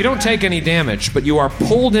 You don't take any damage, but you are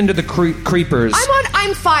pulled into the creepers.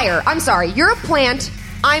 I'm fire. I'm sorry. You're a plant.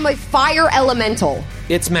 I'm a fire elemental.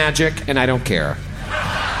 It's magic, and I don't care.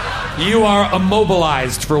 You are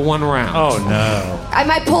immobilized for 1 round. Oh no! Am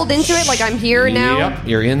I pulled into it like I'm here now? Yep.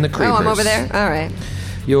 You're in the creepers. Oh, I'm over there? All right.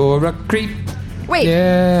 You're a creep. Wait.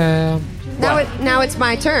 Yeah. Now it's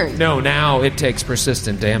my turn. No, now it takes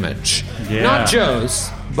persistent damage. Yeah. Not Joe's,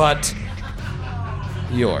 but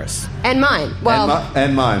yours. And mine. Well,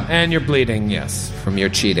 And mine. And you're bleeding, yes, from your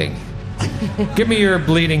cheating. Give me your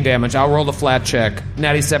bleeding damage. I'll roll the flat check.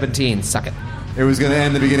 Natty 17. Suck it. It was going to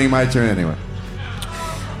end the beginning of my turn anyway.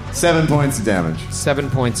 7 points of damage. 7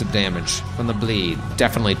 points of damage from the bleed.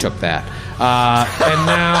 Definitely took that. And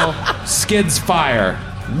now Skid's fire.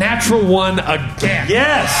 Natural 1 again.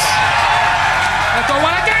 Yes. Natural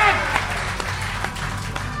 1 again.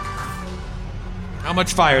 How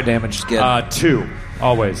much fire damage, Skid? 2.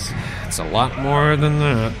 Always. It's a lot more than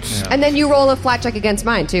that. Yeah. and then you roll a flat check against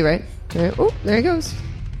mine too, right? Oh, there he goes.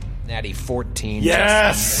 Natty 14.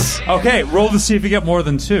 Yes. Okay, roll to see if you get more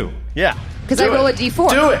than 2. Yeah. Because I roll a d4.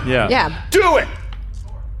 Do it. Yeah. Yeah. Do it.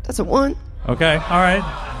 That's a 1. Okay. All right.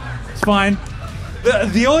 It's fine.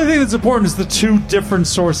 The only thing that's important is the 2 different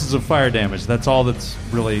sources of fire damage. That's all that's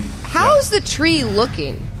really. How's the tree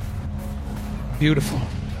looking? Beautiful.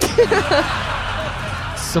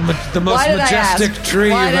 The most Why did majestic I ask? tree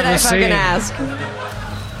Why you've did ever I fucking seen. ask?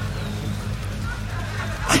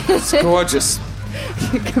 It's gorgeous.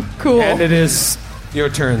 Cool. And it is your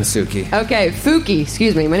turn, Suki. Okay, Fuki.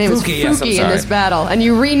 Excuse me. My name is Fuki, Fuki yes, I'm in sorry. this battle, and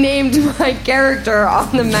you renamed my character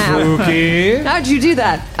on the map. Suki. How'd you do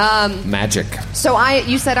that? Magic. So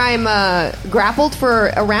you said I'm grappled for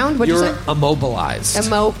a round. What'd you You're say? immobilized.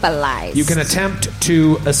 Immobilized. You can attempt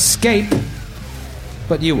to escape,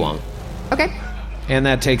 but you won't. Okay. And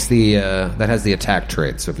that takes that has the attack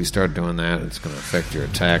trait. So if you start doing that, it's going to affect your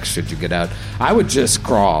attacks should you get out. I would just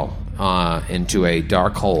crawl into a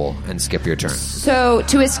dark hole and skip your turn. So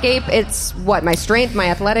to escape, it's what? My strength, my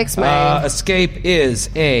athletics, my. Escape is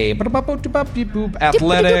a athletics,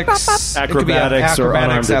 Acrobatics It could be or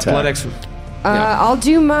unarmed attack. athletics. I'll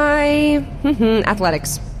do my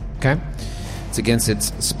athletics. Okay, it's against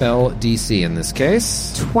its spell DC in this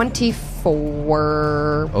case.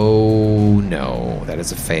 24. Oh no, that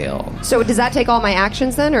is a fail. So does that take all my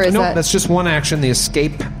actions then, or is No, that? that's just one action. The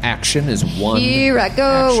escape action is one. Here I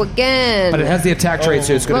go action. again. But it has the attack trait,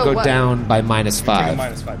 so it's going to Whoa, go what? down by -5.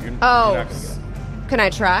 -5. You're Oh. not gonna Can I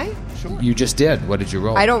try? You just did. What did you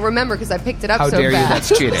roll? I don't remember because I picked it up How so dare you? fast.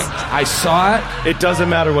 That's cheating. I saw it. It doesn't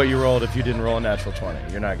matter what you rolled if you didn't roll a natural 20.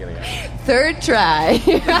 You're not getting it. Third try.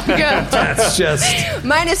 Here I go. That's just...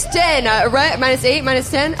 Minus 10, right? Minus 8, minus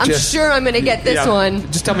 10? I'm sure I'm going to get this one.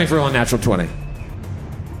 Just tell me if you're rolling natural 20.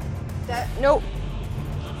 Nope.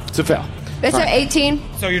 It's a fail. That's an 18.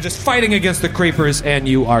 So you're just fighting against the creepers and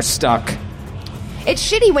you are stuck. It's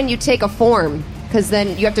shitty when you take a form, because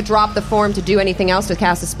then you have to drop the form to do anything else to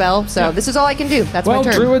cast a spell. So this is all I can do. That's my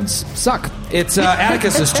turn. Well, druids suck. It's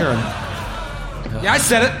Atticus's turn. Yeah, I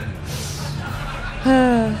said it.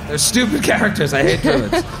 They're stupid characters. I hate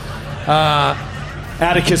druids.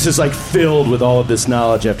 Atticus is like filled with all of this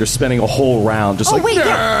knowledge after spending a whole round just like, wait,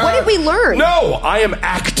 yeah, what did we learn? No, I am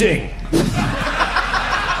acting.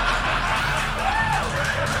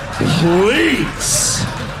 Please.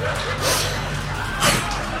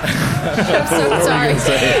 I'm so sorry.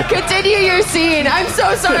 Continue your scene. I'm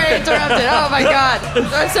so sorry I interrupted. Oh my god.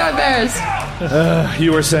 I'm so embarrassed.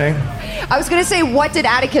 You were saying? I was going to say, what did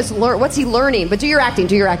Atticus learn? What's he learning? But do your acting.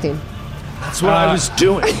 That's what I was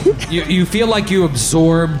doing. You feel like you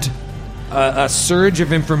absorbed a surge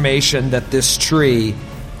of information that this tree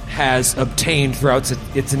has obtained throughout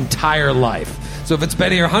its entire life. So if it's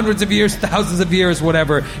been here hundreds of years, thousands of years,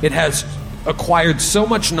 whatever, it has acquired so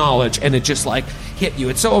much knowledge and it just like hit you.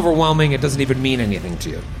 It's so overwhelming it doesn't even mean anything to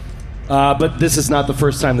you. But this is not the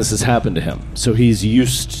first time this has happened to him. So he's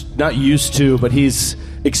not used to, but he's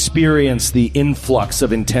experienced the influx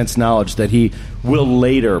of intense knowledge that he will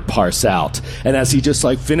later parse out. And as he just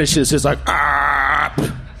like finishes his like,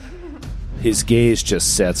 his gaze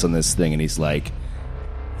just sets on this thing and he's like,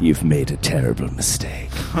 you've made a terrible mistake.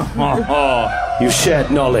 You've shared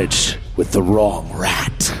knowledge with the wrong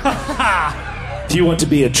rat. If you want to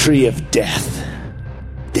be a tree of death,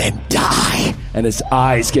 then die. And his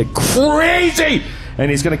eyes get crazy. And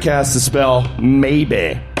he's going to cast a spell,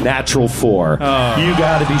 maybe. Natural 4. You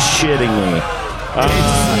got to be shitting me.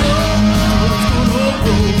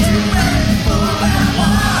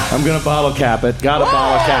 I'm going to bottle cap it. Got to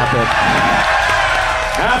bottle cap it.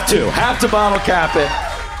 Have to bottle cap it.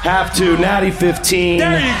 Have to. Natty 15.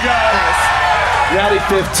 There you go. Natty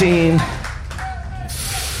 15.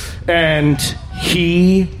 And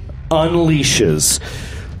he unleashes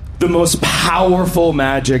the most powerful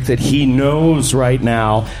magic that he knows right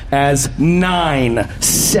now as 9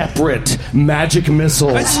 separate magic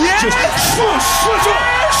missiles. Yes!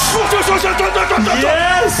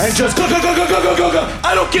 Yes! And just go.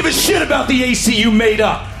 I don't give a shit about the AC you made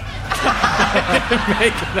up.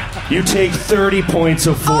 You take 30 points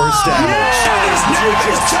of force damage.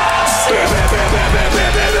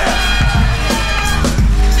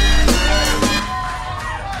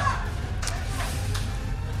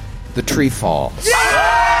 The tree falls.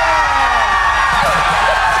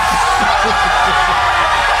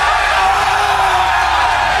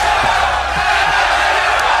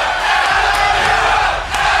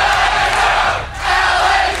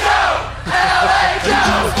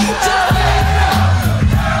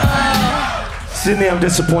 Sydney, I'm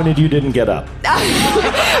disappointed you didn't get up.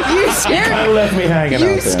 You scared me. Kind of left me hanging out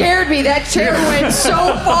there. You scared me. That chair went so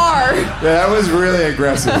far. Yeah, that was really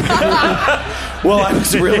aggressive. Well, I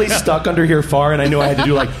was really stuck under here far, and I knew I had to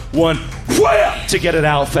do like one wham to get it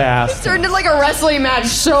out fast. It turned into like a wrestling match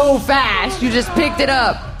so fast. You just picked it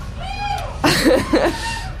up.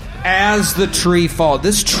 As the tree falls,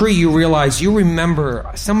 this tree, you realize, you remember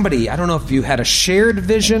somebody, I don't know if you had a shared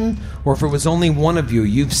vision or if it was only one of you,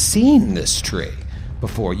 you've seen this tree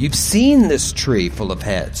before. You've seen this tree full of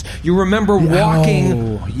heads. You remember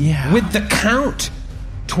walking with the Count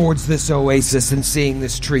towards this oasis and seeing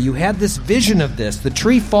this tree. You had this vision of this. The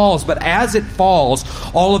tree falls, but as it falls,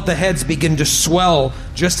 all of the heads begin to swell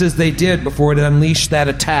just as they did before it unleashed that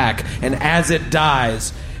attack. And as it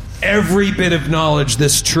dies, every bit of knowledge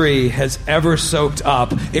this tree has ever soaked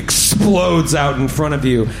up explodes out in front of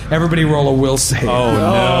you. Everybody roll a will save. Oh,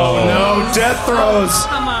 no. Death throws.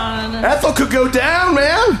 Come on. Ethel could go down,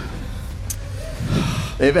 man.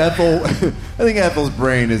 If Ethel, I think Ethel's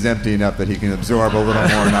brain is empty enough that he can absorb a little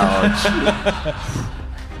more knowledge.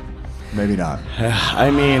 Maybe not.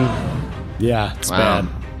 I mean, yeah, it's bad.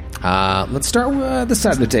 Let's start with the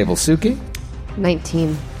side of the table. Suki?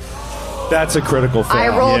 19. That's a critical fail. I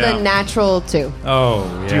rolled a natural 2. Oh,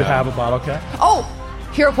 yeah. Do you have a bottle cap? Oh,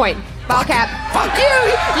 hero point. Ball cap. Fuck you!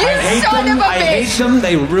 You son of a I hate bitch! them.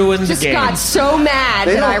 They ruined the Just game. got so mad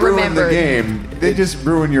They that I don't ruin remembered. the game. They just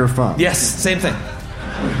ruin your fun. Yes, same thing.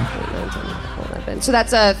 So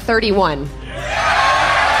that's a 31.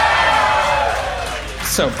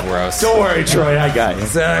 So gross. Don't worry, Troy. I got you.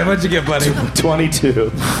 What'd you get, buddy?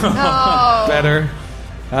 22. Oh. Better.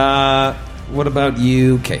 What about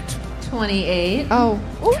you, Kate? 28. Oh.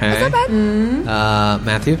 Ooh, Okay. that's not bad.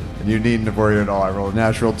 Matthew? And you needn't have worried at all. I rolled a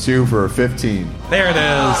natural 2 for a 15. There it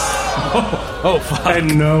is. Oh, fuck.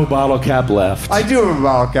 And no bottle cap left. I do have a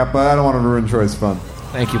bottle cap, but I don't want to ruin Troy's fun.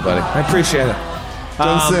 Thank you, buddy. I appreciate it.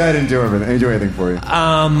 Don't say I didn't do everything. I didn't do anything for you.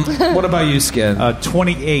 What about you, Skid?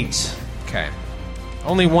 28. Okay.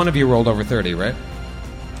 Only one of you rolled over 30, right?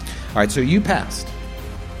 All right, so you passed.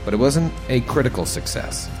 But it wasn't a critical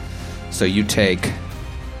success. So you take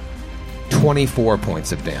 24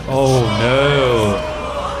 points of damage. Oh, no.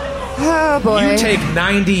 Oh, boy. You take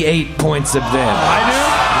 98 points of damage.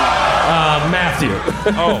 I Matthew.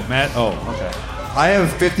 Oh, Matt. Oh, okay. I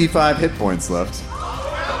have 55 hit points left.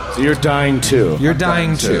 So you're dying too. You're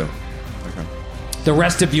dying too. Okay. The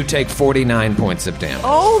rest of you take 49 points of damage.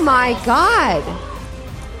 Oh, my God.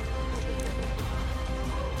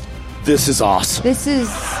 This is awesome. This is...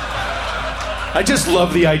 I just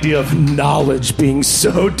love the idea of knowledge being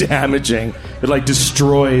so damaging. It like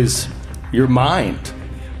destroys your mind.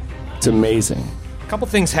 It's amazing. A couple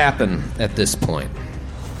things happen at this point.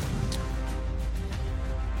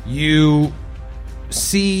 You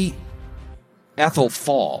see Ethel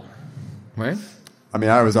fall, right? I mean,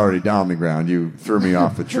 I was already down on the ground. You threw me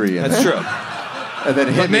off the tree. And That's true. And then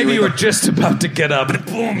hit But me maybe with you were a- just about to get up and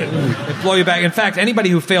boom, it blow you back. In fact, anybody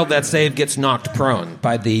who failed that save gets knocked prone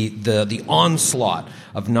by the onslaught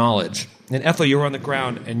of knowledge. And Ethel, you're on the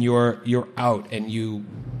ground and you're out and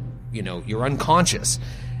you're unconscious.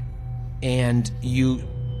 And you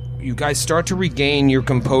guys start to regain your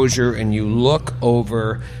composure and you look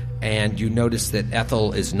over and you notice that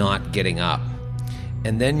Ethel is not getting up.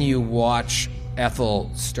 And then you watch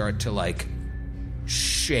Ethel start to like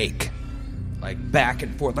shake, like back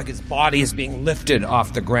and forth, like his body is being lifted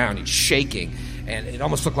off the ground. He's shaking, and it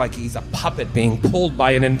almost looked like he's a puppet being pulled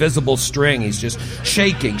by an invisible string. He's just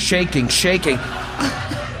shaking, shaking, shaking.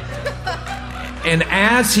 And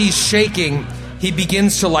as he's shaking, he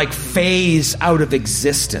begins to like phase out of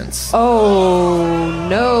existence. Oh,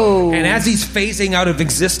 no. And as he's phasing out of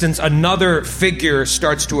existence, another figure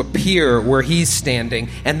starts to appear where he's standing,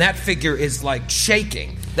 and that figure is like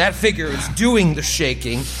shaking. That figure is doing the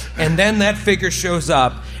shaking, and then that figure shows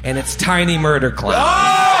up, and it's Tiny Murder Clown.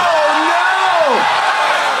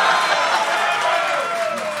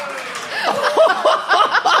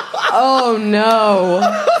 Oh, no.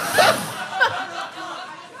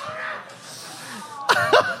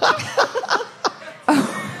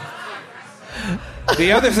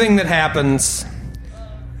 The other thing that happens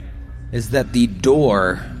is that the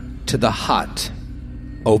door to the hut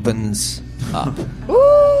opens up.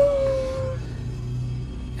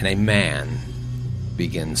 And a man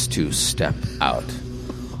begins to step out,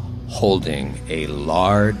 holding a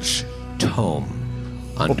large tome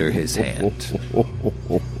under his hand.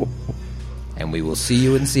 And we will see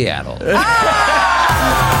you in Seattle. That's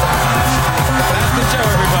the show,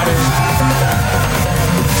 everybody.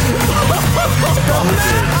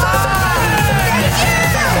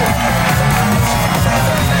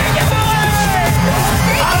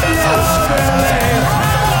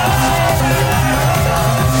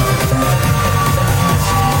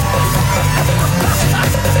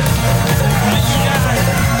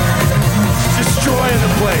 Destroying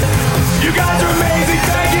the place. You guys are amazing.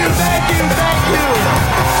 Thank you, thank you, thank you.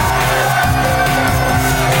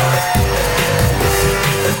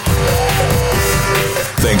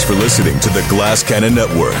 Thanks for listening to the Glass Cannon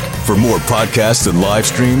Network. For more podcasts and live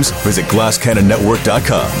streams, visit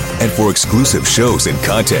glasscannonnetwork.com. And for exclusive shows and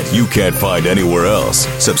content you can't find anywhere else,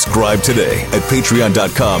 subscribe today at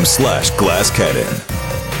patreon.com/glasscannon.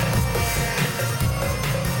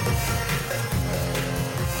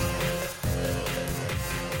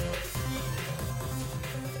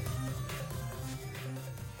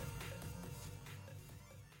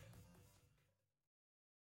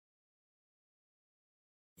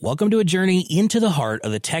 Welcome to a journey into the heart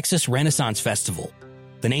of the Texas Renaissance Festival,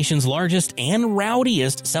 the nation's largest and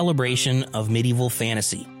rowdiest celebration of medieval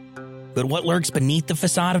fantasy. But what lurks beneath the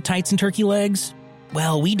facade of tights and turkey legs?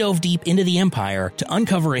 Well, we dove deep into the empire to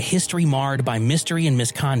uncover a history marred by mystery and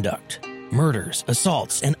misconduct, murders,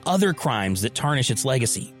 assaults, and other crimes that tarnish its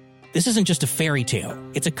legacy. This isn't just a fairy tale,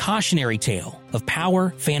 it's a cautionary tale of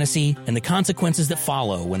power, fantasy, and the consequences that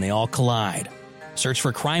follow when they all collide. Search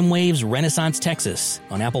for Crime Waves Renaissance Texas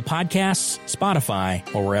on Apple Podcasts, Spotify,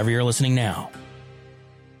 or wherever you're listening now.